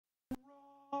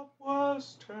Bob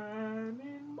was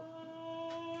turning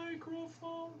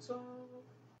microphones off.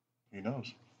 He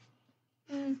knows.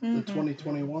 The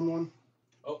 2021 one?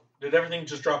 Oh, did everything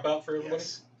just drop out for everybody?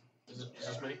 Yes. Is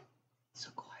this me? So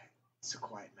quiet. So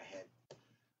quiet in my head.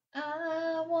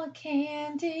 I want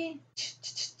candy.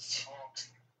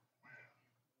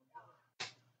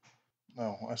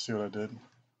 Oh, I see what I did.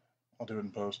 I'll do it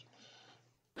in post.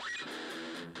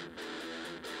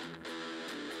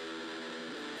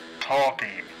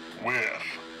 Talking with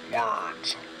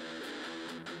words.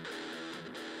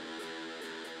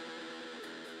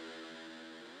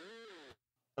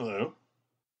 Hello.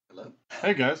 Hello?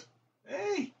 Hey guys.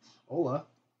 Hey. Hola.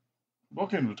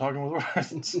 Welcome to Talking with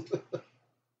Words.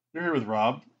 You're here with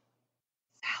Rob.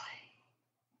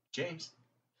 James.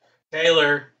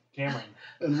 Taylor. Cameron.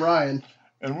 And Ryan.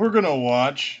 And we're going to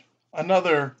watch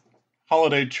another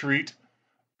holiday treat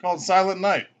called Silent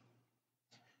Night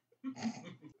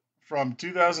from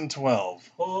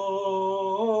 2012.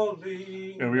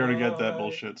 Holy Yeah, we already get that night.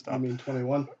 bullshit. Stop. You mean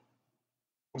 21?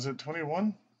 Was it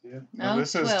 21? Yeah. No,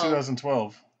 this says 12.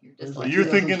 2012. You're just Like like You're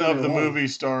thinking of the 2021. movie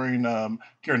starring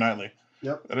Keira Knightley.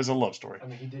 Yep. That is a love story. I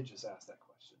mean, he did just ask that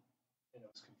question, and it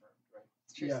was confirmed, right?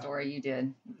 it's a true Yeah. story. You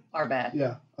did. Our bad.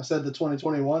 Yeah. I said the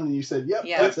 2021 and you said, yep,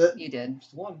 Yeah, that's it. you did.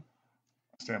 Just one.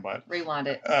 Stand by it. Rewind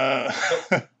it.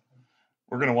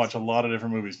 We're going to watch a lot of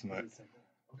different movies tonight.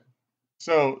 Okay.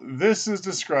 So, this is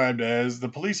described as the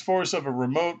police force of a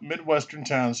remote Midwestern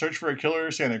town search for a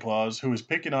killer Santa Claus who is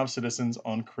picking off citizens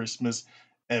on Christmas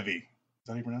Eve. Is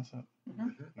that how you pronounce that?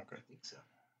 Mhm. Okay. I think so.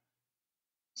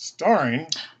 Starring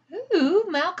Ooh,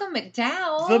 Malcolm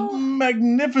McDowell. the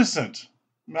magnificent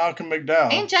Malcolm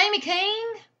McDowell. And Jamie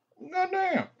King.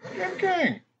 Goddamn, Jim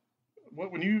King.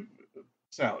 What when you,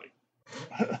 Sally?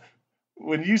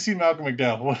 When you see Malcolm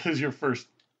McDowell, what is your first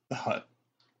thought?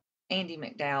 Andy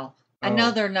McDowell. I Oh.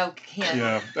 know they're no him.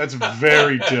 Yeah, that's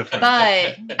very different.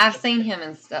 But I've seen him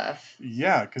in stuff.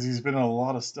 Yeah, because he's been in a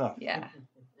lot of stuff. Yeah.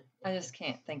 I just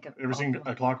can't think of Ever seen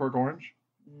A Clockwork Orange?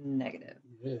 negative.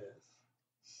 Yes.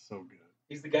 So good.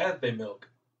 He's the guy that they milk.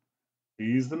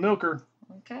 He's the milker.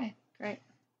 Okay, great.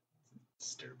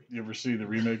 Disturbing. You ever see the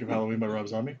remake of Halloween by Rob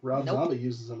Zombie? Rob Nope. Zombie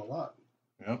uses him a lot.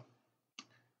 Yep.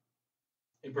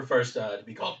 He prefers to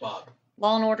be called Bob.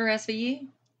 Law and Order SVU.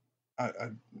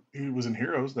 He was in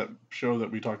Heroes, that show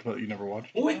that we talked about that you never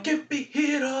watched. We can be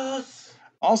heroes.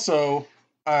 Also,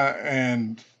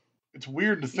 and it's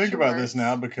weird to think your about words. this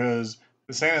now because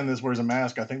the Santa in this wears a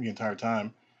mask, I think, the entire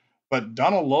time. But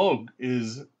Donald Logue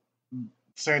is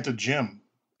Santa Jim,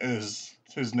 is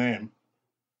his name.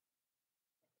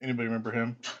 Anybody remember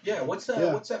him? Yeah, what's that?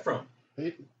 Yeah. What's that from?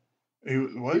 He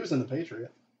What? was in The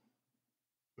Patriot.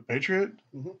 The Patriot?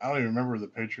 Mhm. I don't even remember The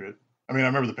Patriot. I mean, I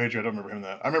remember The Patriot. I don't remember him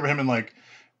that. I remember him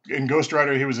in Ghost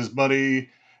Rider. He was his buddy.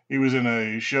 He was in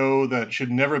a show that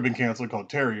should never have been canceled called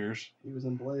Terriers. He was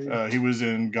in Blade. He was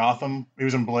in Gotham. He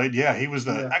was in Blade. Yeah, he was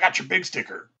the Yeah. I got your big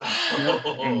sticker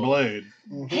in Blade.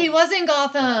 Mhm. He was in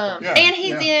Gotham. Yeah. And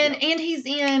he's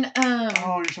Yeah. in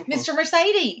Oh, you're so close. Mr.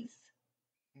 Mercedes.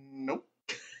 Nope.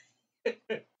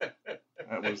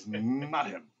 That was not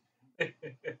him. A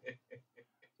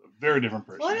very different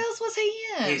person. What else was he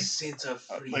in? His sense of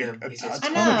freedom. Like a is ton his of I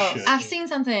know. shit. I've seen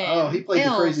something. Oh, he played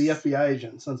else. the crazy FBI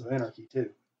agent in Sons of Anarchy, too.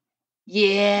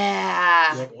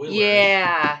 Yeah. Spoiler.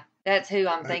 Yeah. That's who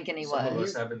I'm Hey, thinking he Some of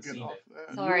was. us haven't Get seen off it.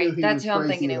 that. Sorry, You knew he that's was who I'm crazy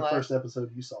thinking he the was. first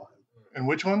episode you saw him. And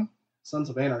which one? Sons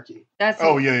of Anarchy. That's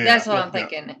Oh, who- yeah. That's what Yeah, I'm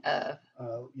thinking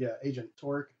of. Yeah, Agent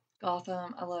Torque.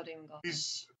 Gotham. I loved him in Gotham.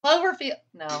 He's Cloverfield.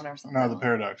 No, I've never seen no that the one.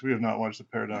 Paradox. We have not watched the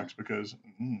Paradox because.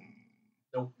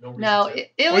 No reason No, to.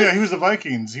 it Oh was. yeah, he was the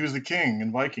Vikings. He was the king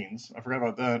in Vikings. I forgot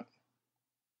about that.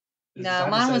 Is it No, time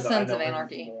to mine say was that I Sons know of him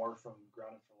Anarchy. More from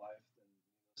Grounded for Life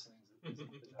than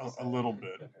those things. A little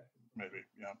bit, Okay. maybe.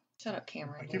 Yeah. Shut up,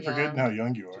 Cameron. I You're keep forgetting how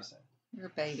young you are. Just saying. You're a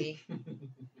baby.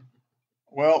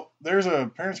 Well, there's a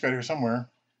parents guide here somewhere.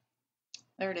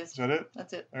 There it is. Is that it?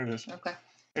 That's it. There it is. Okay.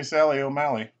 Hey, Sally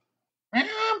O'Malley.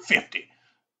 I'm 50.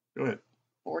 Go ahead.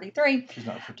 43. She's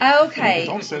not 50. Okay.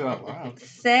 Don't say that out loud.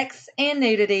 Sex and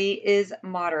nudity is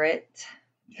moderate.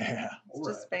 Yeah. It's All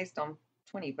just right. based on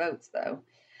 20 votes, though.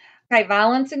 Okay,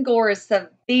 violence and gore is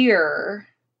severe.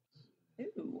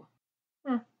 Ooh.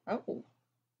 Huh. Oh.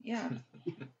 Yeah.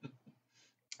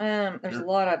 There's a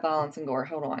lot of violence and gore.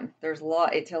 Hold on. There's a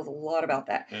lot. It tells a lot about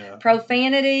that. Yeah.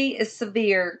 Profanity is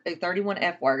severe. 31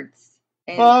 F words.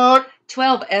 And Fuck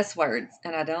 12 S words.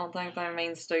 And I don't think that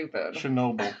means stupid.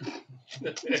 Chernobyl.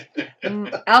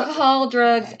 Alcohol,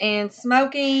 drugs, and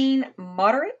smoking,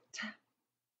 moderate.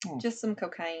 Hmm. Just some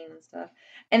cocaine and stuff.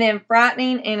 And then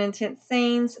frightening and intense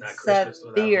scenes, Not Christmas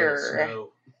without a little severe. snow.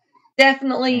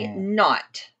 Definitely Hmm.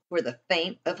 not for the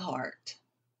faint of heart.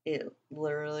 It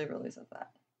literally really says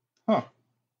that. Huh.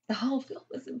 The whole film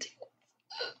is intense.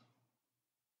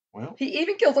 Well, He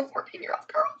even kills a 14-year-old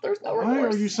girl. There's no why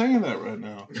remorse. are you saying that right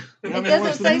now? You It haven't doesn't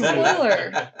watched the say movie.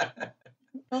 spoiler.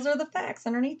 Those are the facts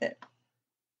underneath it.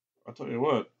 I'll tell you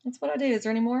what. That's what I do. Is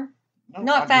there any more? No,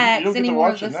 Not you facts don't get to anymore.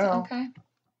 watch it now. Okay.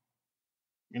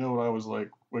 You know what I was like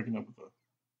waking up with a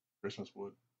Christmas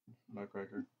wood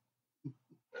nutcracker.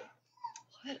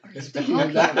 What are you Speaking talking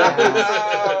of that- about?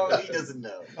 Oh, he doesn't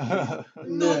know.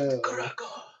 No.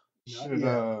 Should,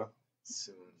 yet.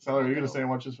 Soon. Sally, are you going to stay and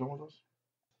watch this film with us?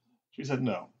 She said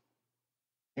no.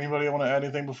 Anybody want to add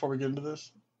anything before we get into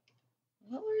this?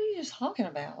 What were you just talking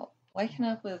about? Waking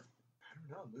up with. I don't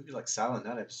know. A movie like Silent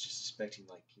Night, I was just expecting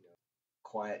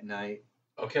quiet night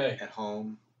Okay, at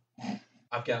home.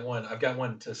 I've got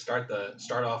one to start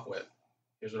off with.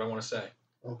 Here's what I want to say.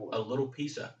 Oh boy. A little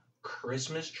piece of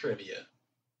Christmas trivia.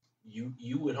 You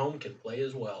at home can play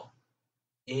as well.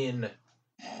 In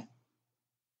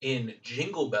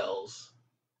Jingle Bells,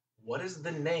 what is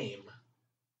the name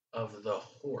of the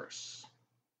horse?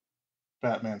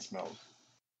 Batman smells.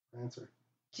 Answer.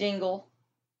 Jingle.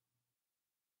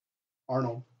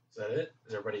 Arnold. Is that it?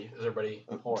 Is everybody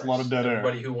It's a lot of dead air.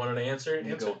 everybody who wanted to answer?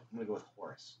 I'm Answer. gonna go with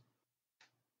Horace.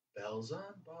 Bells on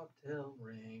bobtail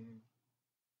ring.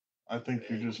 I think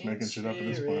you're just making shit up at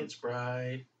this point. Spirits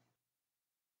bright.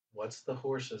 What's the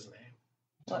horse's name?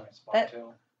 What? It's That-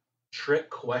 Bobtail. Trick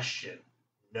question.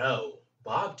 No,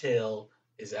 bobtail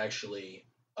is actually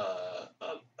a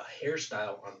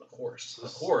hairstyle on the horse. The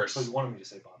horse. So you wanted me to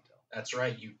say Bobtail. That's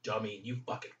right, you dummy. You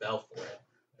fucking fell for it.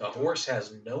 The horse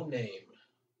has no name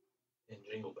in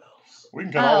Jingle Bells. We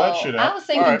can cut all that shit out. I was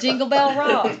thinking All right. Jingle Bell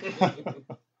Rock.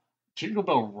 Jingle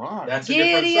Bell Rock. That's a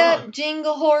different Giddy song. up,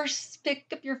 jingle horse, pick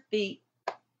up your feet.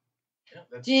 Yeah,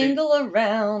 that's Jingle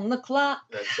around the clock.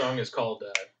 That song is called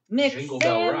Mix Jingle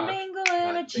Bell and Rock, mingle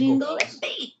and a not Jingle jingle Bells. and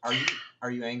beat.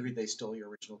 Are you angry they stole your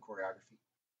original choreography?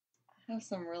 I have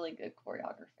some really good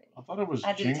choreography. I thought it was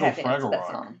I did Jingle tap into Fraggle that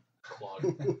Rock. song.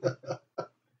 Clog.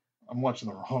 I'm watching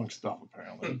the wrong stuff,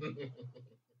 apparently.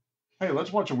 Hey,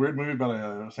 let's watch a weird movie about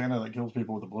a Santa that kills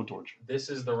people with a blowtorch. This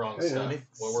is the wrong Hey, stuff. yeah.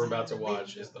 What we're about to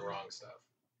watch is the wrong stuff.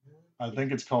 I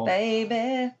think it's called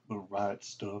Baby, The Right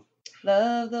Stuff.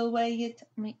 love the way you took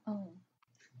me on.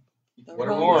 The What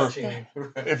are we wrong Or- watching?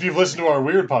 stuff. If you've listened to our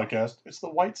weird podcast, it's the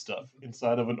white stuff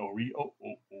inside of an Oreo. That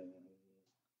was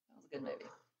a good movie.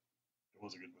 It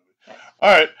was a good movie. All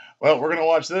right. Well, we're going to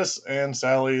watch this, and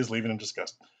Sally is leaving in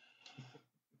disgust.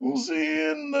 We'll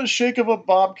see in the shake of a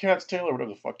bobcat's tail, or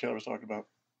whatever the fuck Taylor was talking about.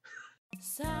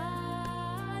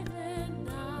 Silent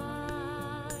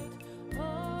night,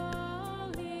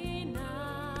 holy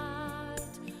night,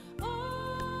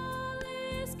 all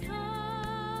is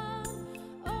calm,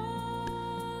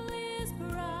 all is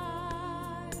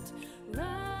bright,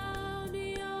 round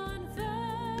yon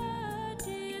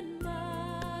virgin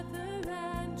mother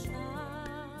and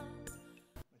child.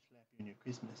 I slap you in your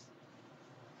Christmas.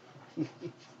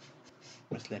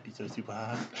 I slap you so super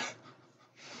hard.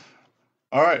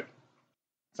 All right.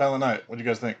 Silent Night. What do you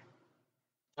guys think?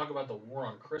 Talk about the war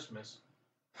on Christmas.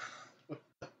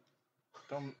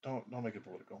 Don't make it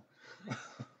political.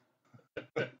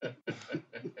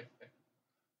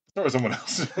 Start with someone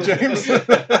else. James,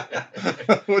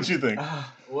 what'd you think?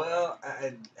 Well,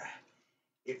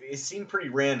 it seemed pretty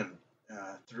random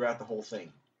throughout the whole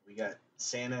thing. We got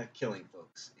Santa killing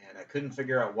folks, and I couldn't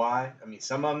figure out why. I mean,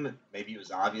 some of them, maybe it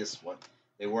was obvious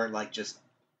they weren't like just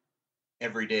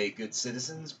everyday good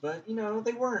citizens, but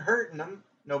they weren't hurting them.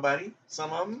 Nobody.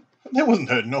 Some of them. That wasn't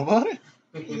hurting nobody.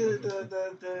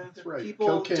 The That's right. people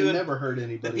Cocaine doing never hurt the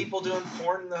anybody. people doing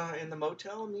porn in the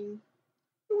motel. I mean,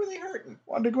 who were they hurting?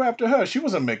 Why'd they go after her? She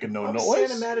wasn't making no Why was noise.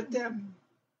 Santa mad at them?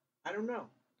 I don't know.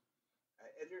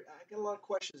 I got a lot of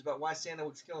questions about why Santa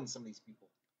was killing some of these people.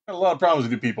 Got a lot of problems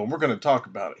with you people, and we're going to talk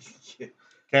about it.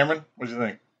 Cameron, what do you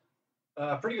think?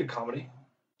 Pretty good comedy.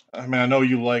 I mean, I know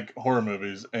you like horror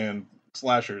movies and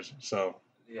slashers, so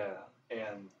Yeah,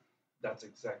 and that's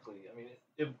exactly. I mean,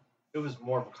 it was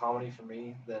more of a comedy for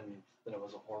me than it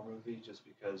was a horror movie, just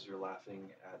because you're laughing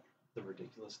at the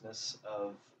ridiculousness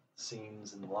of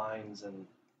scenes and lines and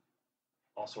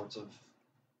all sorts of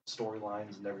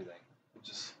storylines and everything. It's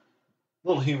just a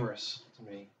little humorous to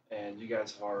me, and you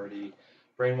guys have already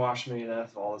brainwashed me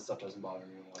enough. All this stuff doesn't bother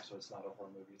me anymore, so it's not a horror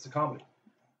movie. It's a comedy.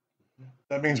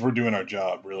 that means we're doing our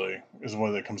job, really, is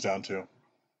what it comes down to.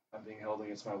 I'm being held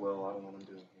against my will. I don't know what I'm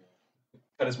doing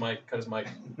Cut his mic. Cut his mic.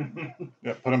 here.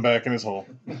 Yeah, put him back in his hole.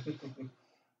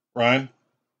 Ryan?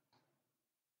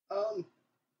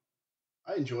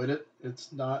 I enjoyed it.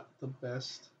 It's not the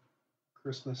best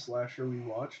Christmas slasher we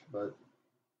watched, but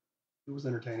was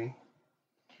entertaining.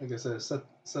 Like I said,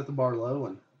 set the bar low,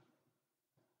 and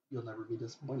you'll never be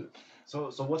disappointed. So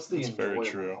what's the That's very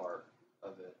enjoyable true. part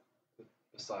of it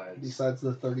besides? Besides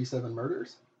the 37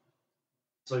 murders,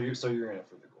 So you're in it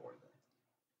for the gore then.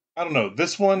 I don't know.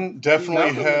 This one definitely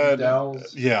Malcolm had.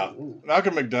 McDowell's- Yeah. ooh,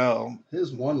 Malcolm McDowell.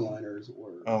 his one-liners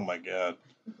were Oh my God.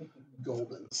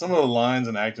 golden. Some of the lines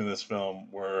and acting in this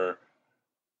film were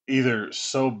either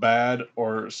so bad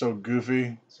or so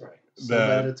goofy That's right. So that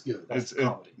bad it's good. That's it's it,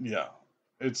 comedy. yeah,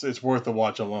 it's worth the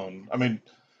watch alone. I mean,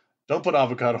 don't put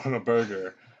avocado on a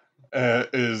burger.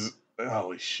 Is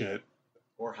holy shit.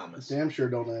 Or hummus. Damn sure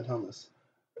don't add hummus.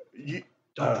 You,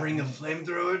 Don't bring a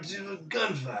flamethrower to a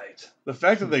gunfight. the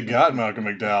fact that they got Malcolm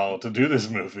McDowell to do this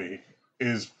movie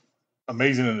is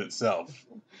amazing in itself.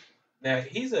 Now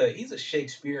he's a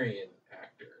Shakespearean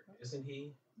actor, isn't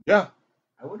he? Yeah,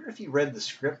 I wonder if he read the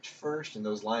script first and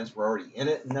those lines were already in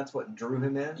it and that's what drew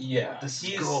him in? Yeah, This is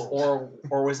he's gold.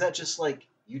 Or was that just like,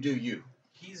 you do you?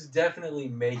 he's definitely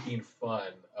making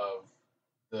fun of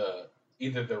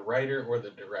either the writer or the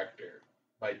director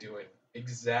by doing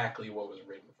exactly what was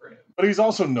written for him. but he's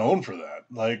also known for that.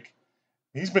 Like,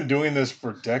 he's been doing this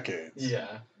for decades. Yeah,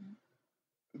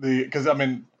 Because I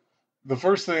mean, the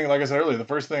first thing, like I said earlier, the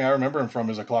first thing I remember him from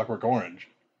is A Clockwork Orange,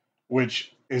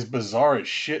 which is bizarre as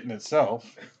shit in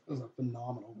itself. It was a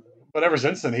phenomenal movie. But ever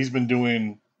since then, he's been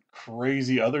doing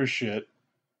crazy other shit,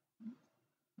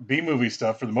 B movie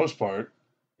stuff for the most part,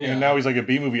 yeah. and now he's like a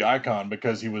B movie icon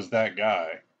because he was that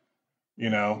guy, you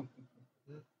know.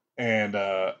 And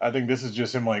I think this is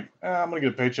just him like, I'm gonna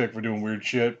get a paycheck for doing weird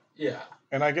shit, yeah.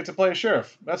 and I get to play a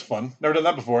sheriff. That's fun. Never done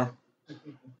that before.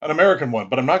 An American one,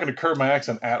 but I'm not gonna curb my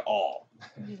accent at all.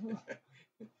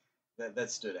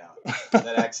 That stood out.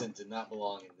 That accent did not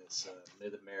belong in this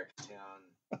mid-American town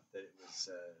that it was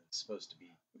supposed to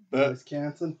be. That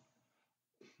Wisconsin,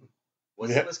 Was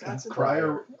Yeah. it Wisconsin?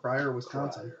 Pryor,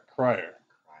 Wisconsin. crier,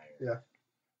 Yeah.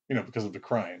 you know, because of the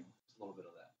crying. A little bit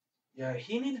of that. Yeah,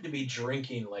 he needed to be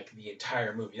drinking like the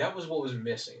entire movie. That was what was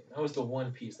missing. That was the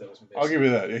one piece that was missing. I'll give you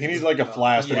that. He needs like a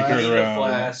flask Yeah, that he he carried needed a around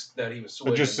flask that he was that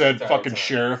swigging just the said entire fucking time.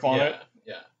 sheriff on yeah, it.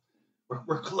 Yeah.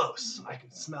 We're close. I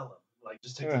can smell him. Like,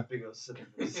 just take Yeah. a big old sip of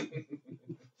this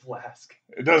flask.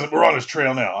 It doesn't. We're on his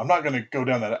trail now. I'm not gonna go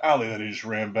down that alley that he just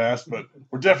ran past, but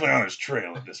we're definitely on his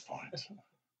trail at this point.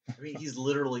 I mean, he's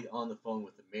literally on the phone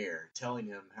with the mayor, telling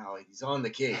him how he's on the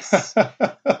case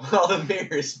while the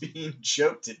mayor is being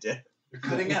choked to death. You're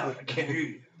cutting out. I can't hear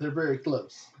you. They're very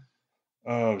close.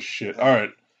 Oh shit! All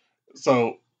right.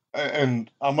 So, and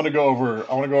I'm gonna go over.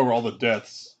 I want to go over all the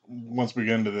deaths once we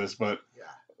get into this, but Yeah.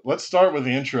 let's start with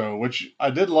the intro, which I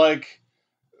did like.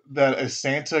 That a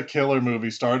Santa killer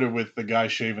movie started with the guy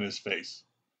shaving his face.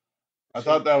 I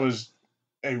thought that was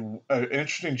an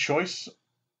interesting choice,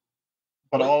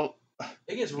 but all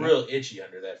It gets real itchy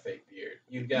under that fake beard.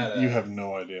 You gotta you have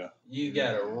no idea. you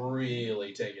gotta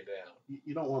really take it down.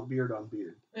 You don't want beard on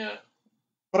beard. Yeah.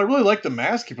 But I really like the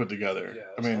mask he put together. Yeah, I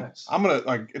that's mean, nice. I'm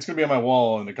gonna it's gonna be on my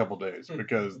wall in a couple days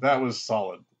because that was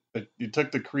solid. You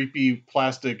took the creepy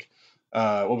plastic,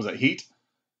 what was that, heat,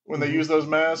 when they Mhm. use those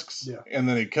masks, Yeah. and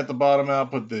then he cut the bottom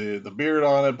out, put the beard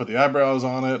on it, put the eyebrows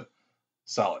on it.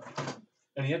 Solid.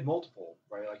 And he had multiple,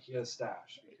 right? Like, he had a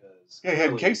stash because Yeah, he had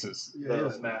clearly cases. Yeah, The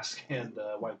yeah. mask and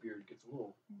white beard gets a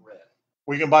little red.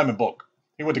 Well, you can buy them in bulk.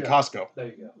 He went to Yeah. Costco. There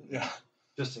you go. Yeah.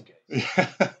 Just in case.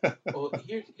 Yeah. Well,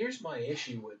 here's my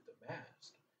issue with the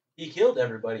mask. He killed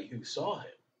everybody who saw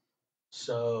him.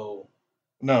 So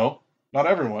No, not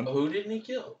everyone. who didn't he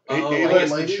kill? He- Oh, he I let- guess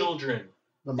the lady? children.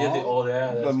 The Did mom. the, oh,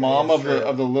 yeah, The that's mom right, of that's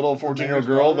the true. little 14-year-old mayor's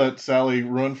girl daughter? that Sally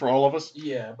ruined for all of us.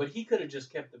 Yeah, but he could have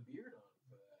just kept the beard on. For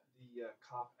that. The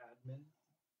cop admin.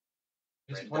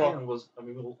 His Right. plan was, I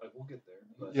mean, we'll get there.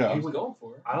 But Yeah. He was going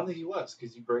for it. I don't think he was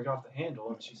because you break off the handle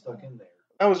and she's stuck in there.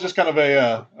 That was just kind of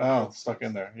a it's stuck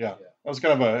in there. Yeah, Yeah. that was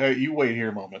kind of a hey, you wait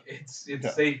here moment. It's Yeah.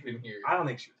 safe in here. I don't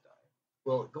think she was dying.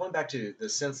 Well, going back to the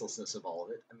senselessness of all of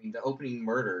it, I mean, the opening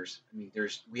murders, I mean,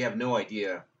 we have no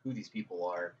idea who these people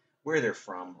are, where they're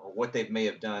from, or what they may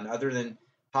have done, other than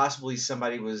possibly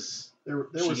somebody was There were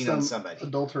cheating on some somebody.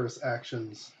 adulterous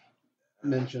actions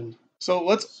mentioned. So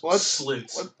let's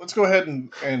Sleuths. let's go ahead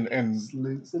and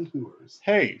Sleuths and whores.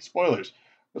 hey, spoilers.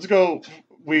 Let's go.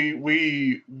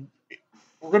 We're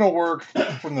gonna work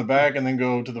from the back and then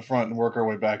go to the front and work our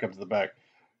way back up to the back.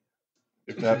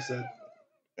 If She that said.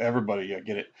 everybody, yeah,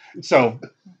 get it. So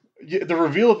the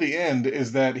reveal at the end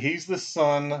is that he's the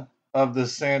son of the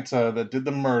Santa that did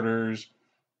the murders,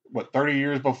 30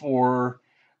 years before,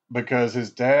 because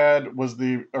his dad was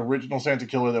the original Santa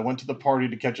killer that went to the party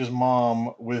to catch his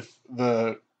mom with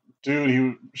the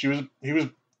dude he was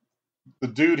the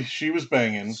dude she was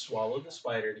banging, Swallowed the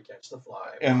spider to catch the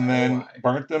fly. and Why, oh, then why?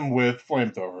 burnt them with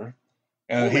flamethrower.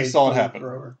 And he Homemade saw it happen.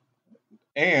 flamethrower.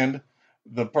 And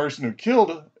the person who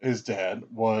killed his dad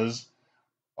was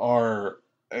our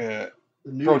The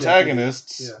new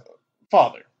protagonist's deputy.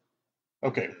 father.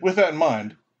 Okay, with that in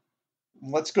mind,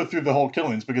 let's go through the whole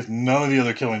killings because none of the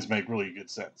other killings make really good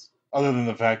sense. Other than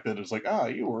the fact that it's like,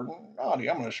 you were naughty,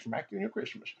 I'm going to smack you in your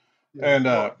Christmas. Yeah. And,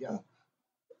 Well, yeah.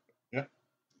 Yeah.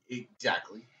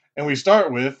 Exactly. And we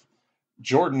start with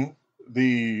Jordan,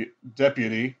 the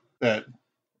deputy that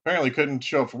apparently couldn't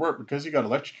show up for work because he got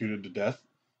electrocuted to death.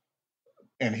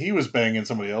 And he was banging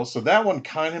somebody else. So that one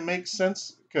kind of makes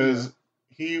sense because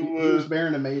he was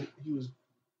He was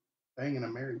banging a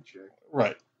married chick.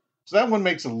 right. So that one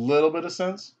makes a little bit of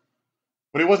sense.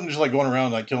 But he wasn't just like going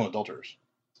around like killing adulterers.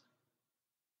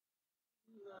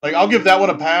 Like I'll give that one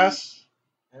a pass.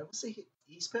 I would say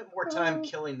he spent more time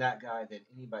killing that guy than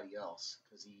anybody else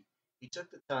because he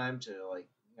took the time to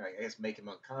I guess make him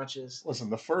unconscious. Listen,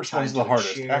 the first Time one's the to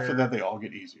hardest. cheer. After that, they all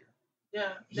get easier.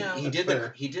 Yeah, He no. did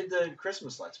fair. he did the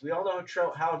Christmas lights. We all know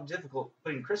how difficult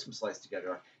putting Christmas lights together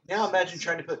are. Now imagine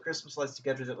trying to put Christmas lights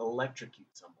together that electrocute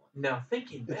someone. Now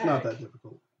thinking back, It's not that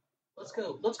difficult. let's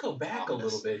go back a little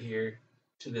Ominous. bit here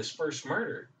to this first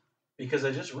murder because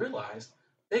I just realized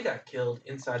they got killed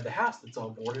inside the house that's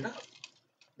all boarded up.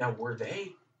 Now were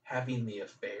they having the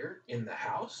affair in the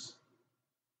house?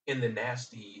 In the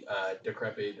nasty,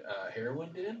 decrepit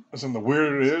heroin den? Listen, the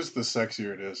weirder it is, the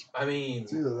sexier it is. I mean,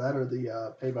 It's either that or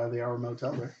the pay by the hour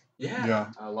motel there. yeah.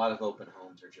 Yeah. A lot of open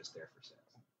homes are just there for sale.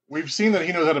 We've seen that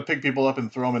he knows how to pick people up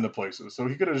and throw them into places, so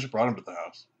he could have just brought them to the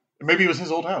house. Maybe it was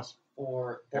his old house.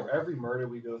 For every murder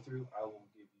we go through, I will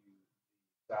give you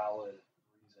valid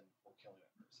reason for killing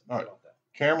that person. How Alright. about that?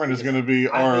 Cameron is going to be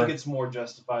I our. think it's more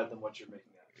justified than what you're making out.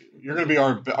 You're going to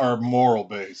be our moral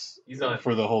base He's on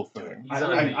for the whole thing. He's I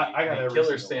on got the every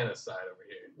killer single Santa side over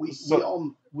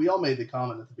here. We all made the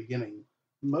comment at the beginning.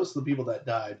 Most of the people that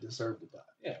died deserved to die.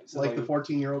 Yeah, so Like the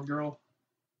 14-year-old girl.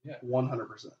 Yeah.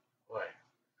 100%. Boy,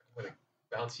 I'm gonna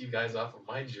bounce you guys off of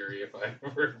my jury if I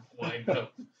ever wind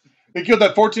up. He killed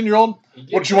that 14-year-old?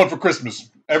 What did you want for Christmas?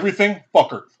 Everything?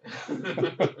 Fuck her.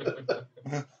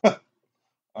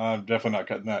 I'm definitely not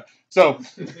cutting that. So,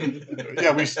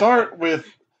 yeah,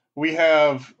 we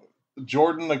have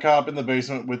Jordan, the cop, in the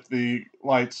basement with the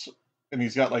lights, and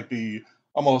he's got like the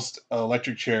almost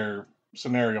electric chair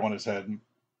scenario on his head. And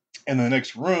in the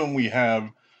next room, we have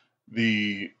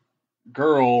the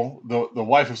girl, the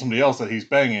wife of somebody else that he's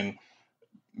banging,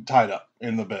 tied up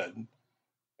in the bed.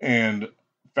 And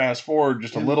fast forward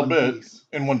just a In little one bit, piece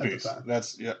in one at the piece. time.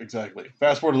 That's, yeah, exactly.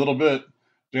 Fast forward a little bit,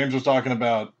 James was talking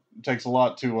about it takes a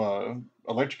lot to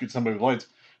electrocute somebody with lights.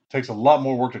 It takes a lot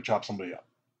more work to chop somebody up.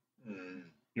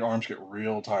 Your arms get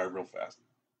real tired real fast.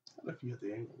 If you get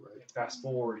the angle right. Fast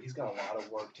forward, he's got a lot of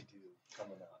work to do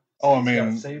coming up. Oh, I He's gotta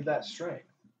mean- save that strength.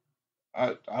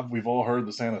 We've all heard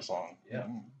the Santa song. Yeah.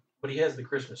 But he has the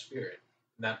Christmas spirit,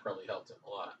 and that probably helped him a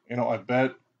lot. You know, I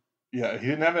bet, yeah, he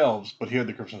didn't have elves, but he had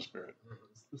the Christmas spirit.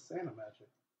 It's the Santa magic.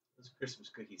 Those Christmas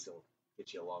cookies will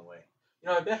get you a long way. You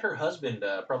know, I bet her husband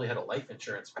probably had a life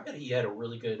insurance. I bet he had a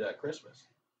really good Christmas.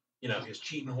 You know, his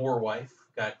cheating whore wife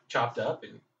got chopped up,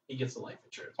 and he gets the life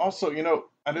insurance. Also, you know,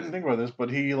 I didn't think about this, but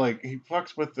he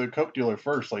fucks with the coke dealer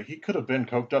first. Like, he could have been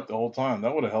coked up the whole time.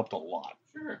 That would have helped a lot.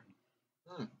 Sure.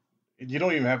 You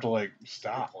don't even have to, like, Good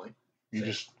stop. point. You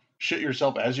just shit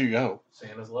yourself as you go.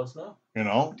 Santa's love snow. You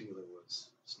know? Dealer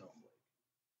was Snowflake.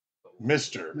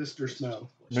 Mr. Mr. Snow.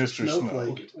 Mr. Snow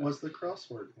Snowflake was the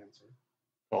crossword answer.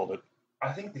 called it.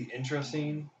 I think the intro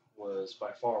scene was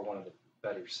by far one of the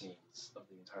better scenes of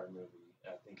the entire movie.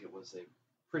 I think it was a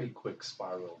pretty quick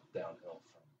spiral downhill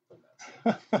from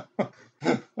that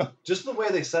scene. Just the way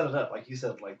they set it up, like you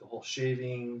said, like the whole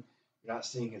shaving, you're not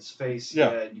seeing his face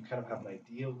Yeah. yet. You kind of have an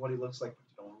idea of what he looks like,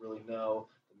 but you don't really know.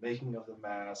 The making of the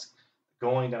mask,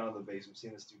 going down to the basement,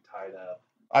 seeing this dude tied up.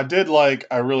 I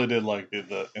really did like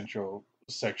the intro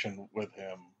section with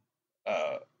him.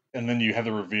 And then you have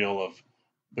the reveal of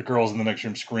the girls in the next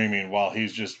room screaming while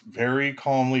he's just very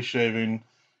calmly shaving.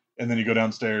 And then you go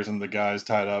downstairs and the guy's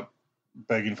tied up,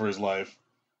 begging for his life.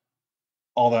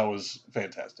 All that was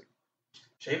fantastic.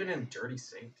 Shaving in dirty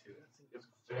sink, too. It's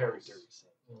very dirty scene.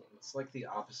 It's like the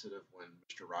opposite of when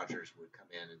Mr. Rogers would come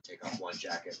in and take off one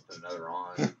jacket and put another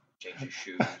on, change his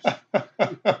shoes.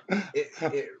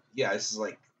 Yeah, this is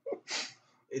like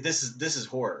this is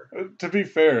horror. To be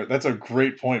fair, that's a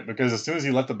great point because as soon as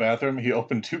he left the bathroom, he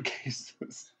opened two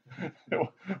cases.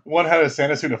 One had a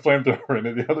Santa suit and a flamethrower in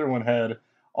it. The other one had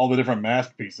all the different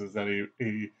mask pieces that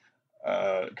he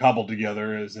cobbled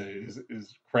together as his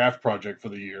craft project for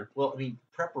the year. Well, I mean,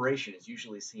 preparation is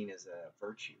usually seen as a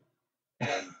virtue,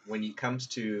 and when it comes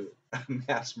to a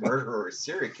mass murderer or a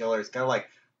serial killer, it's kind of like,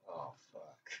 oh fuck.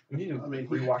 We need to I mean,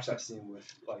 rewatch that scene with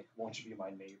like "Won't You Be My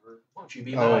Neighbor." Won't you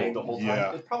be Oh, mine? The whole time.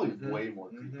 yeah. It's probably Mhm. way more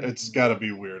creepy. Mhm. It's got to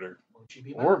be weirder Won't you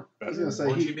be mine? or I was better. gonna say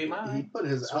Won't he, you be mine? he put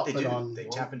his That's what they outfit do. on They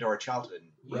tap into our childhood.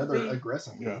 You rather be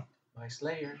aggressively. Yeah. my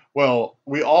slayer. Well,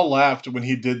 we all laughed when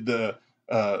he did the.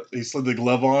 He slid the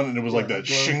glove on, and it was like Yeah, that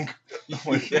the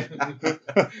glove.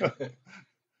 shink.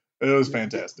 Like, it was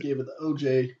fantastic. Gave it the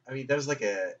OJ. I mean, that was like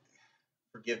a.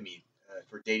 Forgive me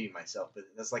for dating myself, but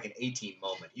that's like an A-Team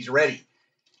moment. He's ready.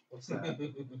 What's that?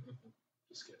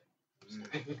 Just kidding.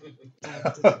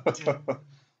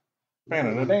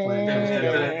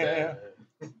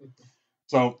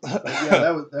 So But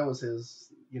yeah, that was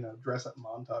his dress up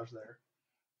montage there.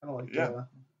 Kind of like Yeah. a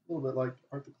little bit like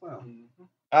Art the Clown,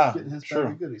 ah, getting his bag true.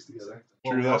 of goodies together. Exactly.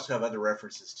 Well, True we that. also have other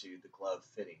references to the glove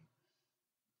fitting.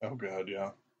 Oh god,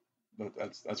 yeah.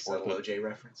 That's worth Subtle it. OJ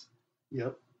reference.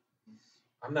 Yep.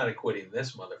 I'm not acquitting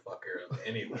this motherfucker of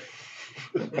anything.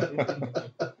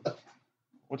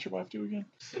 What's your wife do again?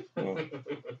 Oh.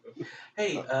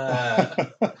 Hey,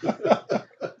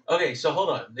 okay, so hold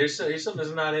on. There's something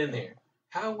that's not in there.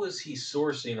 How was he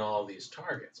sourcing all these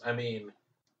targets? I mean,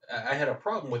 I had a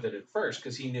problem with it at first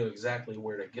because he knew exactly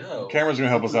where to go. Cameron's gonna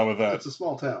help us out with that. It's a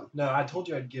small town. No, I told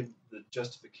you I'd give the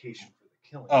justification for the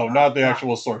killing. Oh, not the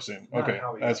actual sourcing. not Okay,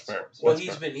 how he that's got fair. sourced. Well,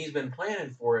 That's fair. he's been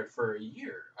planning for it for a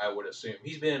year. I would assume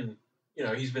he's been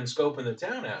scoping the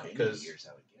town out Many because years,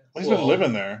 I would guess. Well, he's been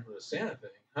living there. the Santa thing,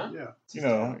 huh? Yeah. It's his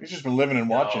town. He's just been living and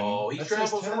watching. No, he That's his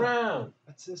travels town. around.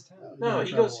 That's his town. No, You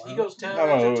he gotta goes travel town No,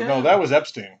 after no, town. no, that was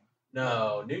Epstein.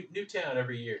 No, new town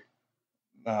every year.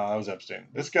 No, that was Epstein.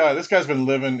 This guy's been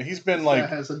living. He's been This like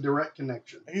guy has a direct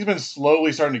connection. he's been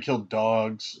slowly starting to kill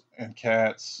dogs and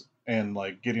cats and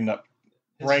like getting up.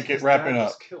 His wrapping dad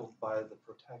was up. killed by the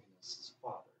protagonist's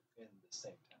father in the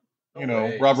same town. You know,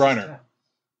 way. Rob It's his Reiner. town.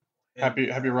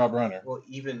 And, Happy Rob Reiner. Well,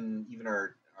 even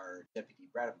our deputy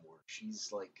Bradmore,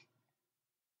 she's like,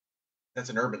 that's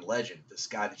an urban legend. This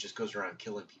guy that just goes around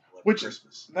killing people every Which-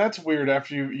 Christmas. That's weird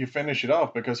after you finish it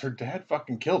off because her dad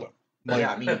fucking killed him. Like,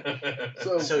 Yeah, I mean,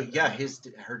 So, so yeah,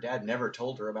 her dad never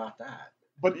told her about that.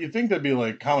 but you think that'd be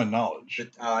like common knowledge.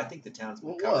 But I think the town's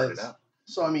well, covered it up.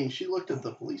 So I mean, she looked at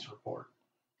the police report.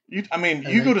 You And go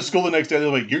they- to school the next day, they're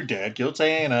like, your dad killed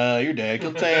Santa, your dad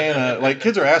killed Santa. Like,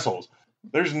 kids are assholes.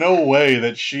 There's no way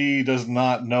that she does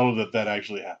not know that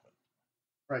actually happened.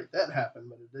 Right, that happened,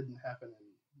 but it didn't happen in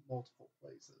multiple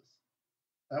places.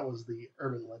 That was the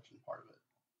urban legend part of it.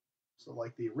 So,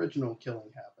 like, the original killing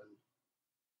happened.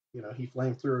 He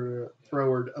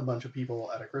flamethrowered a bunch of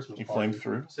people at a Christmas He party. flamed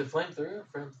through. Is it flamethrower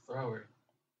or flamethrower?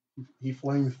 He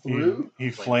flamed through? He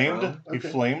Flame flamed. He Okay.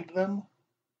 flamed them.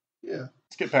 Yeah.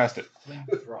 Let's get past it.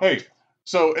 Flamethrower. Hey,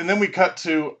 so and then we cut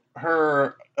to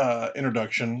her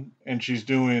introduction, and she's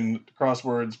doing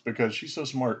crosswords because she's so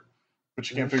smart, but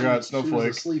she can't figure out She was Snowflake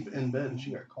asleep in bed and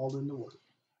she got called into work.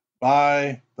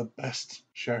 by the best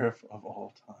sheriff of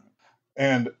all time.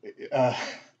 And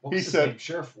What he was his said- name?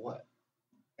 Sheriff what?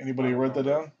 anybody write that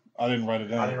down? I didn't write it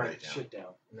I down. didn't write write it down. shit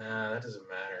down. Nah, that doesn't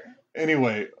matter.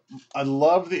 Anyway, I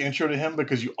love the intro to him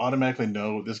because you automatically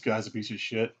know this guy's a piece of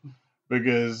shit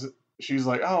because she's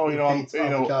like, oh, He I'm, hates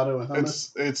avocado and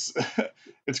hummus. it's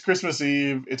it's Christmas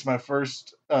Eve. It's my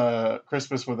first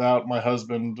Christmas without my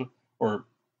husband or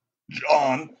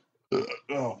John.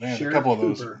 Oh man, Sheriff a couple of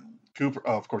those. Cooper. Cooper.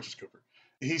 Oh, of course it's Cooper.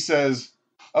 He says,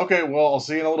 "Okay, well, I'll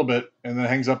see you in a little bit," and then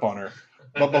hangs up on her.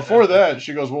 But before that,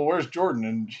 she goes, "Well, where's Jordan?"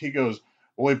 And he goes,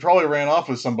 "Well, he probably ran off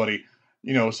with somebody.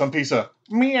 Some piece of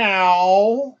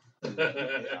meow."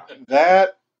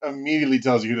 That immediately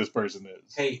tells you who this person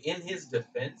is. Hey, in his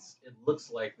defense, it looks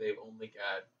like they've only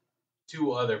got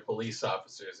 2 other police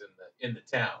officers in the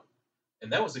town,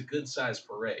 and that was a good sized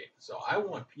parade. So I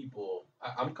want people.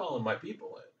 I'm calling my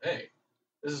people in. Hey,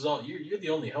 this is all you're the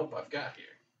only help I've got here.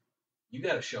 You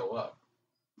got to show up.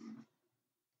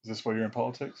 Is this why you're in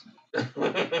politics?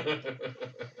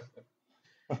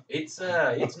 It's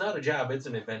not a job. It's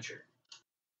an adventure.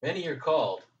 Many are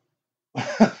called.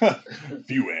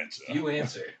 Few answer. Few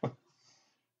answer.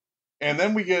 And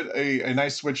then we get a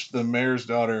nice switch to the mayor's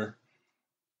daughter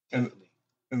and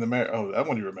the mayor. Oh, that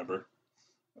one you remember.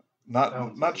 That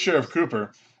one's Not easy. Sheriff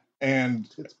Cooper. And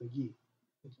It's McGee.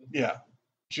 yeah,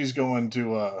 she's going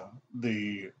to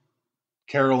the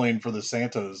caroling for the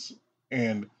Santas,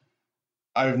 and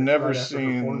I've Right- never right after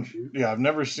her porn seen. shoot. Yeah, I've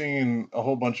never seen a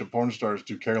whole bunch of porn stars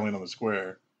do caroling on the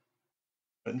square.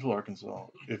 Bentonville, Arkansas.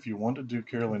 If you want to do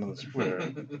caroling on the square,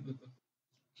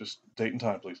 just date and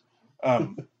time, please.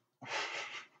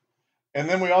 And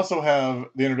then we also have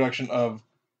the introduction of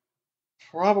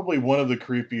probably one of the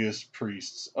creepiest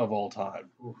priests of all time.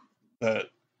 That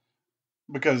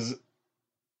because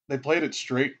they played it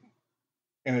straight,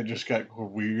 and it just got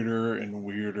weirder and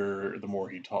weirder the more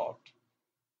he talked.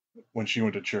 When she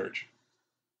went to church,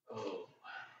 Oh,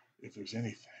 if there's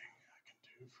anything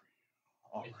I can do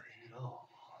for you,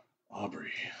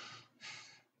 Aubrey,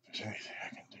 if there's anything I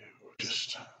can do,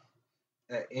 just.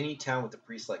 Any town with a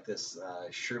priest like this,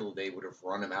 surely they would have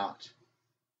run him out.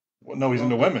 Well, no, he's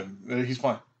into women. He's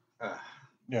fine.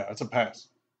 Yeah, it's a pass.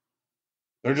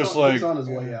 They're just He's like on his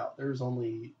way out. There's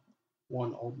only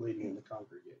one old lady in the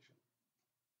congregation.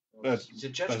 To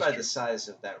judge by the size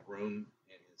of that room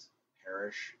in his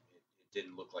parish, it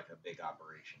didn't look like a big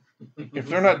operation. If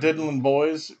they're not diddling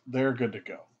boys, they're good to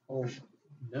go. Oh,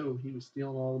 no, he was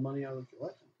stealing all the money out of the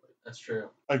collection plate. That's true.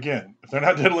 Again, if they're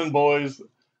not diddling boys,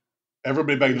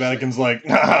 everybody back at the Vatican's like,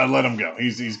 nah, let him go.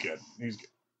 He's good. He's good.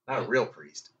 Not a real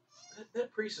priest.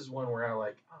 That priest is one where I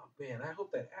like, oh man, I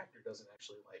hope that actor doesn't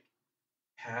actually like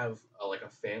have a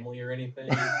family or anything,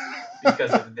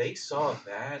 because if they saw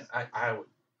that, I would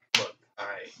look.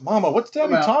 Mama, what's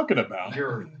Daddy I'm out. talking about?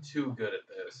 You're too good at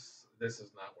this. This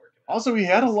is not working. Also, he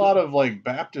had a lot of like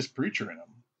Baptist preacher in him.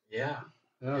 Yeah.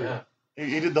 Oh, Yeah.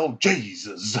 He did the whole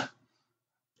Jesus,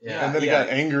 Yeah. and then he got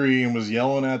angry and was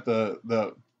yelling at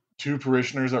the two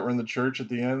parishioners that were in the church at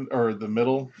the end or the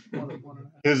middle, One and a half.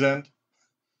 his end.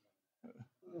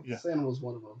 Yeah. Santa was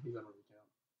one of them. He's out of town.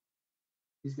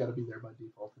 He's got to be there by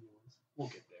default, anyways. We'll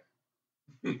get there.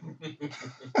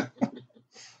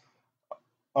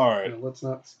 All right. Let's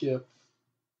not skip.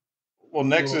 Well,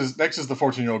 next is the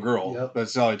 14-year-old girl Yep. that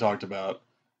Sally talked about,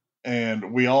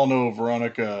 and we all know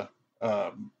Veronica.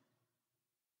 Fucking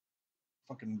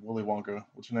Willy Wonka.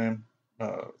 What's her name?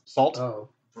 Salt. Oh,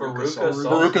 Veruca Salt.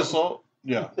 Salt. Veruca Salt.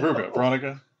 Yeah, Veruca.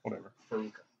 Veronica. Whatever.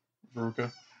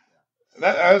 Veruca.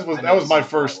 That I was know my the song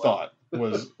first quite well.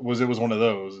 thought. Was it was one of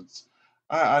those? It's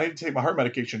I need to take my heart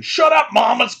medication. Shut up,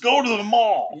 Mom. Let's go to the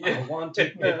mall. I want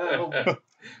to know.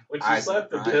 When she Eyes slapped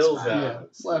the on eyes, pills eyes. out. yeah.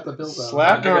 Slap the pills out.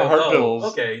 Slapped I her go, heart oh, pills.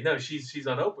 Okay, no, she's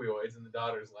on opioids, and the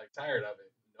daughter's like tired of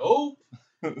it. Nope,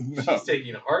 No, she's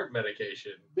taking heart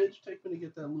medication. Bitch, take me to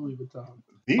get that Louis Vuitton.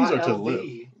 these My are to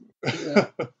LV.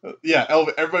 live. Yeah. Yeah,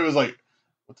 LV, everybody was like,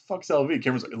 "What the fuck's LV?"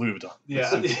 Cameron's like, "Louis Vuitton."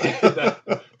 Yeah, It's-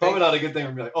 that- probably not a good thing.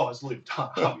 We'd be like, oh, it's Louis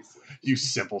Vuitton, obviously. You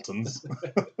simpletons.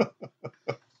 How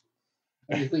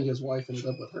do you think his wife ended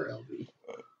up with her LV?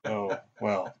 Oh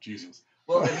well, Jesus.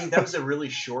 Well, I mean, that was a really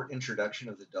short introduction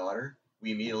of the daughter.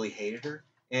 We immediately hated her,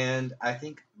 and I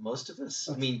think most of us,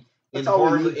 I mean, in That's all we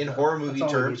horror need, in though. horror That's movie all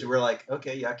we terms, needed. we're like,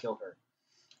 okay, yeah, kill her.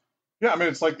 Yeah, I mean,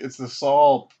 it's the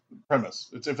Saul premise.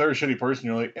 It's if they're a shitty person,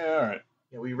 you're like, yeah, all right.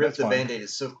 Yeah, we ripped That's the fine. Band-Aid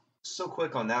so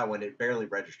quick on that one, it barely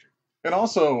registered. And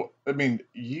also, I mean,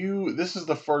 this is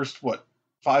the first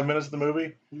 5 minutes of the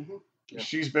movie. Mm-hmm. Yeah.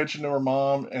 She's bitching to her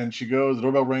mom, and she goes. The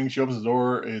doorbell rings. She opens the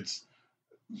door. It's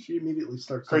She immediately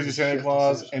starts crazy talking Santa shit to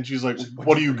Claus, Santa. and she's like,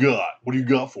 "What do you got? What do you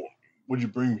got for me? What'd you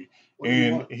bring me?" What do you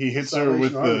And want? he hits her Salvation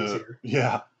with Army's the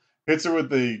here. hits her with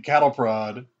the cattle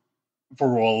prod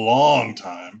for a long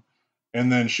time,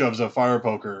 and then shoves a fire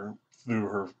poker through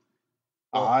her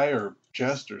Well, eye or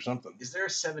chest or something. Is there a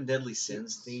Seven Deadly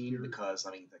Sins theme? Sure. Because,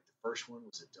 I mean, like the first one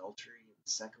was adultery, and the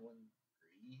second one,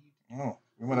 greed. Oh,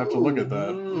 we might have to look at that.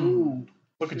 Ooh,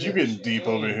 Look at you shit. getting deep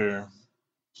over here.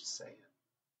 Just saying.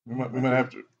 We might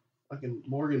have to fucking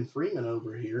Morgan Freeman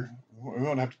over here.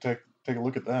 take a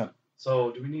look at that.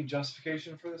 So, do we need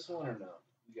justification for this one or no?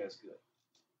 You guys good?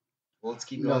 Well, let's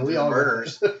keep No, going we through the all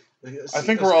murders. I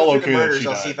think we're all okay that Murders. she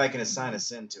I'll see died. if I can assign a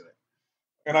sin to it.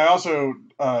 And I also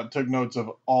took notes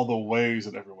of all the ways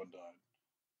that everyone died,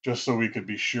 just so we could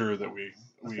be sure that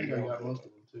I think I got most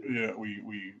of them too. yeah,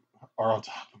 we are on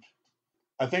top of it.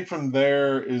 I think from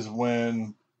there is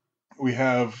when we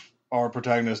have our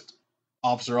protagonist,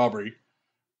 Officer Aubrey.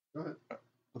 Go ahead.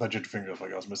 I thought you had your finger up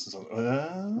like I was missing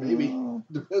something. Maybe.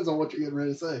 Depends on what you're getting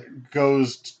ready to say.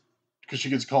 Goes because she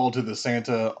gets called to the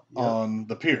Santa Yep. on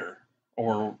the pier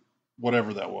or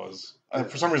whatever that was. Yeah.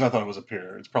 For some reason, I thought it was a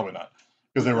pier. It's probably not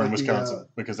because they were in Like the, Wisconsin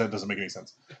because that doesn't make any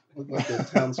sense. Looked like a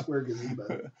town square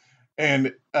gazebo.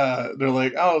 And they're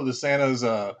like, "Oh, the Santa's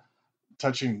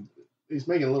touching, He's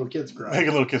making little kids cry.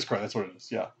 making little kids cry." That's what it is.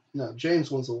 Yeah, No,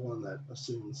 James was the one that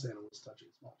assumed Santa was touching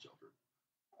small children.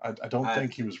 I don't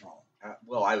think he was wrong.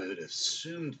 Well, I would have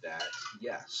assumed that,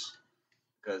 yes,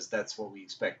 because that's what we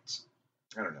expect.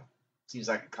 I don't know. Seems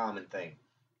like a common thing.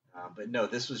 But no,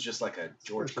 this was just like a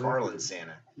George Especially Carlin after-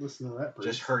 Santa, Listen to that.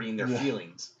 just hurting their Yeah.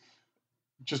 feelings.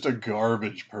 Just a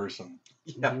garbage person.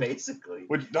 Yeah, Mhm. basically.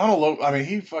 Which Donald Logue, I mean,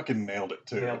 he fucking nailed it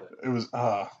too. Nailed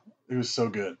it. It was so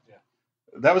good. Yeah.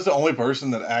 That was the only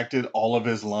person that acted all of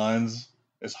his lines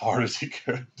as hard as he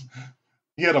could.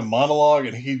 He had a monologue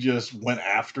and he just went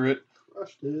after it.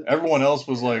 Crushed it. Everyone else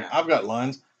was like, Yeah. I've got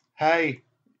lines. Hey,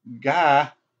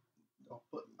 guy, Don't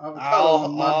put avocado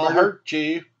on my I'll burger. hurt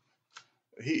you.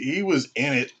 He was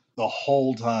in it the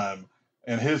whole time.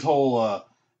 And his whole,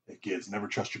 hey kids, never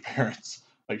trust your parents.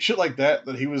 Like shit like that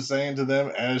he was saying to them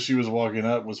as she was walking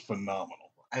up was phenomenal.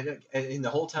 In the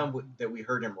whole time that we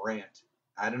heard him rant,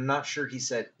 I'm not sure he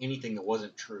said anything that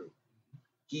wasn't true.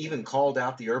 He even called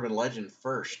out the urban legend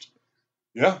first.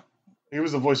 Yeah, he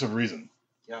was the voice of reason.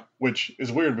 Yeah. Which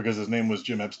is weird because his name was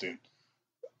Jim Epstein.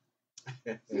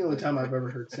 It's the only time I've ever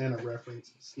heard Santa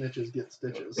reference snitches get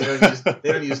stitches.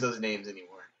 They don't use those names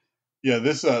anymore. Yeah,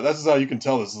 this is how you can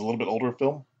tell this is a little bit older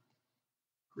film.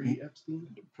 Pre-Epstein?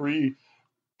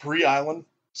 Pre-Island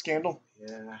scandal.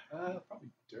 Yeah. Probably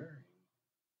during.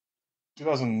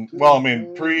 2000. Well, I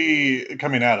mean, pre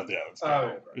coming out of the Island scandal.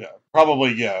 Right. Yeah,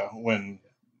 probably. Yeah, when.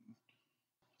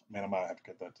 Man, I might have to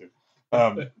cut that too.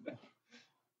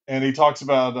 And he talks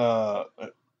about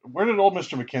where did old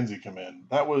Mr. McKenzie come in?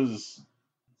 That was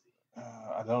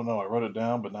I don't know. I wrote it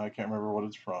down, but now I can't remember what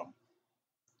it's from.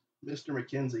 Mr.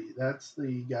 McKenzie. That's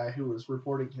the guy who was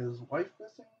reporting his wife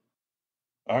missing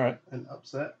All right. and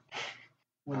upset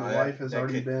when the That- wife has that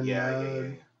already could- been Yeah.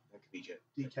 That could be it.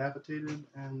 decapitated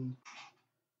and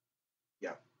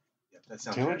Yeah, that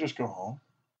sounds Taylor right. just go home.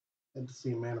 had to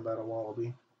see a man about a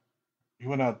wallaby. He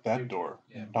went out that door,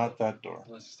 Yeah. not that door.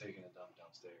 Unless he's taking it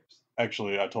downstairs.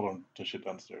 Actually, I told him to shit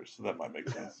downstairs, so that might make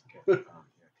sense. Okay.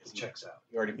 Yeah, 'cause Checks out.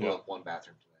 you already blew Yeah. up one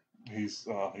bathroom today. He's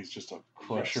just a You gotta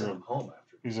crusher send of him home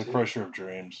after. he's a too. crusher of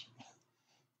dreams.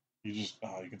 You just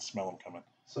you can smell him coming.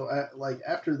 So,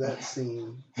 after that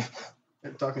scene,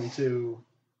 and talking to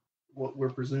what we're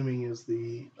presuming is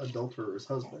the adulterer's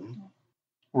husband,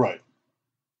 Right.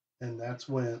 and that's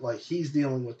when, he's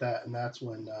dealing with that, and that's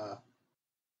when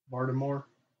Baltimore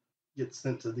gets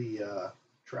sent to the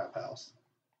trap house.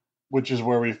 Which is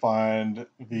where we find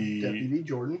the Deputy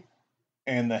Jordan.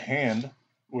 and the hand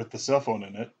with the cell phone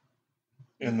in it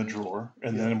in the drawer,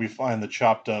 and Yeah. then we find the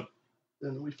chopped up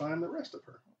Then we find the rest of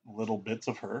her. little bits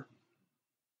of her.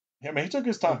 Yeah, I mean, he took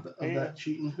his time. Of that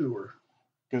cheating hooer.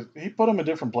 Because he put them in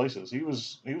different places. He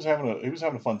was having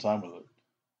a fun time with it.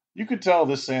 You could tell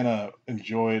this Santa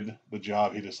enjoyed the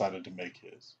job he decided to make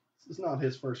his. This is not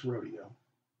his first rodeo.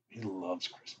 He loves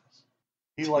Christmas.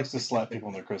 He likes to slap people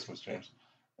in their Christmas, James.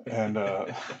 And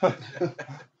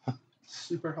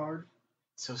Super hard.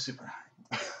 So super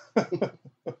high.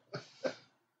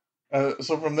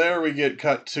 so from there we get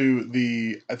cut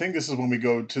to I think this is when we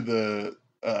go to the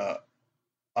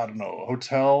I don't know,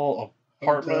 hotel,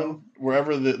 apartment, Hotel.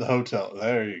 wherever the hotel.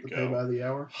 There you To pay by go. the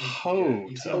hour. Hotel.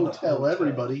 He's in the Hotel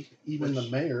everybody, even which-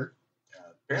 the mayor.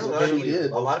 Apparently, So he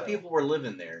did. a lot of people were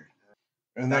living there.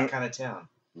 And That then, kind of town.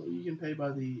 Well, you can pay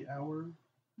by the hour,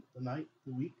 the night,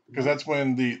 the week. because that's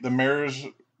when the mayor's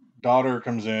daughter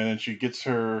comes in and she gets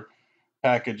her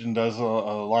package and does a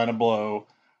line of blow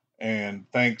and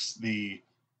thanks the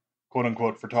quote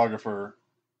unquote photographer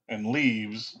and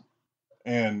leaves.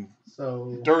 And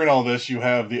So during all this, you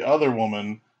have the other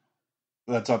woman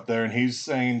that's up there, and he's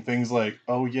saying things like,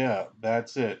 "Oh yeah,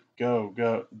 that's it,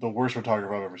 go." The worst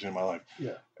photographer I've ever seen in my life.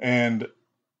 Yeah. And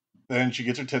then she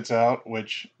gets her tits out,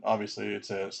 which obviously it's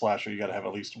a slasher. You got to have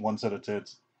at least one set of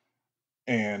tits.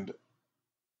 And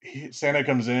Santa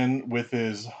comes in with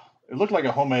his. It looked like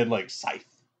a homemade scythe.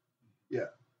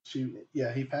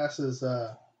 he passes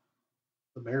the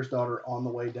mayor's daughter on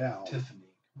the way down. Tiffany.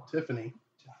 Come on. Tiffany.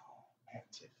 Man,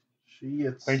 She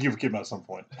gets. thank you for keeping at some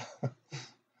point.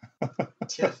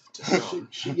 Tiff to some.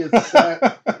 She gets.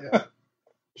 Yeah.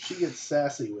 She gets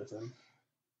sassy with him.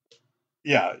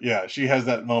 Yeah, she has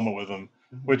that moment with him,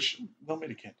 which they'll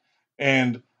meet again.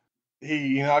 And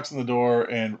he knocks on the door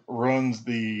and runs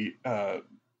the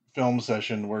film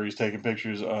session where he's taking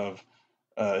pictures of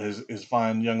his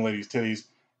fine young lady's titties.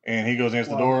 And he goes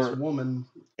answer the While this door. woman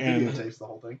and- videotapes the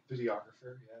whole thing.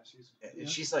 Videographer. Yeah, she's. And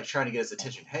she's like trying to get his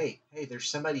attention. Hey, there's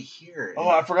somebody here. Oh,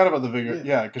 I forgot about the video. Yeah.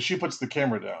 Yeah, because she puts the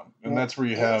camera down, and Well, that's where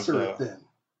you have answer it then.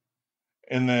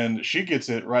 and then she gets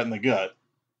it right in the gut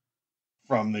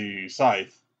from the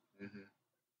scythe. Mhm.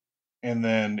 And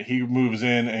then he moves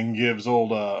in and gives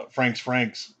old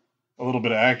Franks a little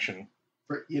bit of action.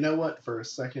 You know what? For a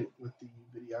second with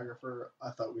the videographer,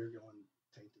 I thought we were going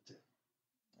taint to tip.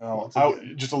 Oh, Once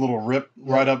again. just a little rip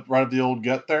right up the old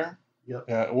gut there. Yep.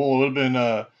 Yeah. Well, it would have been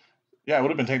it would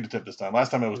have been tank to tip this time. Last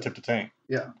time it was Yeah. tip to tank.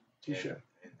 Touche.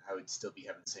 And I would still be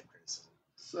having the same criticism.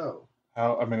 So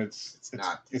How? I mean, It's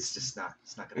not. It's just not.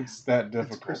 It's not gonna it's that It's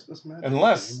difficult. Christmas magic,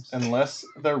 Unless James.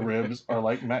 their ribs are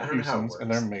like I Matt don't know how it Houston's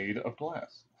and they're works. made of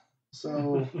glass.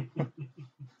 So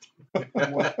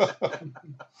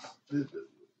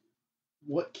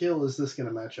what kill is this going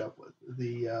to match up with?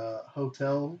 The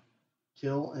hotel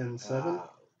kill in 7?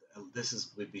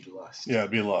 would be lust. Yeah,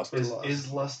 it'd be lost.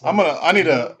 Is lust? I'm gonna. I need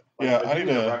to. Like, Yeah, if I you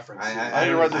need to. reference. I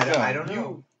need to write this down. I don't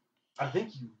know. I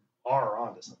think you are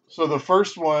onto something. So the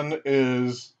first one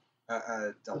is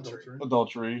Adultery.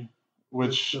 adultery,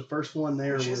 which the first one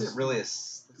there Which was isn't really a.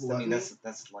 I mean, gluttony?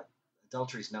 that's like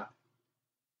adultery's not.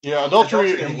 yeah,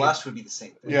 adultery. and lust would be the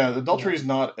same thing. Yeah, adultery is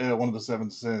not one of the 7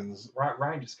 sins.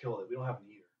 Ryan just killed it. We don't have an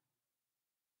eater.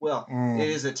 Well, Mm. it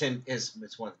is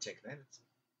it's one of the 10 Commandments.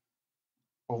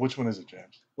 Well, which one is it,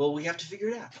 James? Well, we have to figure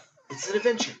it out. It's an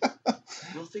adventure.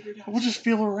 We'll figure it out. We'll just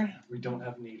feel around, We don't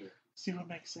have an eater. see what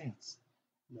makes sense.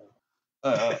 no.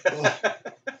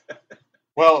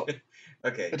 Well,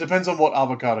 Okay. it depends on what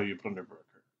avocado you put on your burger,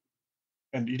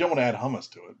 and you don't want to add hummus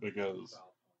to it because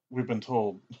we've been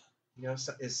told.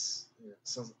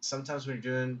 Sometimes when you're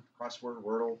doing crossword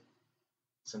Wordle,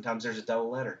 sometimes there's a double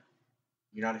letter.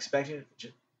 You're not expecting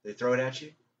it. They throw it at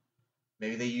you.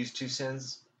 Maybe they use 2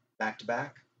 sins back to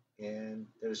back, and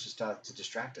it was just to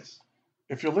distract us.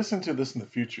 If you're listening to this in the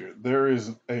future, there is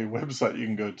a website you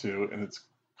can go to, and it's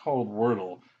called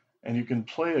Wordle, and you can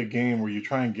play a game where you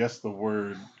try and guess the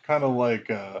word, kind of like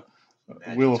Imagine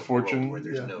Wheel it's of a world Fortune. where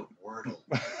there's Yeah. no Wordle.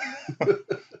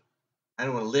 I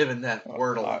don't want to live in that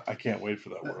Wordle. I can't wait for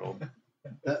that world.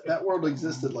 That world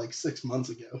existed like 6 months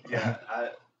ago. Yeah,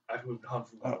 I've moved on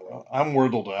from that world. I'm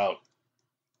Wordled out.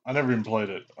 I never even played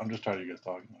it. I'm just tired of you guys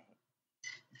talking about it.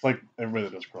 It's like everybody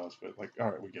that does CrossFit. Like, all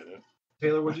right, we get it.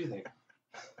 Taylor, what do you think?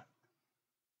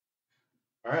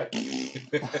 All right.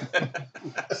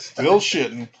 Still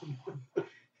shitting.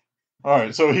 All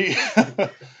right, so he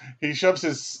he shoves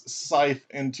his scythe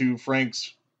into Frank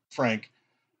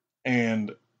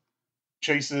and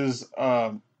chases.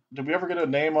 Did we ever get a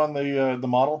name on the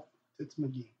model? It's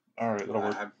McGee. All right, that'll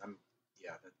work.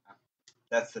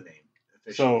 That's the name.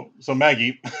 Officially. So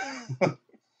Maggie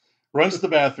runs to the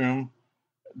bathroom,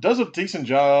 does a decent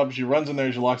job. She runs in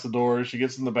there, she locks the door, she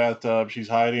gets in the bathtub, she's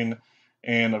hiding,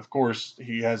 and of course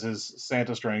he has his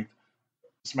Santa strength,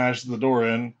 smashes the door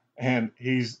in, and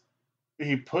he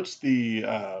puts the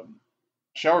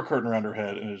shower curtain around her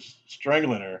head and is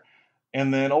strangling her,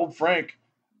 and then old Frank,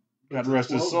 God rest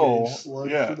his 12 soul, gauge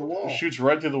slug yeah, through the wall. shoots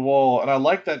right through the wall, and I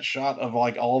like that shot of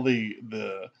like all the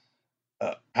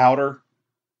powder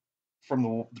from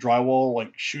the drywall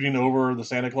like shooting over the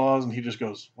Santa Claus, and he just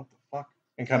goes, "What the fuck?"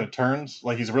 and kind of turns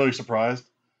like he's really surprised.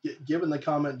 Given the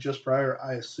comment just prior,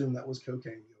 I assume that was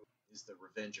cocaine. Is the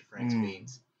revenge of Frank's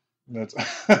beans. That's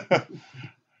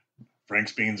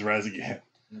Frank's beans rise again.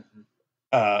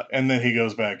 Mm-hmm. And then he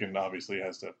goes back and obviously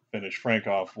has to finish Frank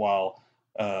off while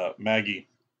Maggie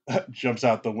jumps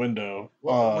out the window.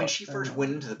 Well, when she first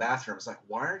went into the bathroom, it's like,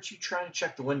 why aren't you trying to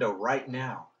check the window right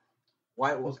now?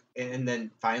 Why? And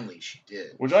then finally she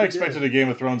did. Which I expected a Game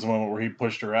of Thrones moment where he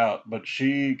pushed her out, but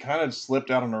she kind of slipped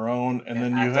out on her own, and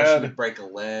then I you thought she had would break a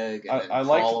leg and then I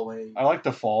fall away. I like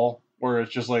the fall where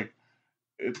it's just like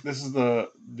this is the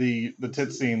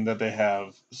tit scene that they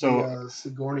have. So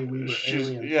Sigourney Weaver she's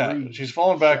Alien 3 she's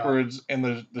falling shot. backwards,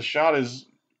 and the shot is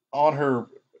on her.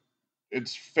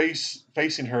 It's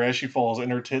facing her as she falls, and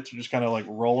her tits are just kind of like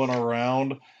rolling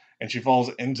around, and she falls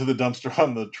into the dumpster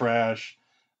on the trash,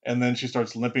 and then she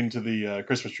starts limping to the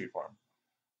Christmas tree farm.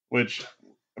 Which,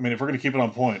 I mean, if we're gonna keep it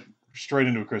on point, straight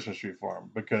into a Christmas tree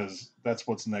farm because that's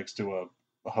what's next to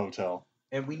a hotel.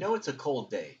 And we know it's a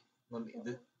cold day.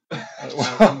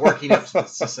 I'm working up to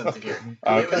something here.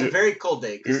 It was a very cold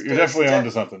day. You're definitely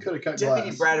onto something. Could have cut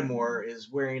Deputy glass. Bradamore is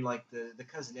wearing like the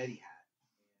Cousin Eddie hat.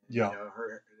 Yeah. You know,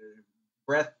 her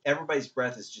breath. Everybody's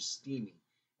breath is just steaming.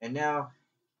 And now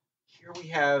here we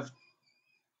have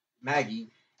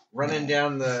Maggie running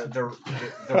down the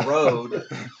road,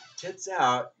 tits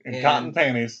out, In cotton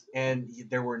panties. and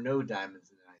there were no diamonds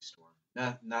in the ice storm.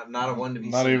 Not a one to be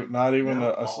Not seen. even not even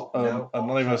No.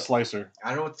 not even a slicer. I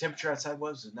don't know what the temperature outside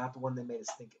was. It's not the one they made us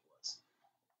think it was.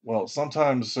 Well,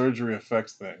 sometimes surgery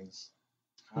affects things.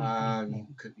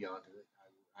 Could be onto it.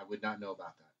 I would not know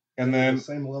about that. And The then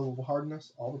same level of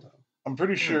hardness all the time. I'm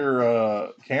pretty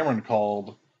sure Cameron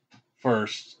called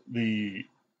first the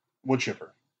wood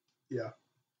chipper. Yeah.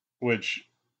 Which,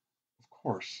 of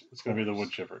course, it's going to be the course.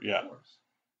 wood chipper. Yeah. Of course.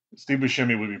 Steve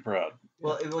Buscemi would be proud.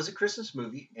 Well, it was a Christmas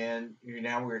movie, and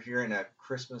now we're here in a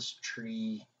Christmas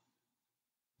tree.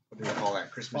 What do they call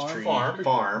that? Christmas tree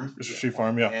farm. Christmas tree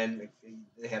farm, yeah. And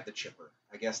they have the chipper.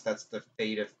 I guess that's the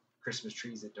fate of Christmas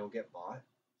trees that don't get bought.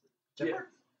 Chipper?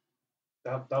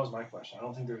 That was my question. I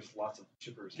don't think there's lots of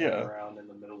chippers Yeah. hanging around in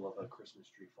the middle of a Christmas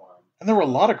tree farm. And there were a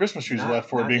lot of Christmas trees Not- left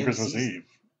for it not being in Christmas season. Eve.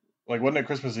 Like, wasn't it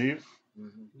Christmas Eve?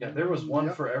 Mhm. Yeah, there was one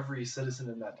Yep. for every citizen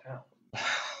in that town.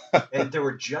 And there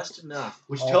were just enough.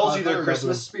 Which All tells you 500 the of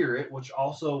Christmas them. spirit, which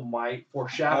also might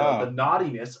foreshadow Ah. the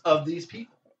naughtiness of these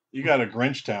people. You got a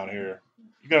Grinch town here.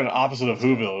 You got an opposite of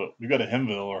Whoville. You got a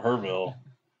Himville or Herville.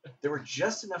 There were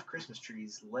just enough Christmas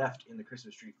trees left in the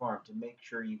Christmas tree farm to make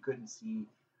sure you couldn't see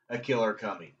a killer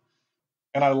coming.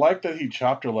 And I like that he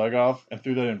chopped her leg off and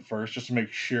threw that in first just to make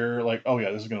sure, like, oh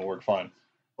yeah, this is going to work fine.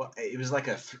 Well, it was like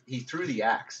he threw the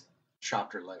axe,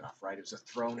 chopped her leg off, right? It was a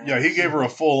thrown axe. Yeah, he gave her a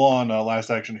full-on Last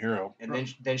Action Hero.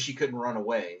 And then she couldn't run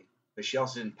away, but she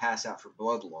also didn't pass out for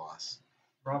blood loss.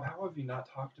 Rob, how have you not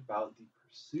talked about the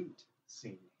pursuit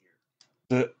scene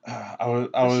here? I This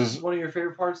was is one of your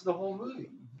favorite parts of the whole movie.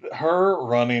 her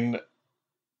running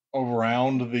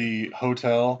around the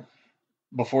hotel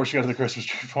before she got to the Christmas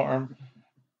tree farm.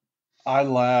 I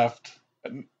laughed.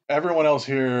 Everyone else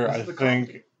here, This I is the think,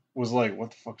 comedy. was like,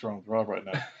 "What the fuck's wrong with Rob right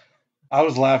now?" I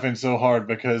was laughing so hard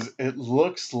because it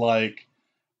looks like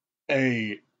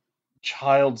a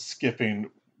child skipping,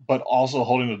 but also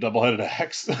holding a double-headed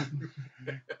axe.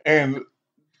 And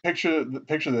picture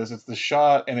this: it's the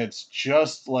shot, and it's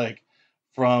just like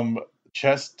from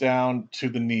chest down to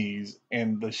the knees,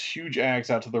 and the huge axe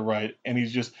out to the right, and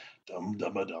he's just dum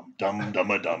dum a dum dum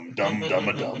dum a dum dum dum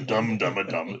a dum dum dum a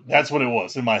dum. That's what it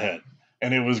was in my head,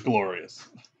 and it was glorious.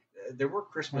 There were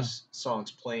Christmas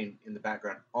songs playing in the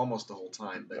background almost the whole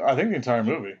time, but I think the entire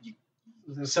movie.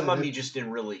 some of them you just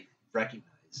didn't really recognize.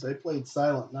 They played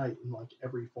Silent Night in like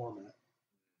every format.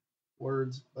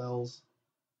 Words, bells,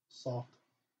 soft,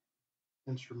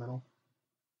 instrumental.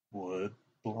 Wood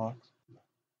blocks.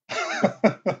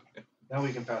 Now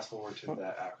we can fast forward to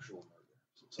that actual murder.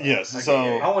 So, Yes, okay, so-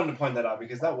 I wanted to point that out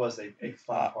because that was a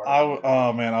fun part. I of it.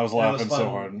 oh man, I was And it was laughing so fun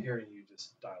hard. hearing you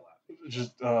just die laughing.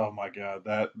 Just oh my god,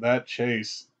 that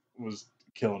chase was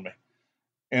killing me.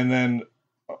 And then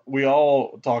we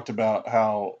all talked about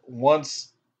how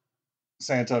once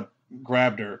Santa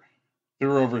grabbed her,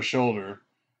 threw her over his shoulder,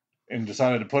 and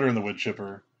decided to put her in the wood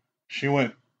chipper, she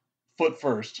went foot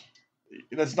first.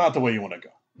 That's not the way you want to go.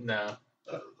 No.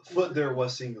 Foot there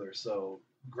was singular, so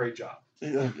great job.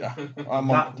 I'm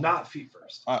Not feet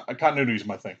first. continuity is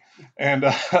my thing, and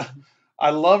I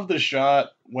love the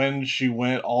shot when she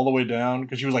went all the way down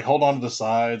because she was like holding on to the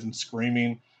sides and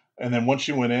screaming, and then once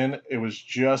she went in, it was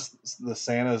just the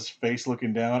Santa's face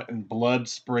looking down and blood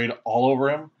sprayed all over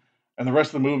him, and the rest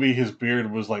of the movie his beard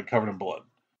was like covered in blood.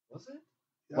 Was it?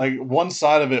 Yeah. Like one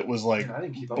side of it was like Man, I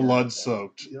didn't keep up with blood that.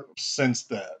 soaked Yep. since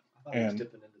that. I thought he was and-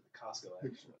 dipping into the Costco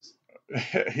extras.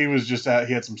 He was just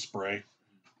he had some spray.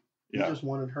 He Yeah. just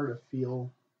wanted her to feel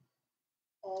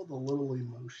all the little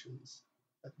emotions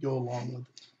that go along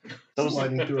with it. Those-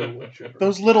 Sliding through a wood chipper.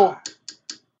 Those little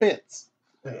bits.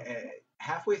 Yeah.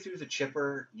 Halfway through the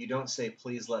chipper, you don't say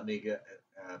 "Please let me go."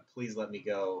 Please let me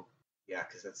go. Yeah,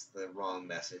 because that's the wrong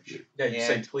message. Yeah, you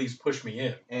say, And- please push me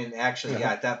in. And actually,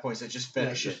 yeah, at that point, so just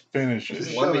finish Yeah, it. Finish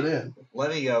Just it. Let shove me- it in.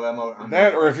 Let me go. I'm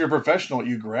That, or if you're professional,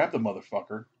 you grab the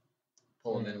motherfucker.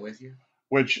 pull him in with you.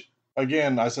 Which,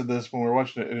 again, I said this when we were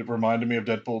watching it. It reminded me of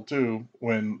Deadpool 2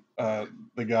 when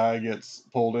the guy gets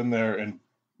pulled in there and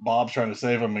Bob's trying to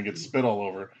save him and gets spit all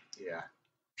over. Yeah,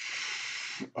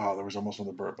 Oh, there was almost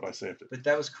another burp, but I saved it. but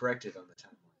that was corrected on the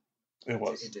timeline. It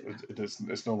was. It didn't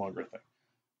It's no longer a thing.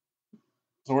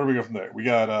 So where do we go from there? We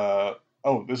got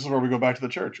this is where we go back to the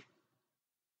church.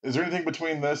 Is there anything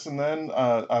between this and then?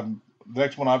 The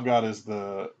next one I've got is they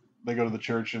go to the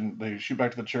church and they shoot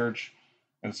back to the church,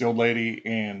 and it's the old lady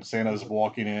and Santa's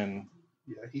walking in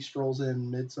Yeah, he strolls in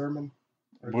mid sermon.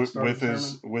 with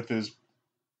his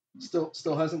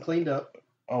Still hasn't cleaned up.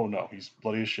 oh no, he's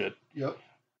bloody as shit. Yep.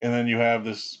 And then you have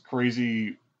this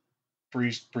crazy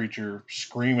preacher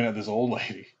screaming at this old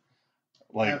lady,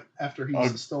 like, After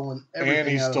he's stolen everything. and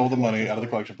he out of stole the money out of the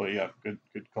collection collection plate. Yeah,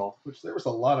 good call. plate, which there was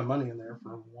a lot of money in there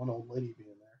for one old lady being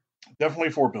there. Definitely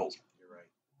 4 bills. You're right.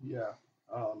 Yeah.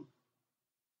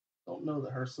 Don't know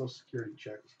that her Social Security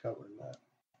check was covering that.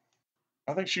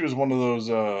 I think she was one of those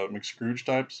McScrooge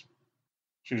types.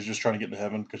 She was just trying to get to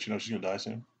heaven because she knows she's gonna die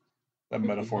soon. That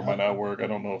metaphor might not work. I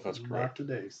don't know if that's Not correct.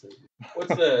 today, Sadie.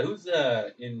 Who's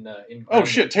in Oh Gremlins?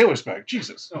 shit, Taylor's back.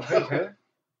 Jesus. Oh, okay.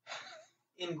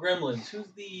 In Gremlins, who's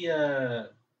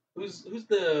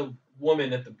the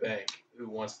woman at the bank who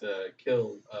wants to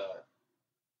kill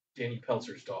Danny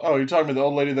Peltzer's dog? Oh, you're talking about the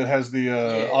old lady that has the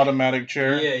Yeah. automatic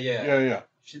chair? yeah. Yeah.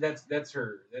 That's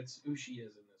her. That's who she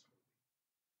is in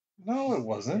this No, it Yeah,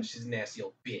 wasn't. she's a nasty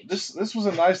old bitch. This was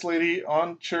a nice lady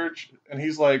on church, and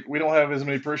he's like, we don't have as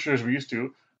many parishioners as we used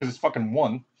to because it's fucking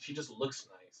one. She just looks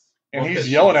nice. And Well, he's 'cause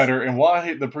yelling she's- at her, and while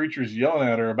the preacher's yelling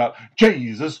at her about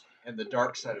Jesus, And the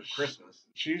dark side of Christmas.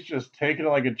 she's just taking it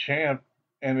like a champ.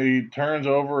 And he turns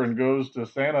over and goes to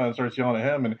Santa and starts yelling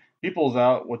at him, and he pulls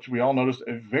out, which we all noticed,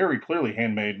 a very clearly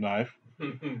handmade knife,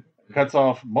 cuts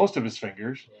off most of his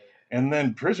fingers, and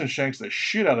then prison shanks the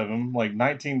shit out of him like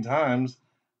 19 times,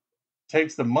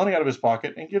 takes the money out of his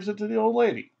pocket, and gives it to the old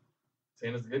lady.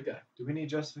 Santa's a good guy. Do we need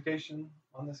justification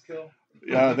on this kill?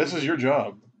 Yeah, this is your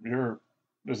job.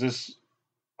 Is this?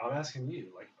 I'm asking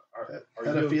you. Like, are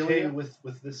Pedophilia? you okay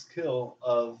with this kill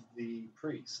of the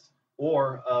priest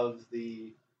or of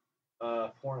the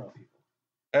porno people?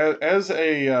 As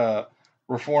a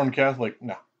Reformed Catholic,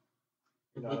 no.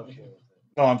 You're not okay with it.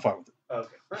 No, I'm fine with it.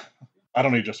 Okay. I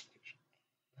don't need justification.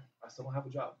 I still don't have a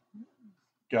job.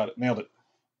 Got it. Nailed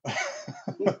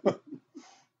it.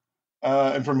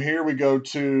 And from here we go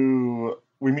to,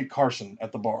 we meet Carson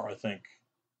at the bar, I think.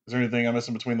 Is there anything I'm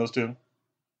missing between those two?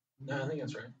 No, I think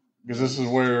that's right. Because this is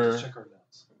where, Let's check our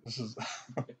notes. this is,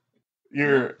 I'm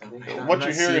what not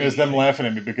you're hearing is seeing them laughing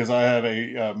at me because I have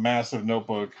a massive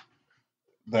notebook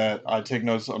that I take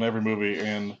notes on every movie,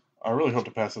 and I really hope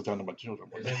to pass this down to my children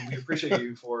one day. And we appreciate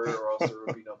you for it, or else there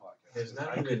would be no podcast. There's not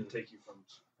I even- couldn't take you from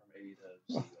A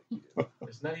to Z like you did.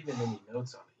 There's not even any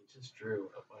notes on it. He just drew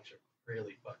a bunch of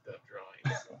really fucked up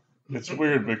drawings. It's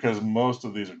weird because most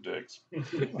of these are dicks.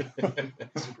 Super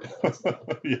bad stuff.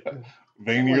 Yeah,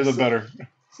 veinier the better.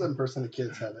 7% of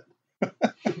kids have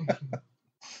it.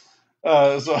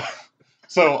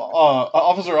 So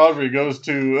Officer Audrey goes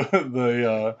to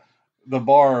the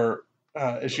bar.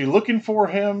 Is she looking for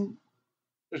him?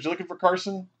 Is she looking for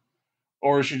Carson,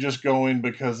 or is she just going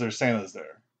because there's Santa's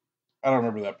there? I don't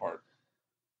remember that part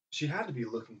She had to be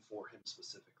looking for him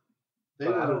specifically. They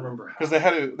But I were- don't remember how. because they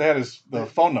had his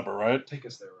phone number, right? Take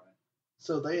us there, Ryan.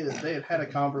 So they had a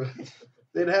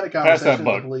they'd had a Pass that conversation at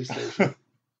bug. the police station.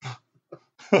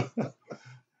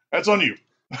 That's on you.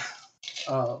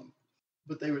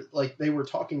 But they were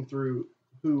talking through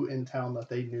who in town that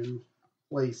they knew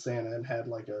plays Santa and had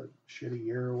like a shitty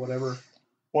year or whatever.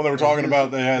 Well, they were And talking his-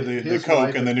 about they had the his coke,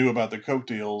 wife and they and- knew about the coke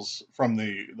deals from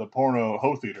the porno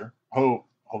hotel.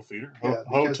 Yeah,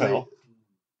 because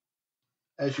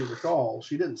as you recall,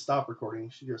 she didn't stop recording.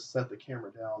 She just set the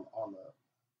camera down on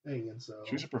the thing, and so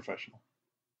She's a professional.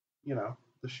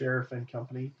 the sheriff and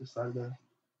company decided to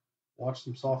watch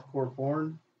some softcore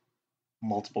porn.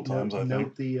 Multiple times, I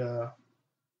note think. the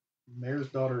mayor's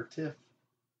daughter Tiff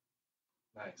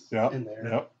Nice. Yeah. in there.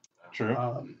 Yep.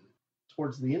 True.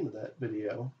 Towards the end of that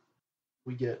video,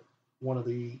 we get one of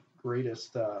the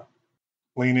greatest.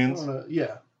 Lean-ins.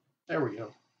 Yeah, there we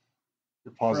go.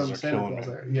 Your pauses From are Santa killing Claus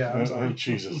me. there. Yeah, I'm sorry.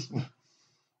 Jesus. I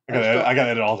just don't- gotta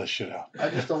edit all this shit out. I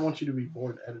just don't want you to be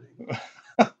bored editing.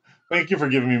 Thank you for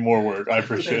giving me more work. I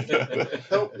appreciate that.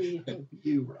 Help me help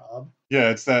you, Rob. Yeah,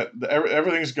 it's that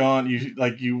everything's gone.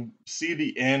 You see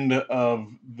the end of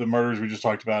the murders we just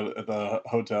talked about at the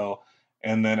hotel,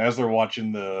 and then as they're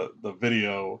watching the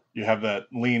video, you have that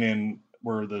lean in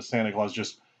where the Santa Claus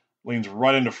just leans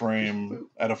right into frame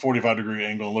at a 45-degree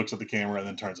angle, looks at the camera, and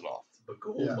then turns it off. It's a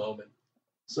cool Yeah. moment.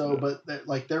 So, but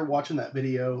they're watching that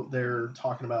video. They're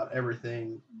talking about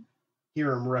everything.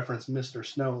 Hear him reference Mr.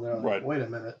 Snow. They're like, Right. wait a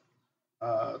minute.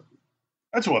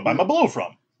 That's who I buy my blow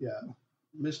from. Yeah,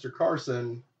 Mr.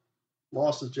 Carson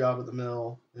lost his job at the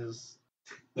mill.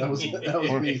 That was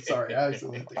me. Sorry, I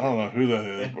accidentally. I don't know who that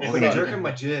is. But Well, we're you're not- jerking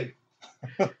my jig.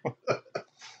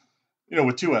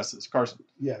 with 2 S's, Carson.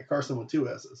 Yeah, Carson with 2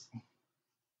 S's.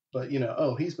 But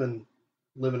he's been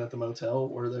living at the motel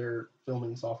where they're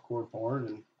filming softcore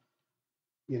porn,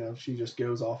 and she just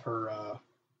goes off her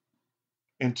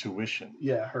Intuition.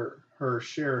 her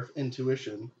sheriff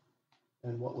intuition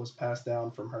and what was passed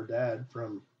down from her dad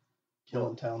from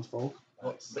killing townsfolk,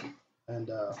 Nice. and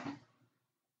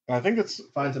And I think that's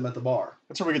finds him at the bar.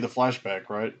 where we get the flashback,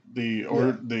 right? The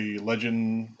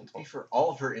legend. To be fair,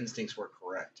 all of her instincts were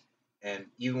correct. And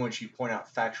even when she pointed out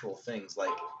factual things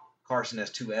like Carson has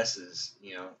 2 S's,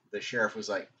 the sheriff was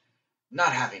like,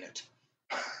 not having it.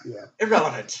 Yeah.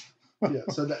 Irrelevant. Yeah,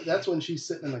 so that's when she's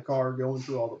sitting in the car going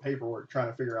through all the paperwork, trying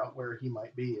to figure out where he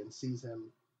might be, and sees him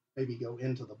maybe go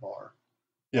into the bar.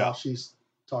 Yeah. While she's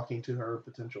talking to her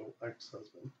potential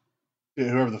ex-husband. Yeah,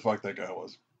 whoever the fuck that guy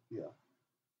was.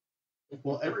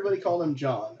 Well, everybody called him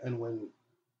John, and when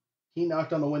he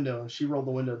knocked on the window and she rolled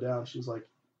the window down, she was like,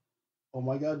 "Oh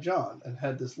my God, John!" and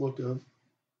had this look of,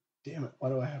 "Damn it, why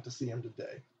do I have to see him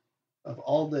today?" Of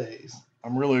all days.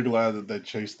 I'm really glad that they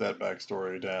chased that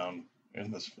backstory down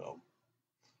in this film.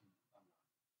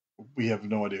 we have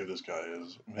no idea who this guy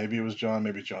is. Maybe it was John.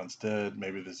 Maybe John's dead.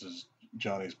 Maybe this is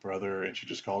Johnny's brother, and she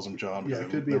just calls him John Yeah, because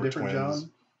it could be they a were different twins.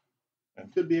 John.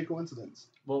 And Could be a coincidence.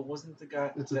 Well, wasn't the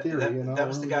guy? It's a that, theory, that, you know, that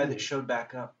was the we're guy only that theory. showed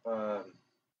back up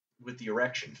with the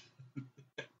erection.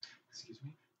 Excuse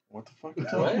me. what the fuck are you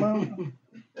What? talking about? Did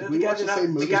The we guy watch that the same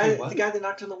knocked- movie? the What? guy that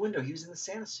knocked on the window. He was in the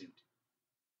Santa suit,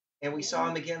 and we saw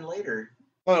him again later.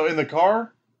 Oh, in the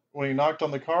car when he knocked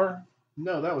on the car.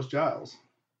 No, that was Giles.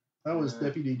 That was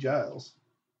Deputy Giles.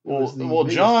 It was the Well,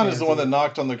 biggest John is the one that fancy-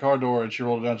 knocked on the car door, and she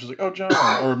rolled it down. She's like, "Oh, John,"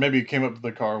 or maybe he came up to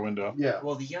the car window. Yeah.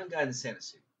 Well, the young guy in the Santa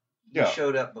suit. He Yeah.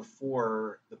 showed up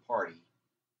before the party.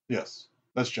 Yes,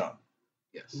 that's John.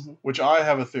 Yes. Mhm. Which I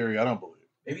have a theory. I don't believe.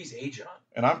 Maybe he's a John.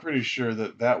 And I'm pretty sure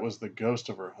that that was the ghost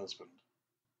of her husband.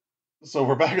 So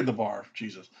we're back at the bar,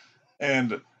 Jesus,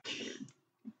 and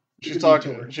she's Good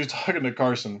talking. detour. She's talking to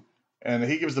Carson, and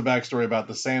he gives the backstory about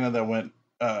the Santa that went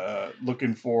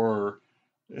looking for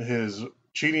his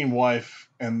cheating wife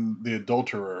and the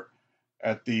adulterer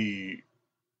at the.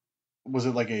 Was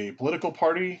it like a political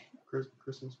party?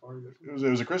 Christmas party or It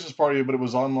something. was a Christmas party, but it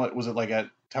was on like was it like at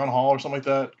town hall or something like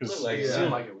that? Because Looked like It Yeah.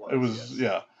 seemed like it was. it was yes.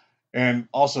 yeah, and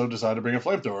also decided to bring a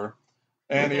flamethrower,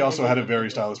 and he also had a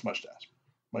very stylish mustache,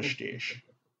 A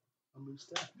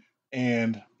mustache.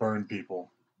 and burned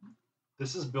people.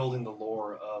 This is building the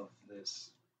lore of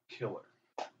this killer.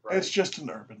 Right? It's just an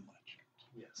urban legend,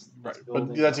 yes. it's right? But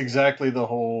building that's up. exactly the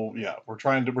whole. Yeah, we're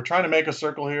trying to make a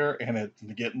circle here, and it's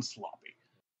getting sloppy.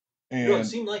 You know, it And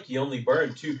seemed like he only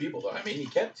burned 2 people, though. I mean, he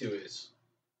kept to his.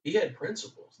 He had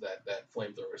principles. That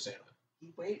flamethrower Santa.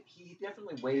 He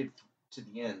definitely waited to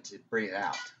the end to bring it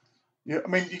out. yeah, I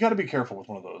mean, you got to be careful with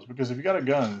one of those because if you got a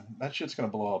gun, that shit's gonna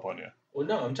blow up on you. Well,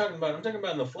 no, I'm talking about in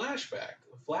the flashback.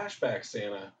 The flashback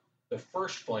Santa, the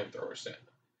first flamethrower Santa.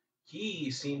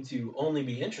 He seemed to only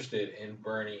be interested in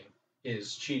burning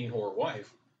his cheating whore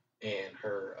wife and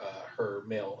her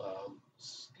male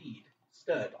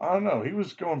stud. I don't know. He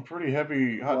was going pretty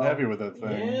heavy, hot and Wow. heavy with that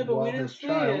thing. Yeah, but we While didn't his see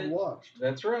child it. watched.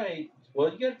 That's right.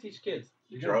 Well, you got to teach kids.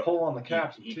 You He gotta drove- pull on the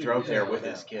captain He too. drove there Yeah, with I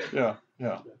his know. kid.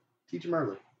 Yeah. Teach him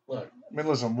early. Look, I mean,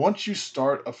 listen, once you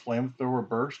start a flamethrower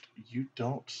burst, you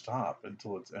don't stop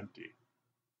until it's empty.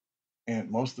 And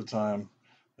most of the time,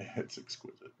 it's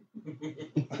exquisite.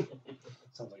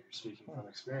 Sounds like you're speaking from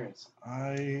experience.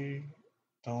 I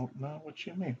don't know what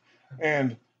you mean.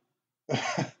 And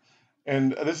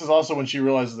and this is also when she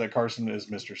realizes that Carson is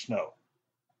Mr. Snow.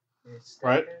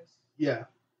 Right? Yeah,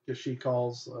 because she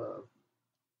calls.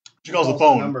 She calls the The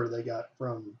phone. number they got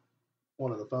from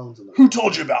one of the phones in the. Who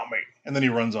told you about me? And then he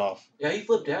runs off. yeah, he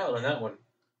flipped out on that one.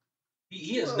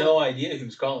 He has Well- no idea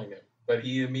who's calling him, but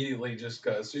he immediately just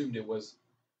assumed it was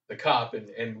the cop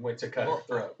and went to cut her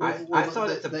throat. I Well, thought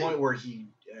at the they- point where he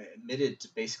admitted to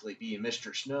basically being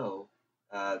Mr. Snow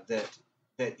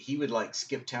that he would like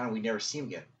skip town and we'd never see him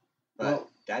again. But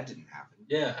Well- that didn't happen.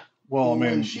 Yeah. Well, I mean,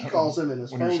 when she calls him and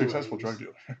his when phone you're a successful rings, drug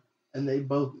dealer. and they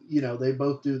both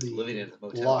do the Living in the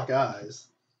motel. lock eyes,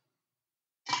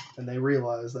 and they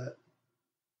realize that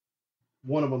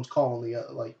one of them's calling the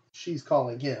other, like she's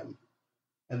calling him,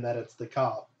 and that it's the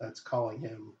cop that's calling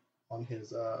him on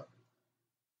his I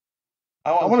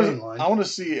cocaine line. want to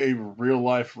see a real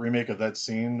life remake of that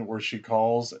scene where she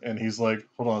calls and he's like,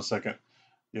 "Hold on a second,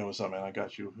 yo, what's up, man? I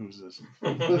got you. Who's this?"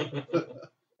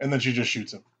 And then she just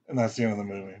shoots him, and that's the end of the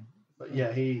movie. But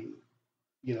yeah,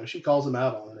 she calls him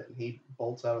out on it, and he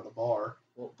bolts out of the bar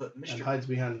Well, but and Mr. hides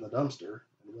behind the dumpster.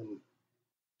 And when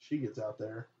she gets out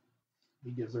there, he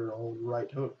gives her an old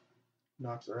right hook,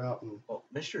 knocks her out, and Well,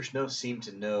 Mr. Snow seemed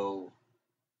to know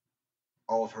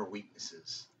all of her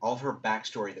weaknesses, all of her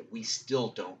backstory that we still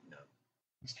don't know.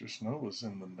 Mr. Snow was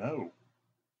in the know.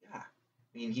 Yeah,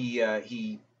 I mean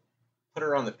he put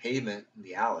her on the pavement in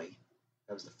the alley.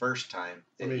 That was the first time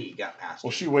that he got past.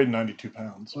 Well, her. she weighed 92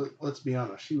 pounds. let's be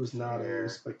honest, she was not Fair. a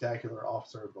spectacular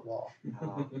officer of the law.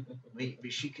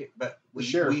 She could, but The we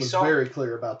sheriff we was saw very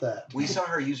clear about that. we saw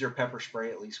her use her pepper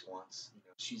spray at least once. You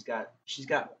know, she's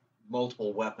got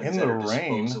multiple weapons In at the her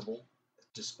rain.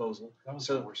 disposal. That was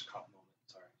So- the worst cop moment.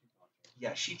 Sorry. keep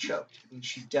going. Yeah, she choked. I mean,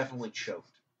 she definitely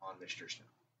choked on Mr. Snow.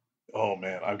 Oh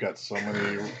man, I've got so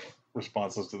many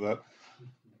responses to that,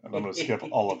 and I'm gonna skip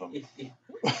all of them.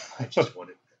 I just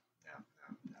wanted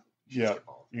no. Yeah, Skip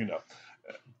all of them. you know.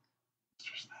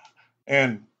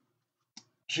 And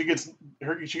she gets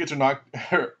her knocked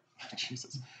her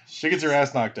Jesus. She gets her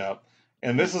ass knocked out.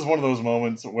 And this is one of those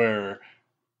moments where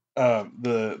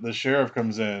the sheriff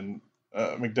comes in,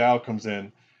 McDowell comes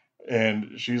in,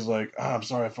 and she's like, "Oh, I'm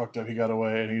sorry I fucked up, he got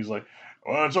away." And he's like,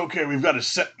 "Well, it's okay, we've got a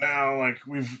set now, like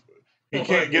he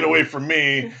can't get away from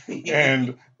me."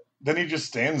 And then he just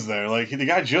stands there. Like, the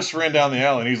guy just ran down the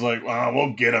alley, and he's like, well,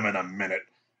 we'll get him in a minute.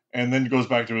 And then goes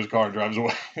back to his car and drives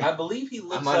away. I believe he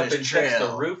looks I'm on up his and checks the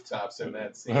trail. rooftops in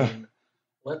that scene.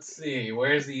 Let's see,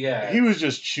 where's he at? He was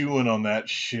just chewing on that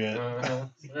shit. Uh-huh.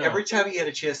 Every time he had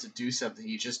a chance to do something,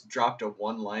 he just dropped a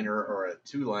one-liner or a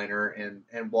two-liner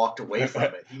and walked away from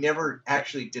it. He never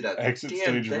actually did a Exit damn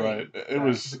stage thing. right. It Back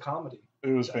was to the comedy.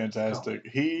 fantastic.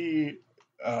 He,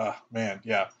 man,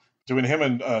 yeah. Between him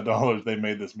and Dollars, they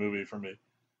made this movie for me.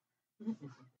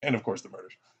 And of course, the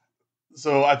murders.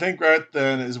 So I think right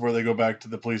then is where they go back to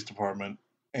the police department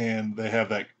and they have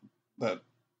that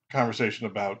conversation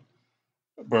about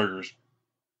burgers,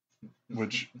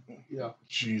 which Yeah,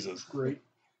 Jesus. great.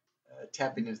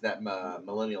 Tapping into that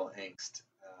millennial angst,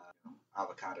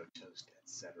 avocado toast,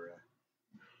 etc.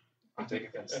 I take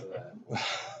offense to that.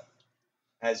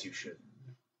 As you should.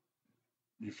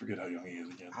 You forget how young he is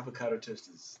again. Avocado toast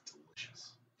is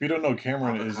delicious. If you don't know,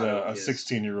 Cameron is Avocado a is-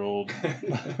 16-year-old.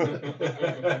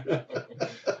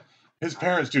 His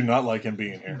parents do not like him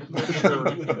being here. I'm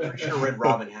pretty sure Red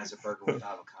Robin has a burger with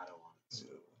avocado on it. So,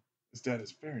 His dad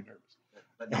is very nervous.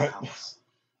 but no hummus.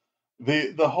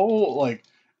 The whole, like,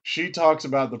 she talks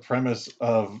about the premise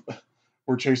of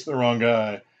we're chasing the wrong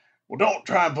guy. Well, don't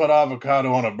try and put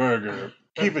avocado on a burger.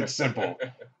 Keep it simple.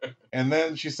 And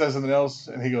then she says something else,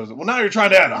 and he goes, well, now you're trying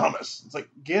to add hummus. It's like,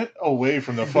 get away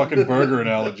from the fucking burger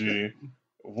analogy.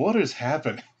 What is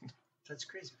happening? That's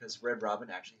crazy because Red Robin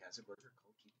actually has a burger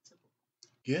called Keep It Simple.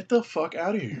 Get the fuck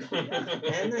out of here.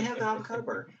 And they have the avocado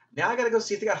burger. Now I gotta go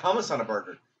see if they got hummus on a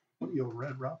burger. What are you, a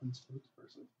Red Robin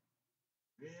spokesperson?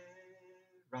 Red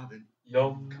Robin.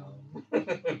 Yum.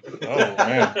 Oh,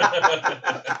 man.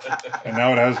 And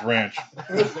now it has ranch.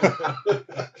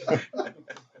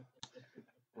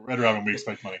 Red Robin, we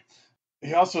expect money.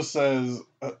 He also says,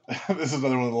 this is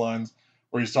another one of the lines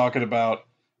where he's talking about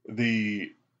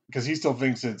because he still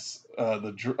thinks it's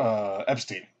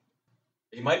Epstein.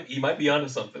 He might be onto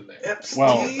something there.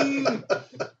 Epstein.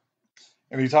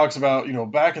 And he talks about,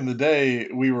 back in the day,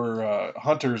 we were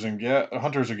hunters or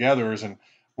gatherers, and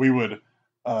we would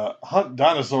hunt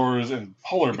dinosaurs and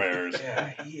polar bears. Yeah,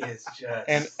 he is just.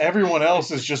 And everyone else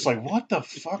is just like, what the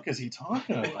fuck is he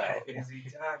talking What about? is he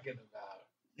talking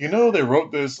about? They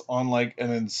wrote this on like an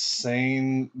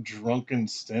insane drunken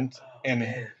stint, Oh, and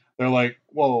man. they're like,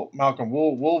 "Well, Malcolm,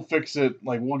 we'll fix it.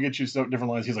 Like, we'll get you some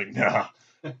different lines." He's like, "Nah,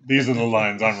 these are the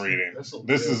lines I'm reading. This'll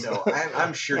This do. is No,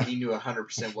 I'm sure he knew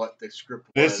 100% what the script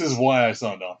was. this is why I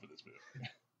signed off for this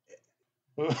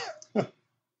movie."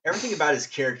 Everything about his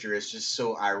character is just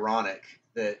so ironic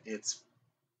that it's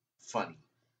funny.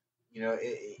 I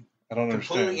don't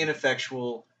Completely understand.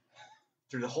 ineffectual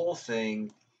through the whole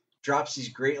thing. Drops these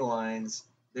great lines.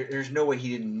 There's no way he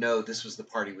didn't know this was the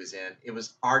part he was in. It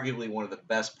was arguably one of the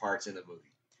best parts in the movie.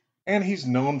 And he's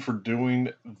known for doing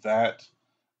that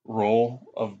role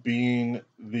of being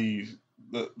the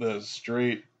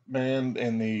straight man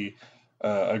and the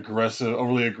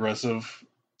overly aggressive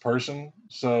person.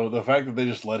 So the fact that they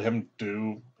just let him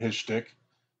do his shtick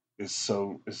is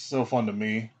so fun to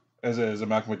me as a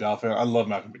Malcolm McDowell fan. I love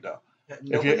Malcolm McDowell.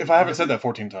 If I haven't said that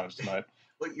 14 times tonight,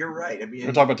 Well, you're right. I we're mean,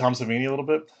 gonna talk about Tom Savini a little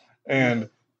bit, and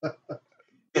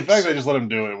the fact they just let him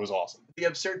do it was awesome. the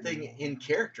absurd thing in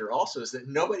character also is that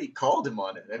nobody called him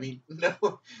on it. I mean,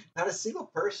 no, not a single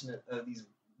person of these.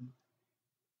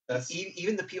 That's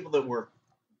Even the people that were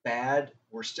bad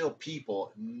were still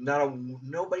people.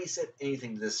 Nobody said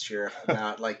anything to this sheriff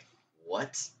about like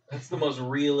what. that's the most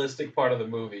realistic part of the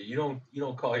movie. You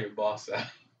don't call your boss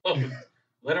out.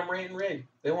 Let them reign raid.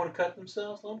 They want to cut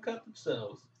themselves. Let them cut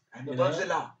themselves. I'm You above know? the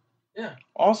law.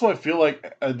 Also, I feel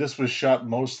like this was shot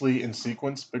mostly in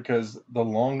sequence because the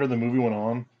longer the movie went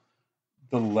on,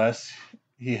 the less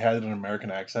he had an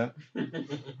American accent.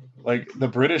 Like, the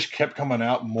British kept coming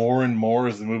out more and more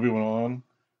as the movie went on.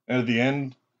 And at the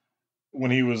end,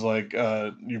 when he was like,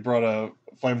 you brought a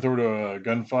flamethrower to a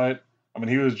gunfight, I mean,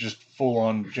 he was just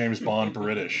full-on James Bond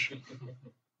British.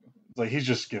 It's like, he's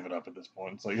just given up at this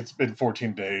point. It's like, it's been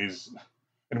 14 days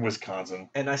in Wisconsin.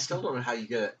 And I still don't know how you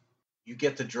get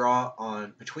the draw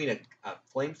on between a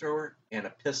flamethrower and a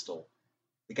pistol.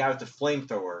 The guy with the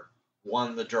flamethrower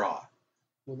won the draw.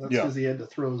 Well, that's Yeah. because he had to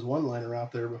throw his one-liner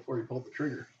out there before he pulled the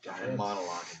trigger. Got him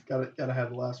monologuing. Got to have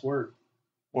the last word.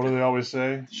 What do they always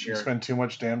say? Sure. You spend too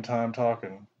much damn time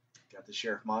talking. Got the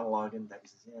sheriff monologuing. That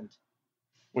was his end.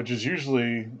 Which is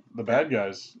usually the bad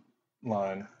guy's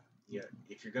line. Yeah,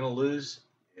 if you're gonna lose,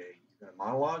 you're gonna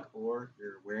monologue or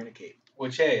you're wearing a cape.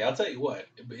 Which, hey, I'll tell you what.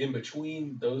 In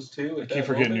between those two, I at keep that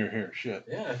forgetting moment, you're here. Shit.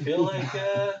 Yeah, I feel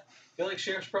like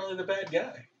Sheriff's probably the bad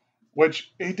guy.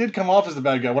 Which he did come off as the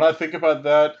bad guy. When I think about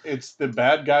that, it's the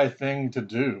bad guy thing to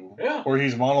do. Yeah. Where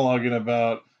he's monologuing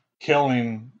about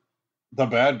killing the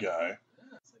bad guy.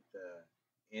 It's like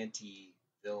the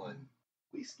anti-villain.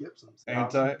 We skipped some stuff.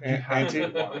 Anti. You have to Anti.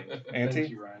 rewind. Anti? Thank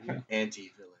you, Ryan.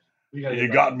 Anti-villain. We gotta You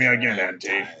get got back me on again, track.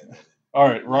 Anti. All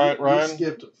right, We Ryan.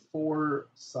 skipped 4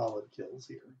 solid kills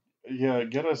here. Yeah,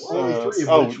 get us. Only 3 of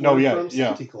oh which no, were yeah, from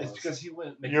yeah. Santa Claus. It's because he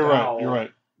went McDowell. You're right. You're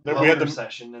right. Then we had longer the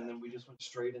session, and then we just went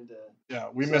straight into. yeah.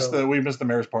 We So- missed the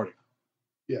mayor's party.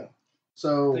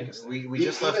 So Take a step. We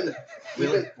just left.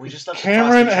 We just left. the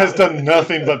Cameron costume has shop. done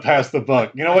nothing but pass the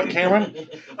buck. You know what, Cameron?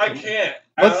 I can't.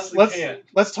 I honestly can't.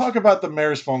 Let's talk about the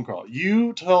mayor's phone call.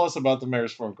 You tell us about the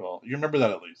mayor's phone call. You remember that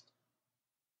at least.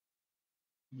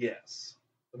 Yes.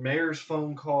 The mayor's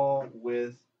phone call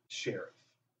with sheriff.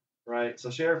 Right?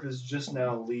 So sheriff is just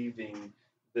now leaving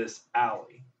this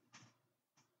alley.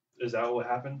 Is that what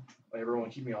happened? Like, everyone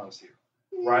keep me honest here.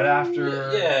 Right after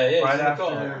Yeah, right he's in the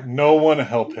car. after No one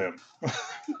help him.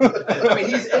 I mean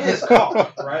he's in his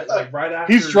car, right? Like right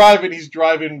after He's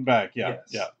driving back. Yeah, yes,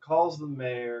 yeah. calls the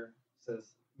mayor, says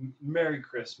Merry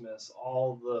Christmas,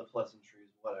 all the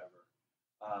pleasantries, whatever.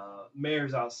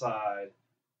 Mayor's outside,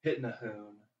 hitting a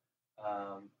hoon,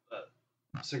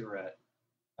 a cigarette.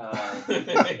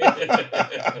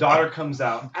 Daughter comes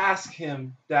out, ask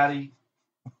him, Daddy,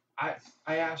 I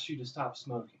asked you to stop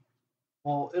smoking.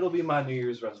 Well, it'll be my New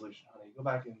Year's resolution, honey. Go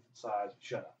back inside,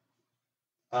 shut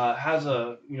up.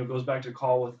 Goes back to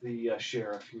call with the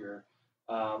sheriff here,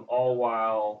 all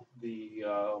while the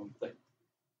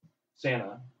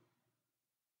Santa,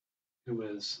 who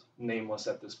is nameless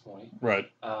at this point, Right.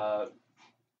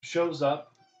 shows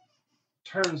up,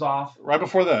 turns off. Right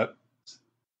before that,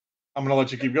 I'm gonna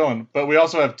let you keep going. But we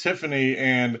also have Tiffany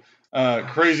and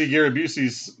Crazy Gary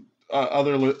Busey's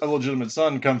other illegitimate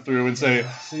son come through and say,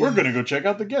 See, "We're gonna go check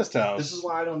out the guest house." This is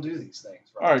why I don't do these things,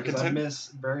 right? All right, Because I continue. miss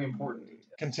very important details.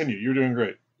 Continue. You're doing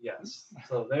great. Yes.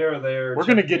 So they are there. We're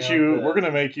gonna checking get out you. the- We're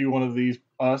gonna make you one of these.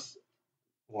 Us.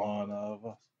 One of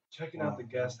us. checking out the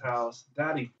guest house.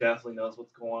 Daddy definitely knows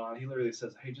what's going on. He literally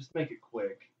says, "Hey, just make it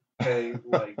quick, okay?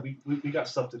 Like we got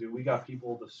stuff to do. We got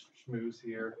people to schmooze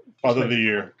here. Just Father of make the it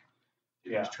year. quick."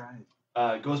 Dude, Yeah. just try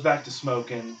it. Goes back to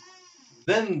smoking.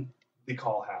 Then the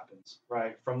call happens,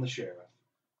 right, from the sheriff.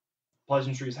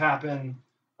 Pleasantries happen.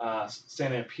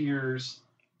 Santa appears.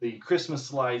 The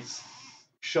Christmas lights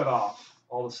shut off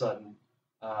all of a sudden,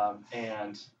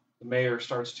 and the mayor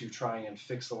starts to try and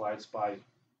fix the lights by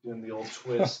doing the old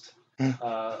twist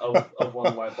of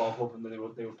one light bulb, hoping that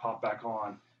they would pop back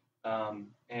on.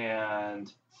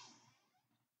 And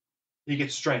he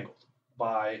gets strangled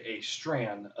by a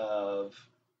strand of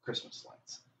Christmas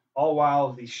lights. All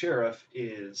while the sheriff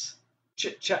is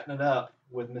chit-chatting it up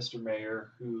with Mr.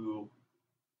 Mayor, who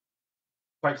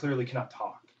quite clearly cannot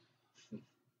talk.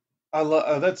 I love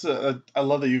I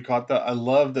love that you caught that. I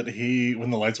love that he, when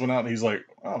the lights went out, he's like,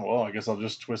 "Oh well, I guess I'll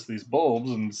just twist these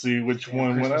bulbs and see which Damn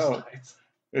one went Christmas out." lights.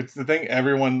 It's the thing.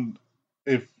 Everyone,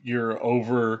 if you're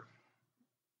over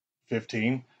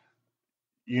 15,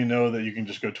 you know that you can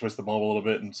just go twist the bulb a little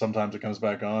bit, and sometimes it comes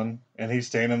back on. And he's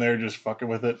standing there just fucking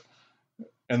with it,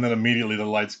 and then immediately the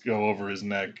lights go over his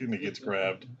neck, and he gets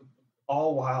grabbed.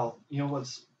 All while, you know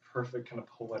what's perfect kind of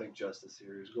poetic justice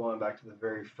here is going back to the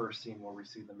very first scene where we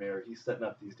see the mayor. He's setting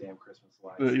up these damn Christmas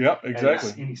lights. Yeah, And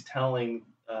exactly. he's telling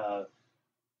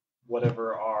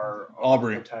whatever our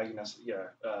Aubrey. protagonist,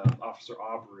 Officer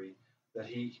Aubrey, that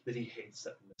he hates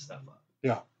setting this stuff up.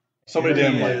 Yeah. So many Here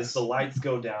damn he lights. is, the lights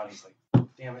go down. He's like,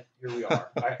 damn it, here we are.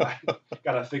 I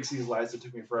gotta fix these lights that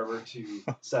took me forever to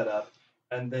set up.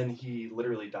 And then he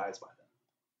literally dies by them,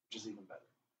 which is even better.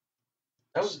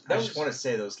 That was I just want to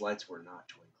say those lights were not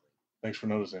twinkling. Thanks for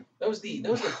noticing. That was the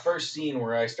first scene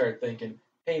where I started thinking,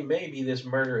 hey, maybe this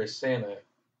murderous Santa,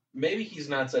 maybe he's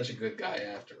not such a good guy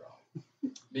after all.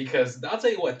 Because I'll tell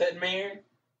you what, that mayor,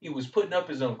 he was putting up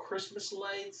his own Christmas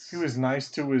lights. He was nice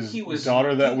to his He was-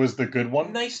 daughter that he- was the good one.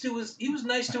 He was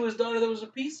nice to his daughter that was a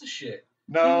piece of shit.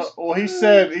 No, well he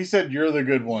said you're the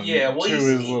good one. Yeah, well, to he's-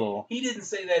 his little. He didn't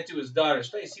say that to his daughter's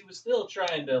face. He was still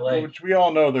trying to like, Which we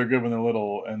all know they're good when they're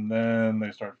little, and then they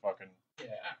start fucking. yeah,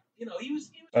 you know, he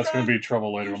was. That's trying, gonna be trouble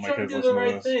he later was when my trying kids to do the listen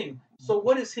to right this. thing. So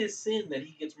what is his sin that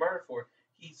he gets murdered for?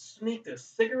 He sneaked a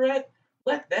cigarette.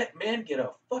 Let that man get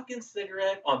a fucking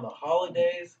cigarette on the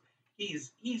holidays.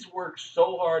 He's worked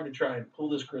so hard to try and pull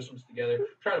this Christmas together,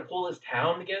 trying to pull this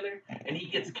town together, and he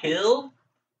gets killed.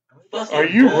 Fucking Are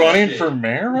you running bullshit. for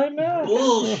mayor right now?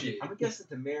 Bullshit. I would guess that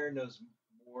the mayor knows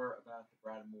more about the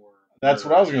Bradmore. That's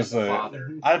what I was gonna than the say.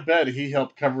 Father. I bet he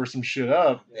helped cover some shit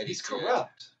up. That He's did.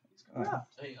 corrupt. He's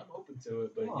corrupt. Hey, I'm open to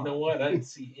it, but you know what? I didn't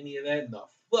see any of that in the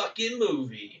fucking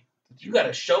movie. You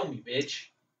gotta show me, bitch.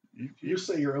 You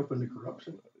say you're open to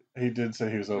corruption. He did say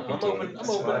he was open I'm to open. it. I'm That's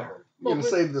what I open. heard. You're gonna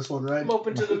save this one, right? I'm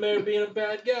open to the mayor being a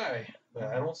bad guy, but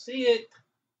I don't see it.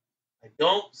 I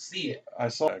don't see it. I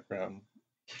saw that background.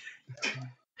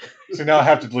 See, now I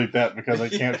have to delete that because I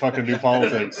can't fucking do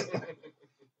politics.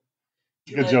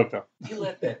 Good joke, though. You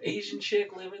let that Asian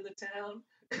chick live in the town?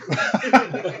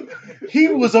 He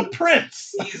was a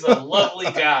prince. He's a lovely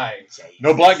guy.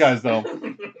 No black guys, though.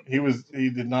 He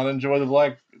did not enjoy the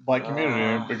black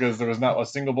community because there was not a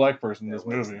single black person in this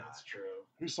movie. That's true.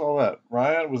 Who saw that?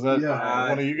 Ryan? Was that Yeah.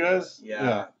 one of you guys?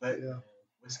 Yeah. But Yeah.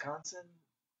 Wisconsin?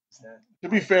 Is that? To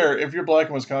be fair, if you're black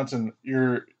in Wisconsin,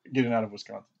 you're getting out of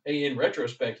Wisconsin. Hey, in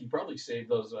retrospect, he probably saved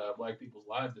those black people's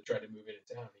lives that tried to move into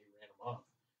town. He ran them off.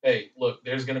 Hey, look,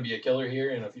 there's going to be a killer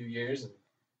here in a few years, and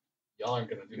y'all aren't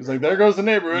going to do He's very like, there well. goes the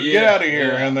neighborhood. Get Yeah, out of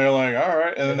here. yeah. And they're like, all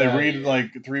right. And then Get they outta read here.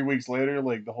 like 3 weeks later,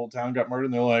 like the whole town got murdered.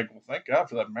 And they're like, well, thank God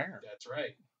for that mayor. That's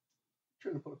right.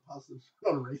 Trying to put a positive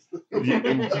spin on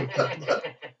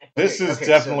racism. This is Okay,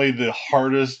 definitely the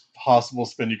hardest possible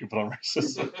spin you can put on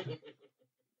racism.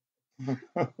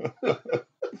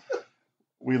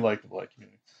 We like the black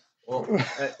community. Well,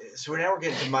 so now we're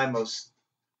getting to my most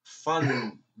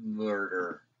fun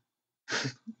murder.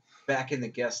 Back in the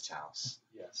guest house.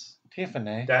 Yes.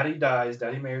 Tiffany. Daddy dies.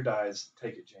 Daddy Mayor dies.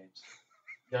 Take it, James.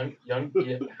 young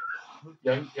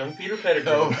Peter Pettigrew.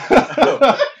 No,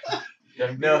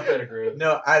 Young Peter No. Pettigrew.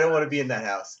 no, I don't want to be in that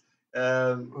house.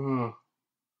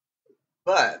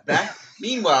 But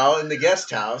meanwhile, in the guest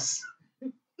house,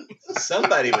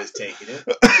 somebody was taking it.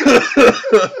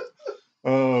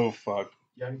 Oh, fuck.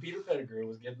 Young Peter Pettigrew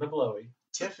was getting the blowy.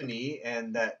 Tiffany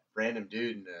and that random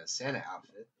dude in a Santa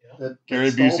outfit. That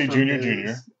Gary stole Busey from Jr.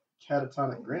 his Jr.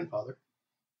 catatonic grandfather.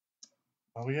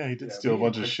 Oh, yeah, he did Yeah, steal a we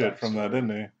bunch didn't of pick shit that from that, story.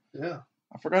 didn't he? Yeah.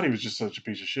 I forgot he was just such a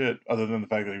piece of shit, other than the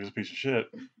fact that he was a piece of shit.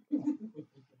 I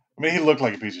mean, he looked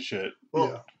like a piece of shit.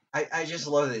 Well, I just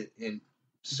love that in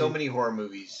so many horror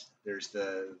movies, there's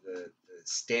the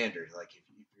standard. Like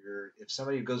if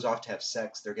somebody goes off to have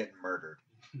sex, they're getting murdered.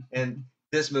 And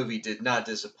this movie did not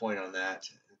disappoint on that.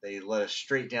 They led us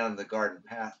straight down the garden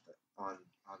path on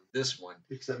this one.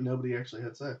 Except nobody actually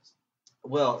had sex.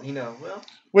 Well,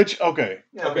 Which, okay.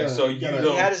 Okay, so you Yeah, he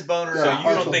don't. had his boner Yeah, So out. you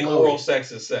partial don't think blowy. oral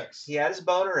sex is sex? He had his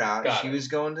boner out. Got She it. was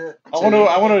going to. I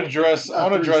want to address Not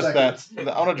 3 that. seconds.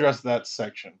 I want to address that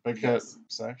section because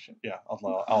section. Yeah, I'll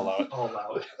allow it. I'll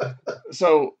allow it.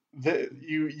 So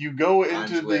you go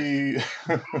Rhymes into the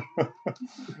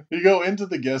you go into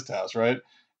the guest house, right?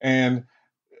 And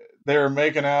they're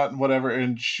making out and whatever,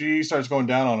 and she starts going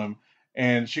down on him,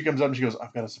 and she comes up and she goes,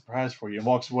 "I've got a surprise for you," and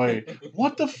walks away.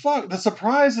 What the fuck? The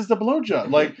surprise is the blowjob.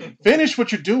 Like, finish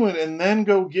what you're doing and then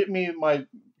go get me my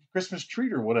Christmas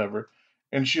treat or whatever.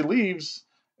 And she leaves.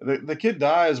 The kid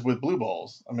dies with blue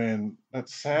balls. I mean, that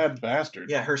sad bastard.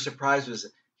 Yeah, her surprise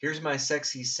was, "Here's my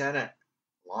sexy Santa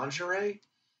lingerie."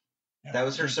 Yeah, That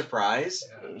was her surprise.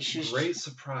 Yeah, She's- great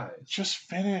surprise. Just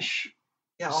finish.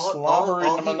 Yeah, Slobber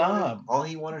in the knob. all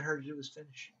he wanted her to do was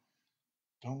finish.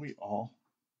 Don't we all?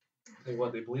 They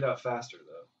bleed out faster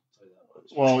though. I'll tell you that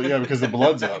much. Well, yeah, because the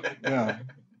blood's up.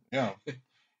 Yeah.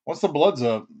 Once the blood's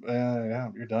up, yeah,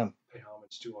 you're done. Pay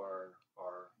homage to our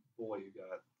boy who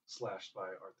got slashed by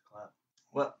Art the Clown.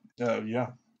 Well, Yeah,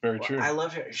 very true. I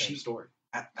loved her. Same story.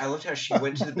 I loved how she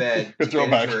went to the bed to Good get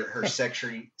throwback. into her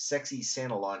sexy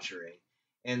Santa lingerie,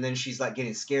 and then she's like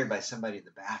getting scared by somebody in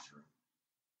the bathroom,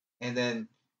 and then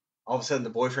all of a sudden the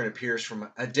boyfriend appears from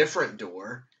a different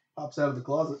door. Pops out of the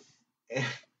closet. And,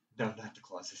 no, not the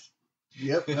closet.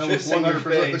 Yep, that Just was in your 100% the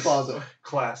face. closet.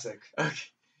 Classic. Okay.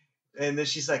 And then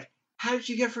she's like, "How did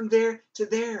you get from there to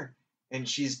there?" And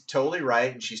she's totally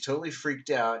right, and she's totally freaked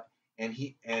out.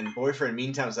 And boyfriend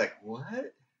meantime is like,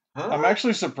 "What? Huh?" I'm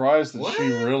actually surprised that What? she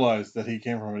realized that he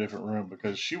came from a different room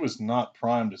because she was not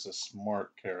primed as a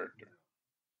smart character.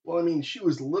 Well, I mean, she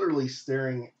was literally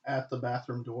staring at the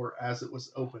bathroom door as it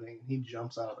was opening. He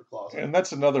jumps out of the closet. And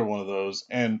that's another one of those.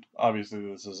 And obviously,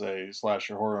 this is a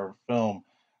slasher horror film.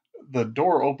 The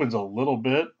door opens a little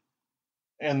bit,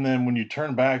 and then when you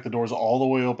turn back, the door's all the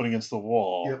way open against the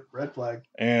wall. Yep, red flag.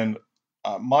 And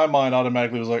my mind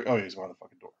automatically was like, "Oh, yeah, he's behind the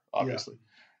fucking door," obviously.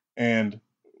 And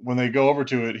when they go over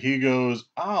to it, he goes,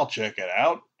 "I'll check it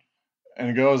out,"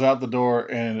 and goes out the door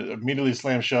and it immediately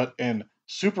slams shut. And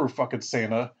super fucking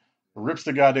Santa rips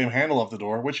the goddamn handle off the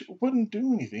door, which wouldn't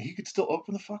do anything. He could still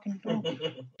open the fucking door.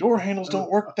 Door handles don't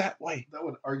work that way. That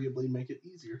would arguably make it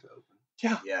easier to open.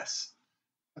 Yeah. Yes.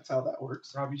 That's how that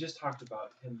works. Rob, you just talked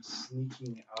about him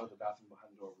sneaking out of the bathroom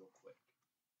behind the door real quick.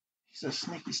 He's a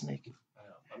sneaky snake. I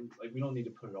know. We don't need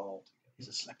to put it all together. He's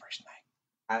a slippery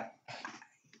snake.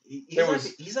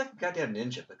 He's like a goddamn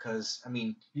ninja because, I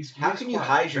mean, He's how he's can you quite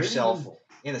hide very yourself nimble.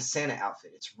 in a Santa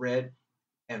outfit? It's red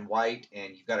and white,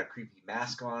 and you've got a creepy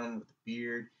mask on with a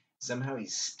beard. Somehow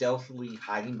he's stealthily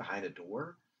hiding behind a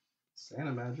door.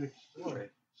 Santa magic. Boy,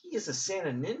 He is a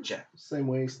Santa ninja. Same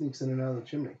way he sneaks in and out of the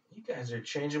chimney. you guys are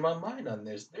changing my mind on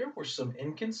this. There were some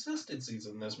inconsistencies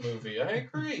in this movie. I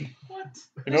agree. What?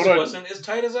 You know This what I- wasn't as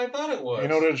tight as I thought it was. You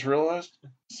know what I just realized?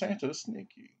 Santa's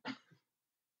sneaky.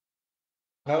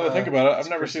 Now that I think about it, I've It's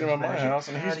never seen him in my Christmas magic. house,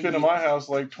 and How he's do been you- in my house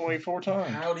like 24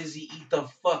 times. How does he eat the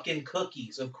fucking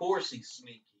cookies? Of course he's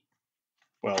sneaky.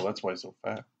 Well, that's why he's so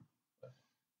fat.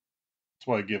 That's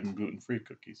why I give him gluten-free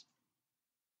cookies.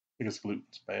 Because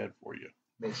gluten's bad for you.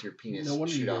 Makes your penis No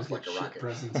wonder you shoot guys off get like a shit rocket.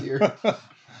 presents here.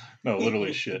 No,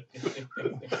 literally shit.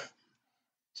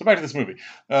 So back to this movie.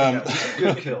 Yeah, these are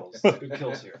good kills. Good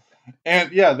kills here.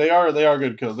 And yeah, they are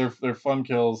good kills. They're fun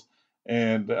kills.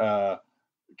 And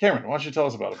Cameron, why don't you tell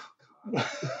us about them?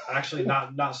 Actually,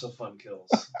 not so fun kills.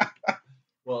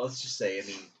 Well, let's just say, I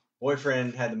mean,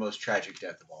 boyfriend had the most tragic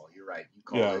death of all. You're right. You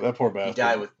called Yeah, it. that poor He bastard.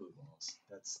 died with blue balls.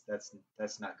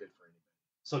 That's not good for anybody.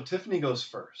 So Tiffany goes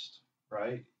first,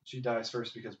 right? She dies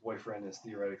first because boyfriend is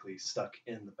theoretically stuck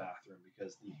in the bathroom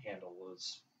because the handle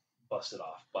was busted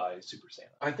off by Super Santa.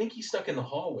 I think he's stuck in the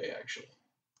hallway, actually.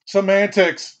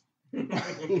 Semantics.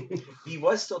 He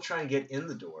was still trying to get in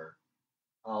the door,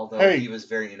 although Hey. he was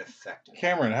very ineffective.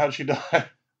 Cameron, how'd she die?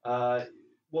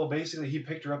 Well, basically, he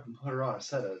picked her up and put her on a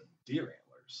set of deer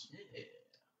antlers. Yeah.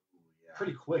 Yeah.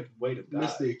 Pretty quick way to die.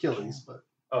 Missed the Achilles, but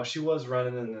Oh, she was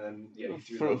running, and then yeah,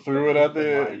 he Threw it at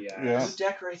the- mighty axe. yeah. Who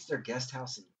decorates their guest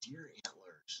house in deer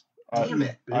antlers? I- Damn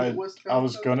it. big I Wisconsin.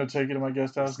 was gonna take you to my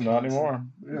guest house, not anymore.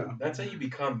 Yeah. That's how you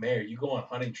become mayor. You go on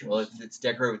hunting trips. Well, if it's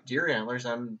decorated with deer antlers,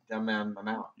 I'm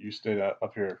out. You stayed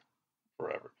up here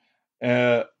forever.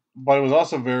 But it was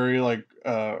also very like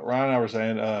Ryan and I were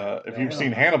saying. If you've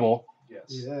seen Hannibal, Yes.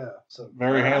 Yeah. So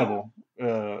very Wow. Hannibal,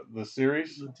 the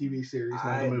series. The TV series,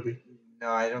 not the movie. No,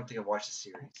 I don't think I watched the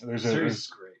series. There's the series there's is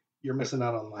great. You're missing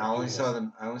out on I only life.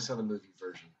 saw the movie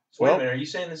version. So wait well- a minute, are you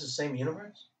saying this is the same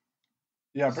universe?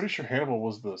 yeah, I'm pretty sure Hannibal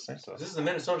was the Santa. Is this the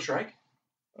Minnesota Strike?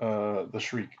 The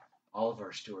Shriek. All of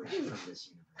our stories from this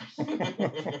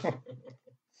universe.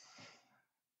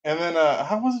 And then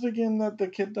how was it again that the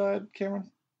kid died,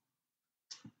 Cameron?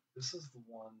 This is the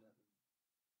one.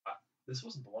 This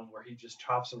wasn't the one where he just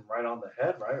chops him right on the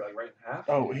head, right? Like right in half.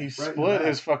 Oh, he in the split back.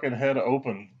 his fucking head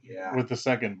open Yeah. with the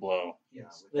second blow. Yeah,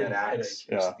 with Split that axe.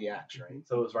 headache. Yeah. The axe, right?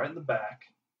 So it was right in the back,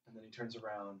 and then he turns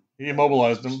around. He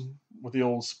immobilized him with the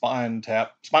old spinal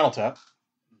tap.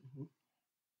 Mhm.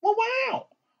 Wow, wow.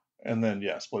 And then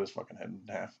split his fucking head in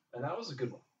half. And that was a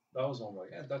good one. That was one where,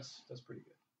 yeah, that's pretty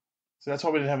good. So that's why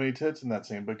we didn't have any tits in that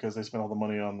scene, because they spent all the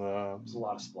money on There's a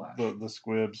lot of splash. the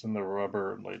squibs and the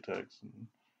rubber and latex and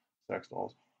sex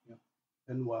dolls.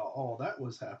 And while all that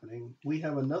was happening, we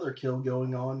have another kill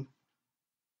going on,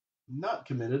 not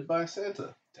committed by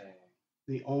Santa. Dang.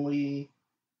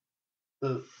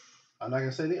 I'm not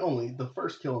gonna say the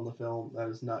first kill in the film that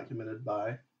is not committed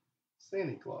by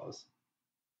Santa Claus,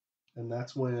 and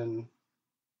that's when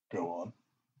Go on.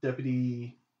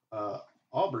 Deputy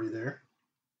Aubrey there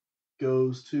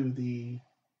goes to the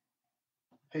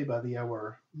pay by the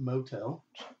hour motel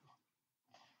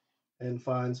and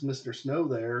finds Mr. Snow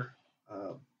there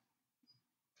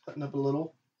cutting up a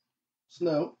little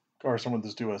snow. Carson with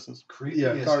his two S's. Creepy Yeah,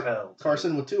 as hell. dude.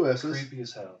 Carson with two S's. Creepy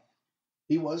as hell.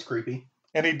 He was creepy.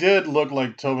 And he did look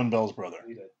like Tobin Bell's brother.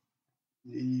 He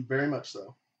did. Very much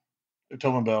so.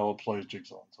 Tobin Bell plays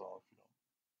Jigsaw. So if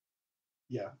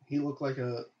you Yeah, he looked like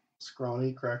a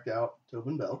scrawny, cracked out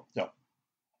Tobin Bell. Yep.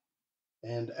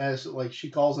 And as she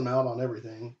calls him out on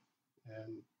everything,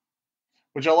 and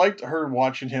Which I liked her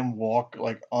watching him walk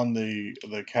like on the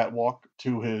catwalk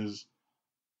to his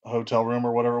hotel room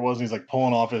or whatever it was. And he's like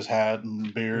pulling off his hat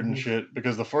and beard and Mhm. shit,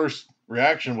 because the first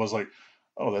reaction was like,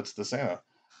 "Oh, that's the Santa,"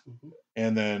 Mhm.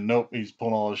 and then nope, he's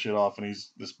pulling all his shit off, and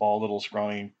he's this bald little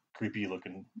scrawny, creepy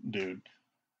looking dude.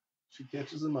 she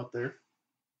catches him up there.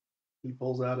 He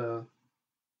pulls out a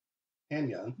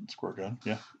handgun. Squirt gun,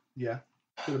 yeah. Yeah,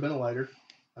 could have been a lighter.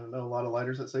 I don't know, a lot of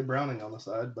lighters that say Browning on the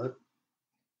side, but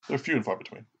They're few and far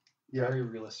between. yeah, Very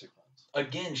realistic ones.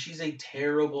 Again, she's a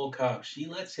terrible cop. She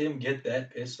lets him get that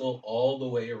pistol all the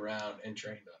way around and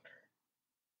trained on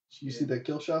you see that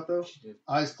kill shot though? She did.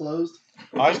 Eyes closed.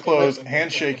 her. Eyes closed,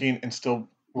 hands shaking, and still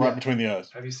right Yeah. between the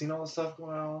eyes. Have you seen all the stuff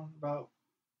going on about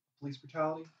police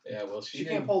brutality? Yeah, well, She she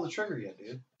can't didn't. pull the trigger yet,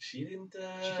 dude. She didn't.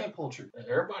 She can't pull the trigger.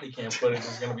 Her body can't put it.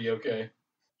 It's gonna be okay.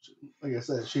 Like I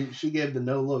said, she gave the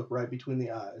no look right between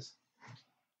the eyes.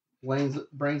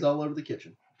 Brains all over the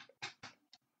kitchen.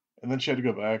 And then she had to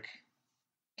go back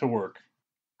to work.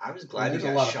 I was glad he there's a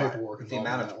got lot of shot. paperwork The involved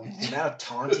in amount that of one. the amount of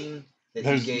taunting that he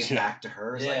There's- gave yeah. back to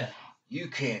her is like, Yeah. you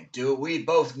can't do it. We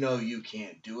both know you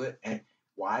can't do it. And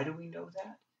why do we know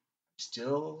that?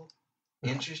 Still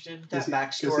interested in that 'Cause he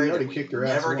backstory already that we kicked her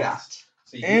ass never got. once.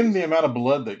 See, he And was- the amount of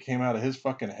blood that came out of his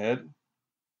fucking head.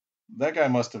 That guy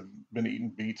must have been eating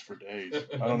beets for days.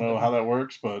 I don't know how that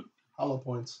works, but Hollow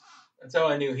points. that's how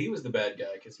I knew he was the bad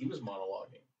guy, because he was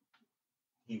monologuing.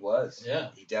 He was.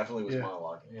 Yeah. He definitely was Yeah.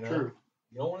 monologuing. You know, True.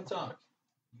 you don't want to talk.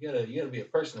 You gotta be a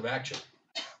person of action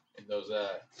in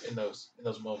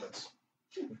those moments.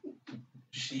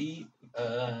 She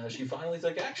finally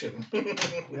took action.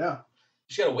 Yeah.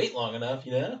 She gotta wait long enough,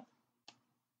 you know.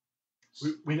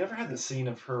 We never had the scene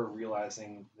of her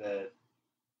realizing that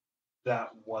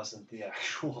that wasn't the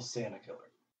actual Santa killer.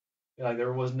 You know, like,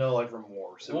 there was no like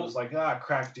remorse. It Well- was like,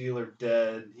 crack dealer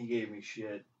dead. He gave me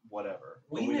shit. Whatever.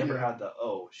 But We we never never- had the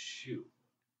shoot.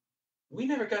 We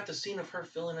never got the scene of her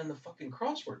filling in the fucking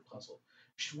crossword puzzle.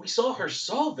 We saw her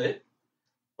solve it,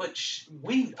 but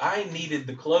I needed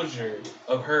the closure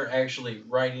of her actually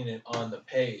writing it on the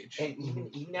page.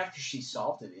 And even after she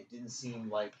solved it, it didn't seem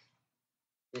like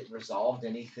it resolved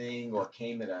anything or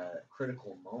came at a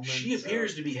critical moment. She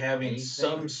appears to be having anything.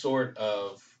 some sort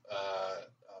of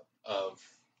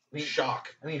I mean,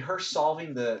 shock. I mean, her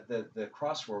solving the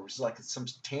crossword was like some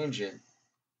tangent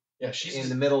Yeah, she's in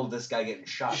the middle of this guy getting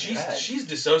shot in the head. she's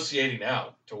dissociating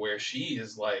out to where she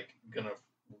is like gonna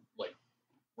like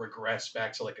regress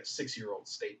back to like a 6-year-old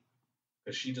state,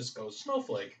 because she just goes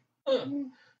snowflake. Huh.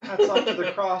 Hats off to the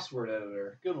crossword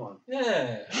editor. Good one.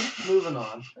 Yeah, Moving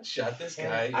on. I shot this And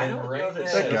guy I in don't right know that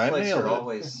That guy snowflakes nailed are it.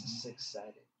 always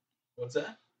six-sided. What's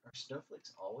that? Are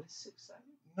snowflakes always six-sided?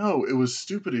 no, it was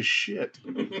stupid as shit.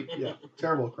 Yeah.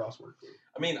 Terrible crossword.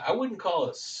 I mean, I wouldn't call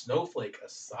a snowflake a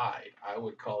side. I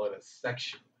would call it a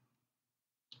section.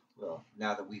 Well,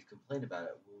 now that we've complained about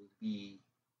it, will we be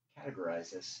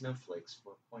categorized as snowflakes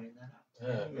for pointing that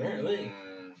out? Apparently.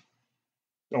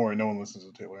 Don't worry, no one listens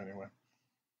to Taylor anyway.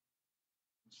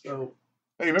 So,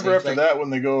 Hey, remember Tastes after like- that when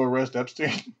they go arrest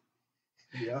Epstein,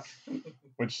 yeah.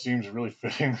 which seems really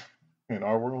fitting in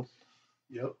our world?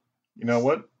 Yep. You know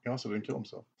what? He also didn't kill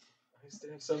himself. He's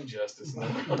doing some justice now.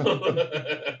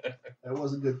 That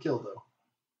was a good kill, though.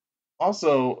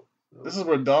 Also, this is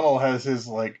where Donald has his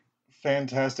like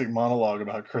fantastic monologue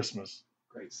about Christmas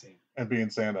Great scene. and being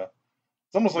Santa.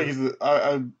 It's almost like he's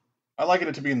I liken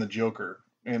it to being the Joker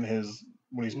in his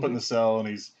when he's put in the cell and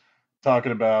he's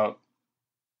talking about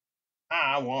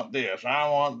I want this, I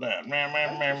want that, meh, meh,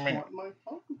 I meh, just meh. want my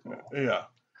phone call. Yeah.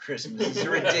 Christmas is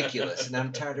ridiculous, and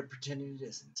I'm tired of pretending it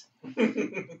isn't.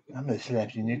 I'm gonna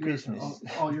slap you near Christmas.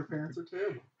 All your parents are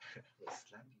terrible. It's like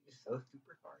so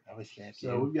super hard. I will slap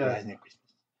So we've got- right near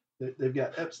Christmas. They've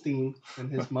got Epstein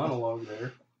and his monologue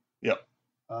there. Yep.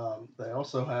 They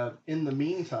also have, in the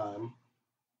meantime,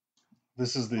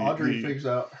 This is the Aubrey the- figures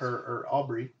out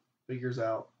Aubrey figures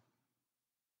out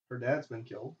her dad's been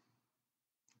killed,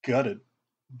 gutted.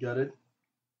 gutted.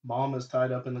 Mom is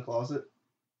tied up in the closet.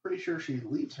 Pretty sure she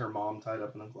leaves her mom tied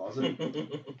up in the closet.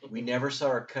 We never saw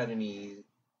her cut any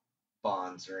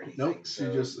bonds or anything. Nope, she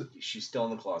so just- she's still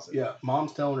in the closet. Yeah,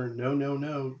 mom's telling her no, no,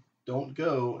 no, don't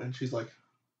go, and she's like,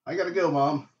 I gotta go,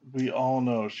 mom. We all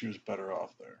know she was better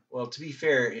off there. Well, to be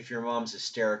fair, if your mom's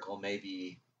hysterical,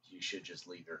 maybe you should just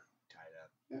leave her tied up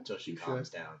Yeah, until she you calms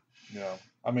should. down. Yeah.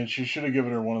 I mean, she should have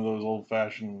given her one of those old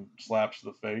fashioned slaps to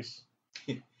the face.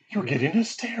 You're getting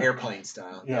hysterical. Airplane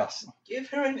style. Yeah. Yes. Give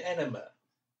her an enema.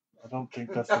 I don't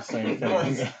think that's the same No,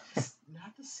 thing. it's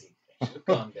not the same thing. She'll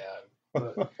calm down.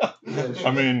 But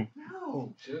I mean,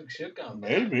 No. She'll calm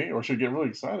down. maybe, or she'll get really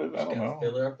excited. I Just don't gotta know.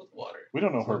 fill her up with water. We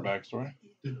don't know her backstory.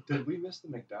 Did we miss the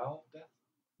McDowell death?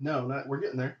 no, we're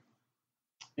getting there.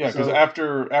 Yeah, because So-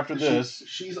 after this,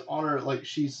 she's on her, like,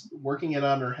 she's working it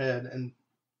on her head, and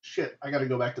shit, I gotta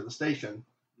go back to the station.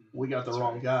 We got the That's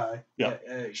wrong right. guy.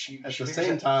 Yeah. She At she the figures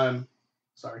same out- time,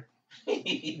 sorry,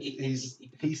 he's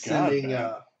God sending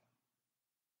dang.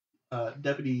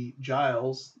 Deputy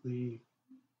Giles, the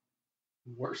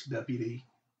worst deputy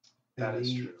in That is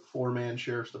the true. 4-man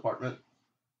sheriff's department,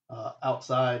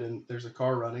 outside, and there's a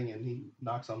car running, and he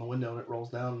knocks on the window, and it rolls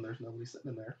down, and there's nobody sitting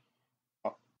in there.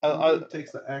 I He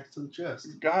takes the axe to the chest.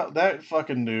 God, that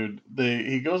fucking dude.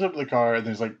 He goes up to the car and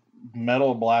there's like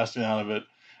metal blasting out of it.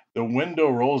 The window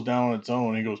rolls down on its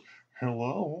own. He goes,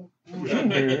 "Hello," who's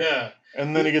in here?" Yeah.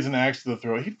 And then he gets an axe to the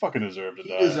throat. He fucking deserved to He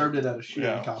die. deserved it out of sheer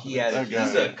Yeah. incompetence. He had That guy-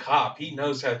 He's a cop. He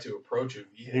knows how to approach a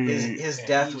vehicle. His And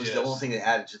death he was the just- only thing that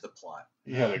added to the plot.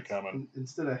 He had it coming.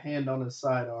 Instead of hand on his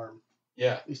sidearm,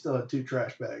 Yeah. he still had 2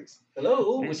 trash bags.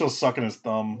 Hello. He was still sucking his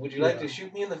thumb. Would you like Yeah. to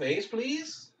shoot me in the face,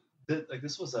 please? Like,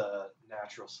 this was a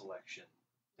natural selection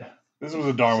death. This was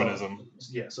a Darwinism.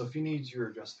 So if you need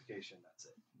your justification, that's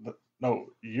it. No,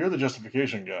 you're the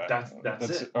justification guy. That's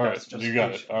it. All right, That's you got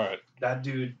it. justification. All right. That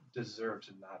dude deserved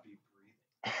to not be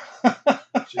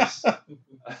breathing. Just, I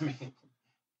mean,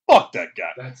 Fuck that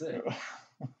guy. that's it.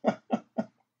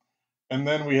 And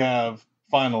then we have,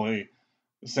 finally,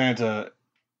 Santa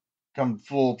come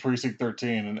full Precinct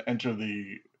 13 and enter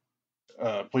the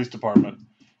police department.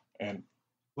 And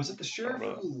Was it the sheriff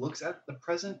who looks at the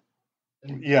present?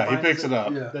 And yeah, he finds picks it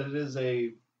up. Yeah. That it is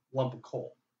a lump of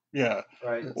coal, Yeah.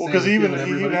 right? Yeah. Well, because Santa's he giving even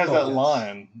everybody has that calls.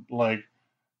 line, like,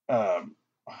 what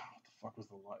the fuck was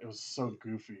the line? It was so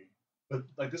goofy. But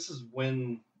like this is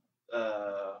when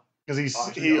Because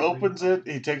he Audrey- opens it,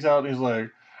 he takes out, and he's like,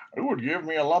 "It would give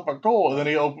me a lump of coal." And then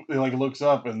he like looks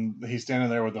up, and he's standing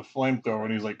there with a flamethrower,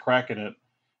 and he's like cracking it,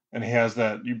 and he has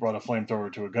that "you brought a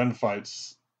flamethrower to a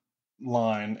gunfight"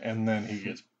 line, and then he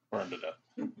gets burned to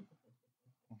death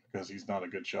because he's not a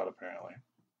good shot apparently.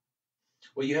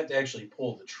 Well, you have to actually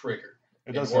pull the trigger It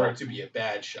in does order help. to be a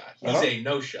bad shot. I He's don't- a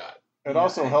no shot. It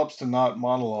also helps to not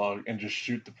monologue and just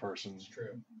shoot the person It's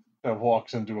true. that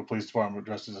walks into a police department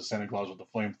dressed as a Santa Claus with a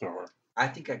flamethrower. I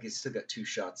think I could still get 2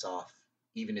 shots off,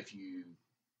 even if you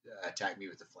attack me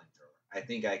with a flamethrower. I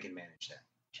think I can manage that.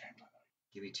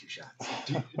 Give me 2 shots.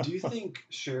 do you think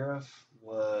sheriff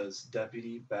was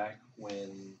deputy back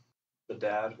when the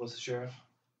dad was the sheriff?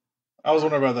 I was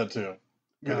wondering about that too.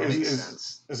 Yeah, That makes Is,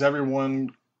 sense. is everyone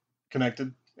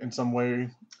connected in some way?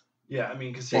 Yeah, I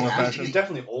mean, because Form of he's fashion?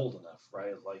 definitely old enough,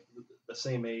 right? Like the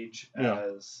same age Yeah.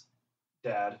 as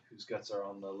dad, whose guts are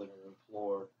on the living room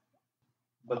floor.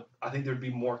 But I think there'd be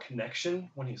more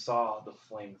connection when he saw the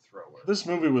flamethrower. This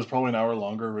movie was probably an hour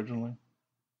longer originally.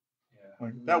 Yeah.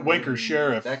 Like that wanker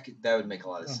sheriff That would make a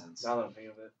lot of Oh. sense. Now that I'm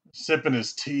thinking of it, sipping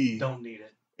his tea don't need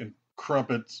it. and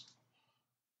crumpets.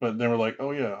 But they were like,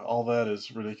 "Oh yeah, all that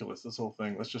is ridiculous. This whole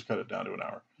thing. Let's just cut it down to an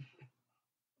hour."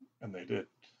 And they did.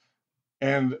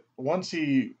 And once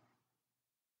he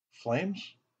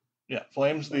flames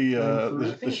Flame through the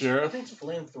it? the sheriff. I think it's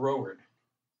flamethrowered.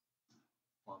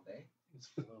 Flambe? It's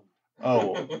flume.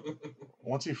 Oh,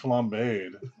 once he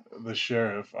flambéed the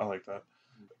sheriff, I like that.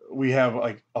 We have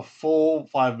like a full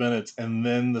 5 minutes, and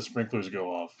then the sprinklers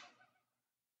go off.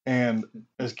 And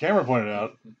as Cameron pointed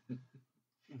out,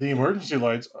 the emergency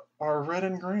lights are red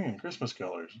and green, Christmas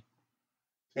colors.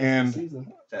 And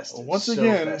Season. Festive. Once So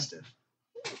again- festive.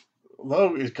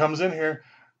 Lo, it comes in here.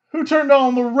 Who turned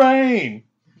on the rain?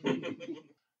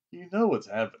 You know what's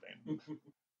happening.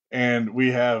 And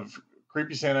we have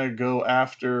Creepy Santa go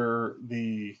after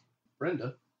the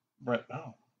Brenda.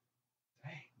 oh,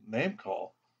 name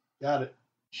call. Got it.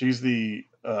 She's the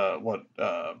what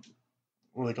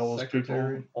do they call those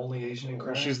Secretary. people? Only Asian in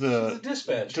crime. She's She's the the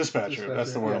dispatcher. dispatcher.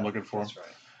 That's the word I'm yeah. looking for. That's right.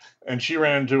 And she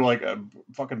ran into like a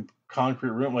fucking concrete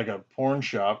room, like a porn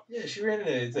shop. Yeah, she ran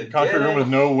into it's a Concrete room with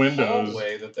no windows.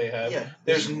 hallway that they have. Yeah,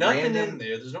 There's just nothing in random-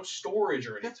 there. There's no storage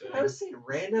or That's anything. what I was saying.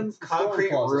 Random It's a storage concrete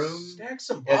closet. room. Stack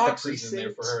some At the boxes in there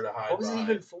for precinct? her to hide What was it behind.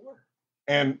 even for?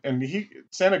 And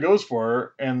Santa goes for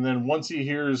her, and then once he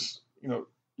hears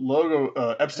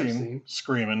Epstein Epstein.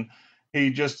 screaming, he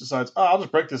just decides, "Oh, I'll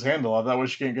just break this handle off. That way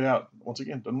she can't get out." Once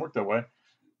again, doesn't work that way.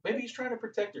 Maybe he's trying to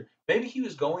protect her. Maybe he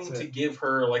was going That's to it. give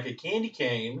her like a candy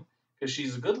cane because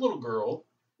she's a good little girl.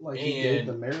 Like he gave And-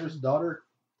 the mayor's daughter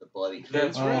The bloody.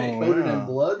 That's Oh, right. coated yeah. in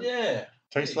blood. Yeah,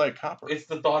 Tastes Hey, like copper. it's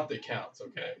the thought that counts.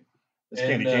 Okay. This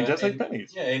candy cane just like and-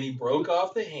 pennies. Yeah, and he broke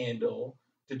off the handle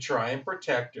to try and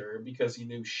protect her because he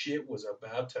knew shit was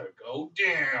about to go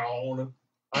down.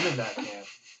 I'm in that camp.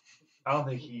 I don't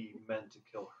think he meant to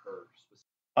kill her.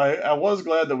 I was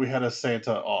glad that we had a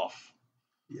Santa off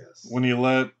Yes. when he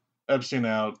let Epstein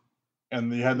out,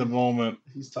 and you had the moment.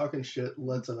 He's talking shit,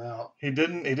 lets him out. He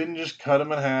didn't just cut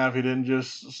him in half. He didn't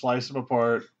just slice him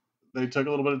apart. They took a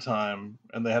little bit of time,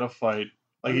 and they had a fight.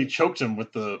 Like he choked him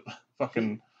with the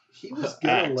fucking. He was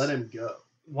gonna Axe. let him go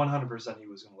 100% he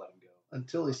was going to let him go.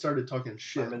 until he started talking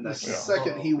shit. I'm in The that camp.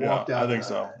 second he Yeah, walked out, I think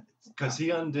so. Because he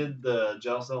undid the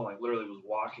jail cell and like literally was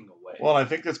walking away. Well, I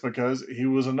think that's because he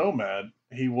was a nomad.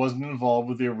 He wasn't involved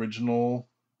with the original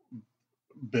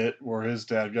bit where his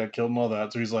dad got killed and all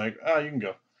that. So he's like, you can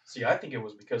go. See, I think it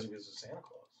was because he was a Santa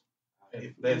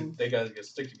Claus. And they guys get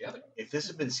stick together. If this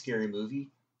had been a scary movie,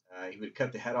 he would have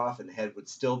cut the head off, and the head would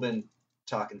still been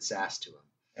talking sass to him.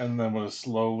 And then would have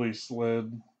slowly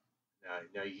slid.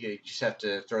 No, you just have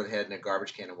to throw the head in a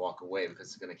garbage can and walk away because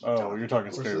it's going to keep Oh, talking. you're talking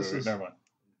Of course, scary this movie. is- Never mind.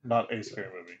 Not a scary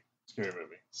movie. Scary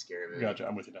movie. Scary movie. Gotcha.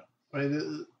 I'm with you now. I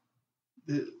mean,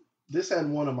 this had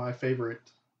one of my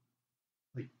favorite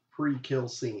like pre-kill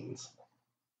scenes.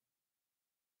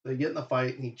 They get in the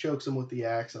fight and he chokes him with the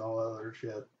axe and all that other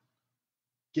shit.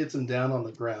 gets him down on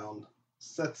the ground,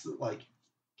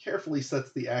 carefully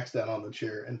sets the axe down on the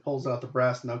chair, and pulls out the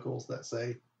brass knuckles that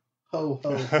say "ho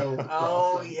ho ho" across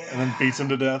Oh them, yeah. And then beats him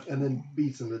to death. and then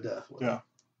beats him to death with Yeah. it.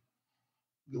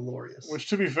 Glorious. Which,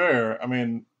 to be fair, I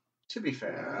mean, To be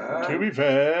fair.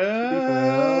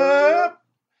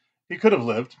 he could have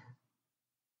lived.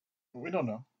 We don't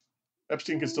know.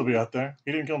 Epstein could still be out there.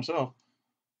 He didn't kill himself.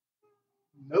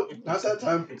 Nope, not that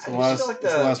time. It's I the just last- feel like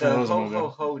it's the last one of the those ho movie. ho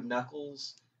ho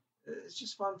knuckles. It's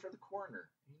just fun for the coroner,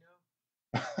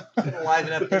 Gonna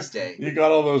liven up his day. You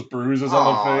got all those bruises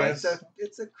on Aw, the face.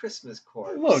 it's a Christmas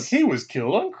corpse. Look, he was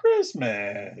killed on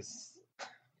Christmas.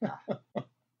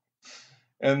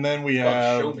 And then we It's called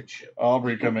have showmanship.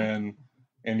 Aubrey come in,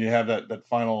 and you have that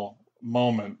final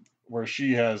moment where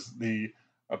she has the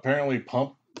apparently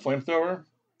pump flamethrower.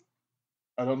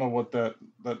 I don't know what that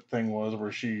thing was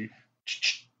where she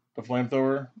the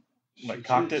flamethrower like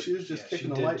cocked it. She was just Yeah, kicking she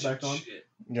the did light back on, shit.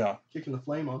 Yeah, kicking the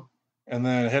flame on. and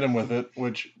then hit him with it,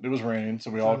 which it was raining, so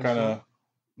we all kind of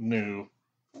knew.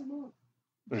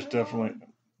 There's definitely,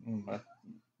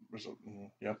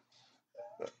 yep.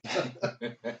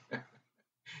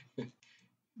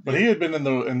 But he had been in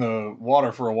the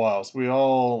water for a while, so we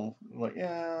all were like,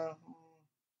 yeah,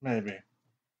 maybe.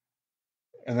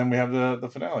 And then we have the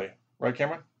finale, right,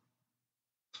 Cameron?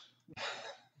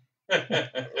 I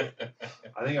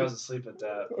think I was asleep at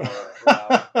that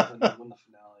part when the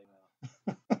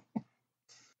finale.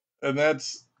 And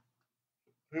that's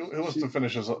who wants to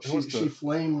finish us up? Who wants She to?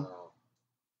 flame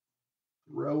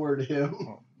rowered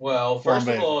him. Well, first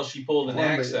Flambe. of all, she pulled an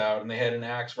Flambe. axe out, and they had an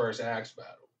axe versus axe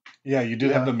battle. Yeah, you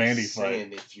did have the Yeah. Mandy fight.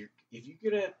 Saying if you're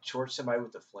gonna torch somebody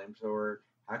with a flamethrower,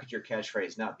 how could your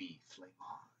catchphrase not be "flame on"?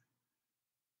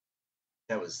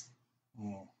 That was.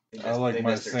 Mm. they I missed- like they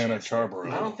my missed their Santa chance there.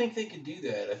 Charborough. I don't think they could do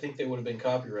that. I think they would have been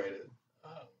copyrighted.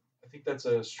 I think that's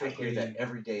a I strictly. hear that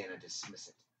every day and I dismiss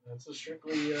it. That's a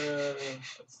strictly.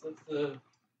 That's the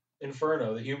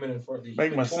Inferno, the human Inferno. The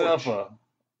Make human myself torch.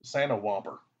 a Santa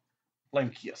Whopper, flame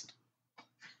kissed.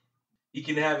 You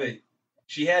can have it.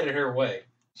 She had it her way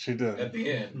She at did.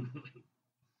 the end.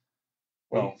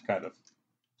 Well, kind of.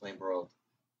 Flame broiled.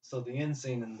 So the end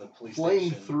scene in the police Flame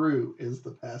station. through is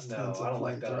the past No, tense I of don't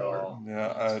like that at flamethrower. all.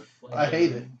 Yeah, I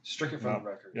hate it. Strike it from No, the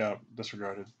record. yeah,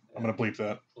 disregarded. I'm gonna bleep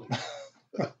that.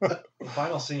 The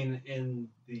final scene in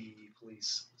the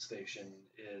police station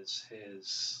is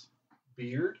his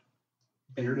beard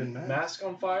and mask.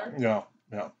 on fire, Yeah.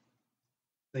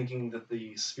 thinking that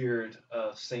the spirit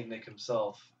of Saint Nick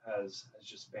himself has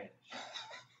just vanished.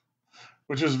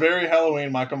 Which is very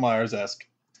Halloween Michael Myers esque.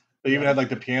 They even had like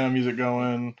the piano music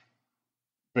going.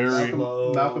 Very.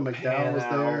 Malcolm McDowell pan was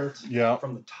there. out Yeah.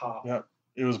 from the top. Yeah.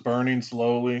 It was burning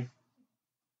slowly.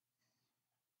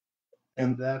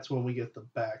 And that's when we get the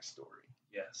backstory.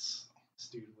 Yes, this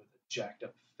dude with a jacked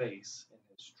up face in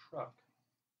his truck,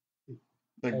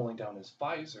 The- pulling down his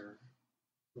visor,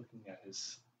 looking at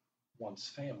his once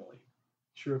family,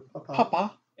 Sure, Papa.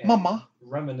 Papa, and Mama.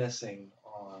 reminiscing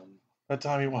on That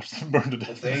time he watched them burn to the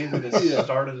death. day that it Yeah.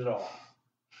 started it all.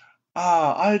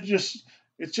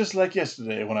 It's just like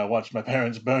yesterday when I watched my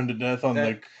parents burn to death on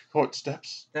the court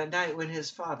steps That night when his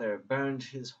father burned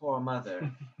his whore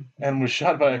mother. and was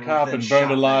shot by a And cop then and shot burned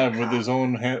by a alive with cop. his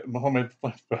own homemade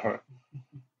flamethrower.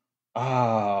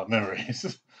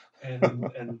 Memories.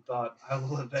 and thought, I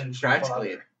will avenge your Practically,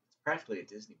 father. practically a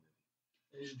Disney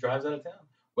He just drives out of town.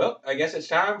 Well, I guess it's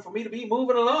time for me to be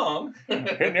moving along.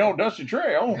 Hitting the old dusty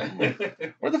trail.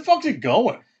 Where the fuck's he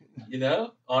going? You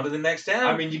know, on to the next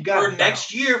town. I mean, you got for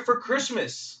next year for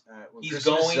Christmas. When He's Christmas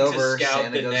going is to over, scout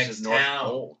Santa the goes next to the North town.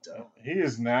 Pole. Duh. He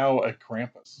is now a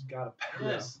Krampus. You got to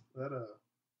Yeah, pass.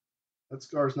 that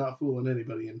scar's not fooling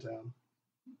anybody in town.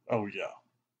 Oh yeah.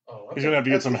 Oh, He's gonna have to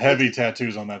get That's some good. heavy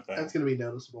tattoos on that thing. That's gonna be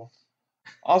noticeable.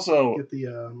 Also, Get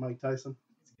the Mike Tyson.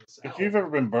 if you've ever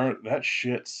been burnt, that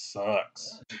shit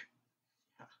sucks.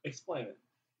 Explain it.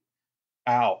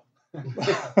 Ow. I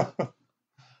feel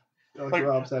like Like,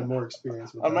 Rob's had more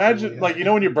experience with that than Imagine, we like, have. you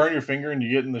know when you burn your finger and you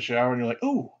get in the shower and you're like,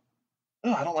 ooh,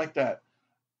 I don't like that.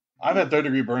 I've had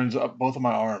third-degree burns up both of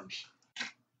my arms.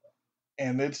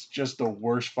 And it's just the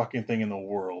worst fucking thing in the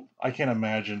world. I can't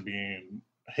imagine being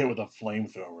hit with a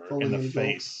flamethrower Fully in the engulfed.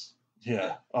 face.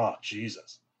 Yeah. Oh,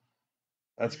 Jesus.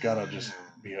 That's gotta just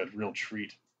be a real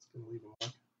treat. It's gonna leave a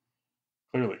mark.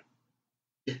 Clearly.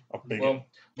 A big Well,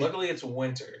 luckily it's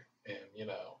winter, and you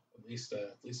know, at least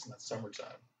it's not summertime.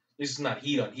 At least it's not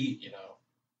heat on heat. You know,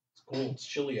 it's cold, it's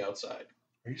chilly outside.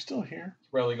 Are you still here? He'll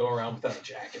probably go around without a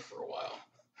jacket for a while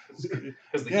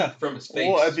because the Yeah. heat from his face.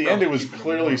 Well, at is the end, it probably was keeping him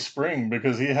clearly warm. spring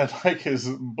because he had like his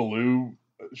blue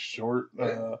short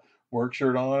Yeah. work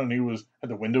shirt on, and he had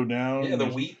the window down. Yeah, the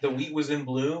wheat was in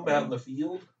bloom out in the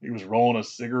field. He was rolling a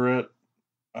cigarette.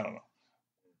 I don't know.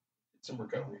 Some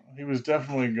recovery. He was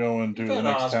definitely going to the found a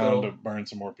next hospital. town to burn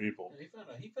some more people. Yeah,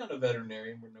 he found a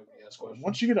veterinarian where nobody asked questions.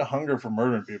 Once you get a hunger for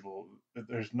murdering people,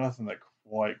 there's nothing that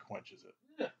quite quenches it.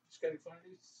 Yeah, just gotta find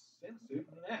his Santa suit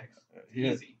and an axe.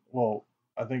 Easy. Well,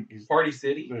 I think he's Party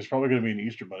City. There's probably going to be an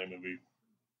Easter Bunny movie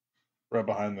right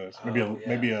behind this.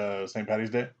 Maybe a St. Patty's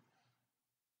Day.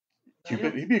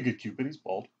 Cupid. He'd be a good Cupid. He's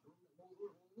bald.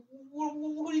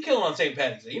 What are you killing on St.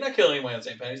 Patty's Day? You're not killing anyone on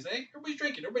St. Patty's Day. Everybody's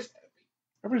drinking. Everybody's happy.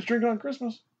 Everybody's drinking on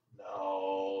Christmas.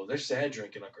 No, they're sad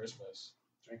drinking on Christmas.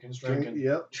 Drinking's drinking.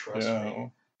 Yep. Trust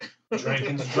me.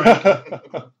 Drinking's drinking.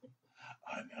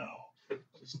 I know.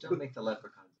 Just don't make the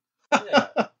leprechaun.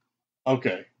 Yeah.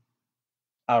 Okay.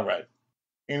 All right.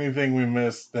 Anything we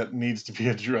missed that needs to be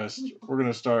addressed? We're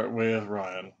going to start with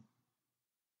Ryan.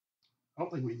 I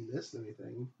don't think we missed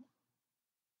anything.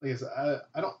 Like I said,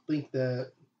 I don't think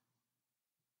that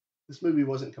this movie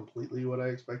wasn't completely what I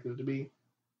expected it to be.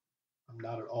 I'm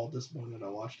not at all disappointed I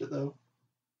watched it, though.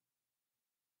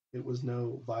 It was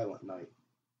no Violent Night.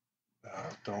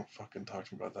 Don't fucking talk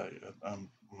to me about that yet.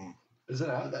 Is it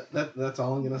out? That's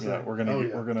all I'm gonna say. Yeah, we're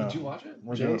gonna. Did you watch it?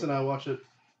 James and I watched it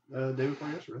day before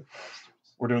yesterday.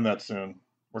 We're doing that soon.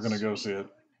 We're gonna go see it.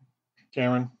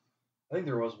 Cameron. I think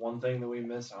there was one thing that we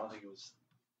missed. I don't think it was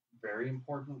very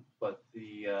important, but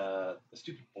the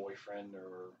stupid boyfriend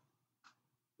or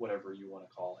whatever you want to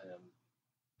call him,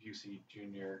 Busey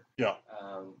Jr. Yeah.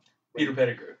 Peter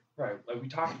Pettigrew. Right. Like we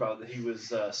talked about that he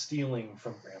was stealing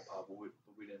from Grandpa, but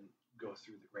we didn't go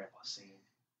through the Grandpa scene.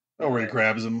 Oh, where he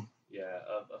grabs him. Yeah,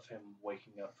 of him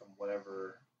waking up from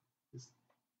whatever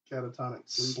Catatonic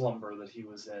sleep. slumber that he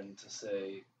was in to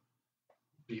say,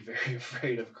 be very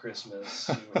afraid of Christmas.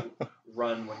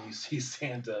 Run when you see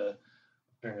Santa,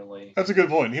 apparently. That's a good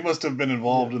point. He must have been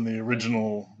involved in the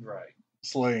original Right.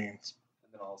 slayings.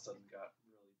 And then all of a sudden got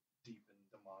really deep and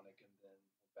demonic and then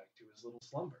went back to his little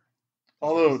slumber.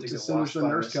 Although, To As get soon as washed the by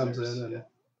nurse comes nurse, in, and yeah.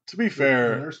 to be the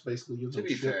fair, nurse basically gives To him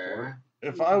be shit for fair,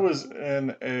 if I was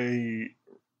in a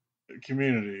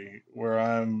community where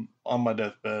I'm on my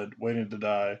deathbed waiting to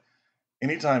die,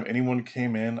 anytime anyone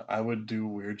came in, I would do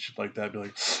weird shit like that. Be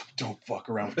like, don't fuck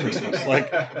around with Christmas.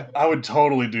 Like, I would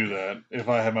totally do that if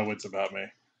I had my wits about me.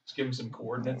 Just give him some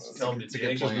coordinates. Tell him to It's a good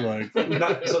dig. Just be plan. like,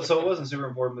 Not, so it wasn't super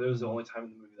important, but it was the only time in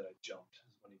the movie that I jumped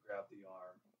is when he grabbed the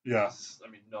arm. yeah. I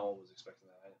mean, no one was expecting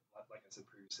that. Like I said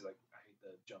previously, like I hate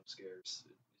the jump scares.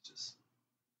 It just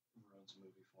ruins a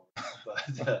movie for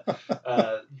me.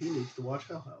 But He needs to watch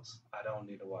Hell House. I don't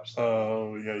need to watch that.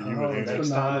 Oh, yeah, you Oh, would hate it's it.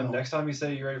 phenomenal. Next time you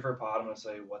say you're ready for a pod, I'm gonna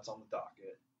say what's on the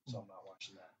docket. So I'm not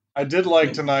watching that. I did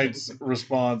like tonight's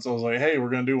response. I was like, hey, we're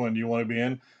going to do one. Do you want to be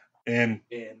in? And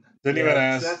In Didn't even so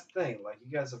ask. that's the thing. Like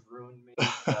you guys have ruined me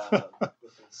with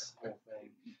this whole thing.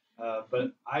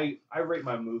 But I rate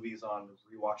my movies on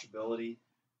rewatchability.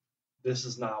 This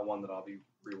is not one that I'll be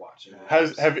rewatching.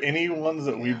 have any ones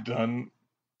that we've done?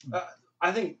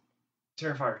 I think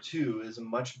Terrifier 2 is a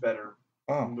much better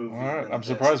Oh, movie. all right. than I'm this,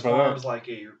 surprised by as far that. as like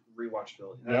a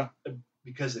rewatchability. Yeah.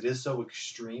 Because it is so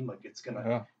extreme. Like it's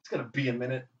gonna Yeah. be a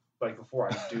minute like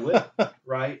before I do it,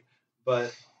 right?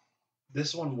 But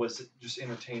this one was just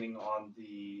entertaining on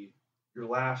the you're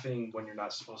laughing when you're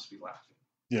not supposed to be laughing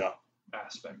Yeah.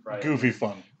 aspect, right? Goofy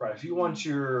fun. Right. If you want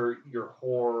your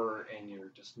horror and your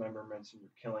dismemberments and your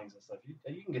killings and stuff,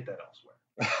 you can get that elsewhere.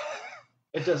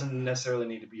 It doesn't necessarily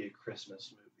need to be a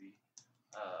Christmas movie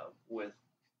with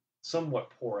somewhat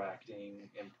poor acting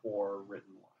and poor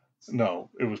written lines. No,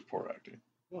 it was poor acting.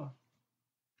 Well,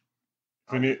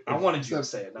 I wanted you to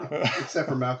say it, not Except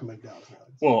for Malcolm McDowell's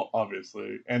lines. Well,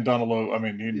 obviously. And Donald Logue, I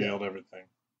mean, he nailed everything.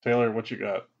 Taylor, what you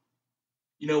got?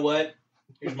 You know what?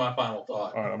 Here's my final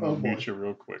thought. All right, I'm Oh, going to boy. mute you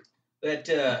real quick. That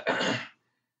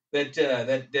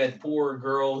poor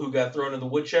girl who got thrown in the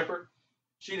wood chipper,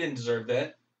 she didn't deserve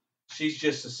that. She's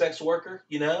just a sex worker,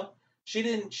 you know. She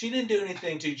didn't do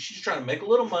anything to. She's trying to make a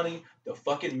little money. The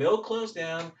fucking mill closed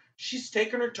down. She's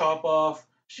taking her top off.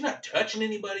 She's not touching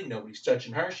anybody. Nobody's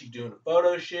touching her. She's doing a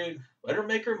photo shoot. Let her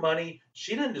make her money.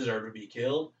 She didn't deserve to be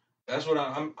killed. That's what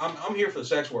I'm here for the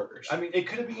sex workers. I mean, it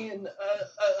could have been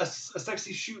a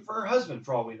sexy shoot for her husband,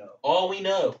 for all we know. All we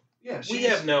know. Yeah, We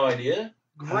have no idea.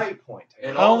 Great point. Taylor.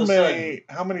 And all How of a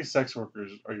how many sex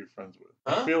workers are you friends with?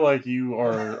 Huh? I feel like you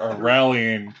are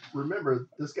rallying. Remember,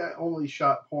 this guy only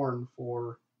shot porn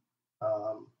for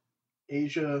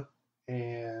Asia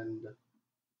and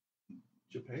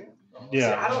Japan. Yeah.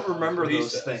 See, I don't remember He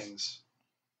those says. things.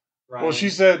 Right? Well, she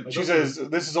said Like, she those says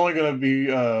this is only going to be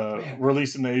Man.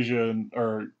 released in Asia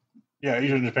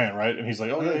Asia and Japan, right? And he's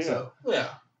like, oh I yeah, think yeah. so. Yeah.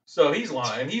 So he's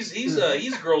lying. He's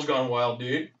Girls Gone Wild,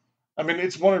 dude. I mean,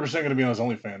 it's 100% going to be on his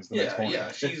OnlyFans the next morning.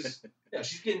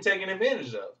 She's getting taken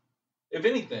advantage of, if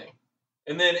anything.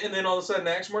 And then all of a sudden,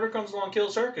 the axe murder comes along and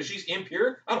kills her because she's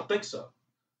impure. I don't think so.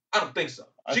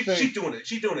 She's doing it.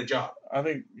 She's doing a job. I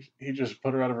think he just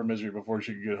put her out of her misery before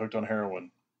she could get hooked on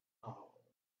heroin Oh,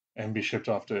 and be shipped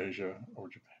off to Asia or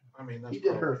Japan. I mean, He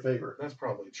did her a favor. That's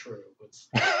probably true, but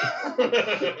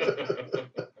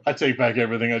I take back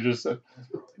everything I just said. that's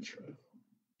probably true.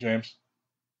 James?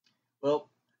 Well,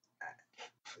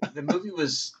 the movie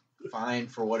was fine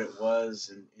for what it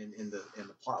was, and in the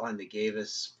plot line they gave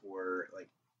us for like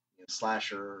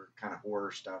slasher kind of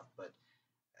horror stuff. But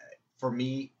for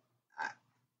me,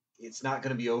 it's not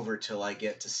going to be over till I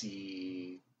get to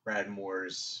see Brad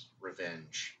Moore's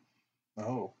Revenge.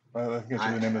 Oh, I think it's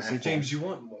the name of the sequel. James, you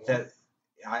want more? That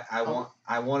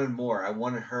I wanted more. I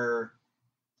wanted her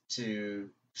to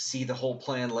see the whole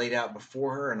plan laid out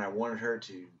before her, and I wanted her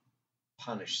to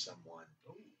punish someone.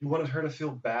 You wanted her to feel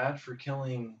bad for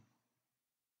killing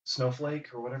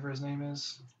Snowflake or whatever his name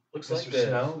is, Looks Mr. like that.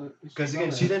 Snow. Because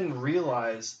again, she didn't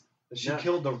realize that she Yeah.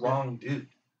 killed the wrong dude.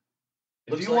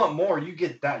 If Looks you like- want more, you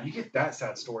get that. You get that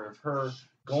sad story of her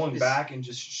going back and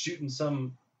just shooting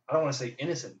some. I don't want to say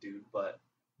innocent dude, but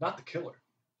not the killer.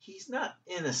 He's not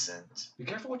innocent. Be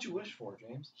careful what you wish for,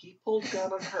 James. He pulled a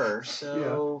gun on her,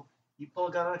 so you pull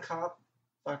a gun on a cop,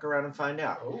 fuck around and find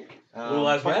out. Oh, little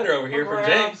lives But- matter over here Fuck from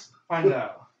around, James. Find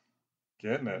out.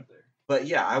 Getting it. But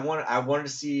yeah, I wanted to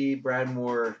see Brad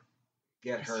Moore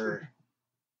get her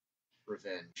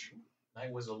revenge.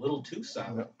 Night was a little too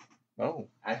silent. Oh,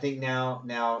 I think now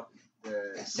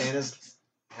the Santa's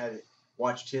had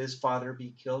watched his father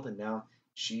be killed, and now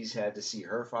she's had to see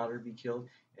her father be killed,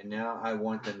 and now I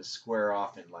want them to square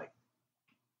off and like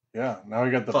yeah. Now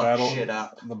we got the fuck battle. shit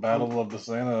up. The battle of the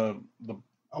Santa.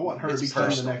 I want her to It's become the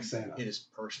personal. next Santa. It is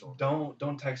personal.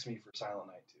 Don't text me for Silent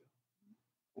Night 2.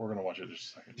 We're gonna watch it in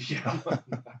just a second. Yeah.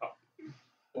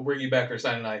 We'll bring you back for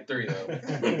Silent Night 3,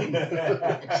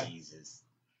 though. Jesus.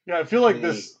 Yeah, I feel like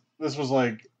this was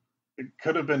like it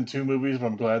could have been 2 movies, but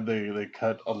I'm glad they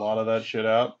cut a lot of that shit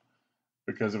out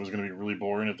because it was going to be really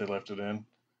boring if they left it in.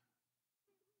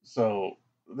 So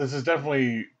this is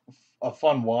definitely a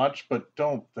fun watch, but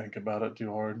don't think about it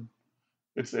too hard.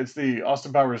 It's the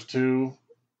Austin Powers 2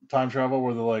 time travel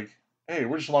where they're like, hey,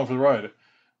 we're just along for the ride.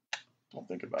 Don't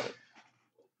think about it.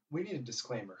 We need a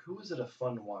disclaimer. Who is it a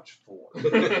fun watch for?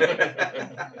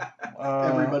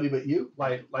 Everybody but you.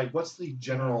 Like what's the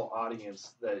general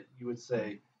audience that you would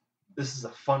say this is a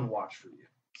fun watch for you?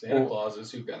 Santa Claus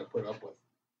is who got to put up with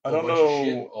I a don't bunch of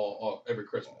shit know. all every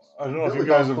Christmas. I don't know if Billy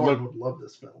you guys Bob have Thornton looked. would love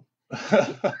this film.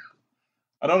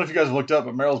 I don't know if you guys have looked up,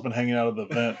 but Meryl's been hanging out at the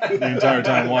vent the entire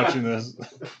time watching this.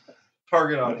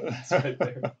 Target audience right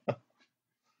there.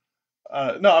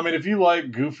 No, I mean, if you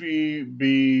like goofy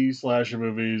B slasher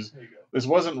movies, There you go. this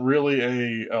wasn't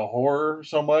really a horror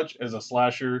so much as a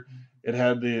slasher. It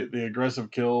had the aggressive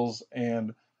kills,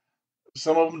 and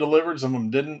some of them delivered, some of them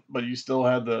didn't, but you still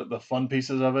had the fun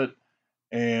pieces of it.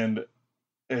 And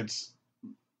it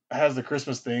has the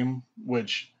Christmas theme,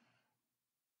 which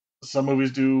some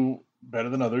movies do better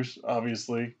than others,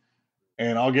 obviously.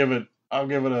 And I'll give it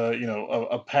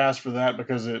a pass for that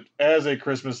because it, as a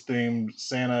Christmas themed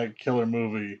Santa killer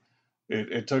movie,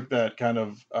 it took that kind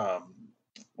of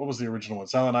what was the original one?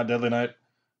 Silent Night, Deadly Night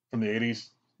from the 80s.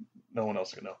 No one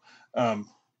else can know.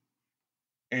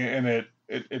 And it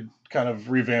kind of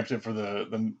revamped it for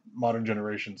the modern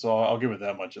generation. So I'll give it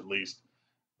that much at least.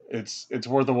 It's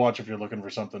worth a watch if you're looking for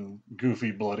something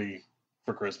goofy, bloody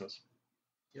for Christmas.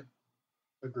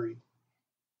 Agreed.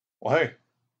 Well, hey,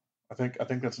 I think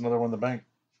that's another one in the bank.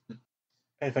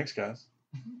 Hey, thanks, guys.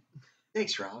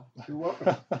 Thanks, Rob. You're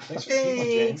welcome. Thanks for speaking,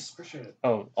 James. Appreciate it.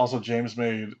 Oh, also, James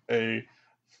made a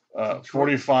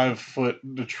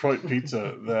 45-foot Detroit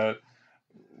pizza that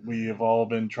we have all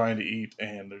been trying to eat,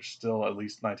 and there's still at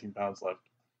least 19 pounds left.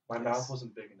 My mouth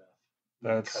wasn't big enough.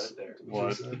 That's Cut it there.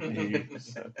 what She he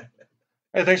said.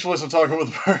 Hey, thanks for listening to Talking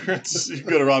with Birds. You can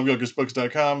go to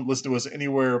robgilchristbooks.com, listen to us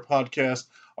anywhere podcasts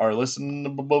are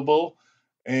listenable,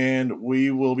 and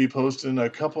we will be posting a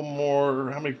couple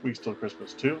more. How many weeks till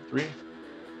Christmas? 2, 3?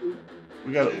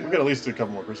 We got at least a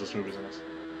couple more Christmas movies in us,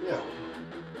 Yeah.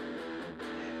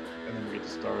 and then we get to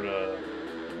start.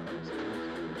 Valentine's.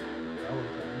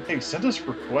 Hey, send us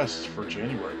requests for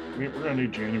January. We're gonna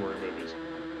need January movies.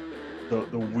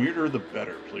 The weirder the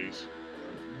better, please.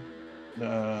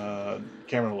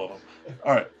 Cameron will love them.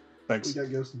 All right, thanks. We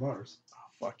got Ghost of Mars.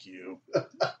 Fuck you.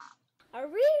 Are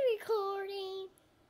we recording?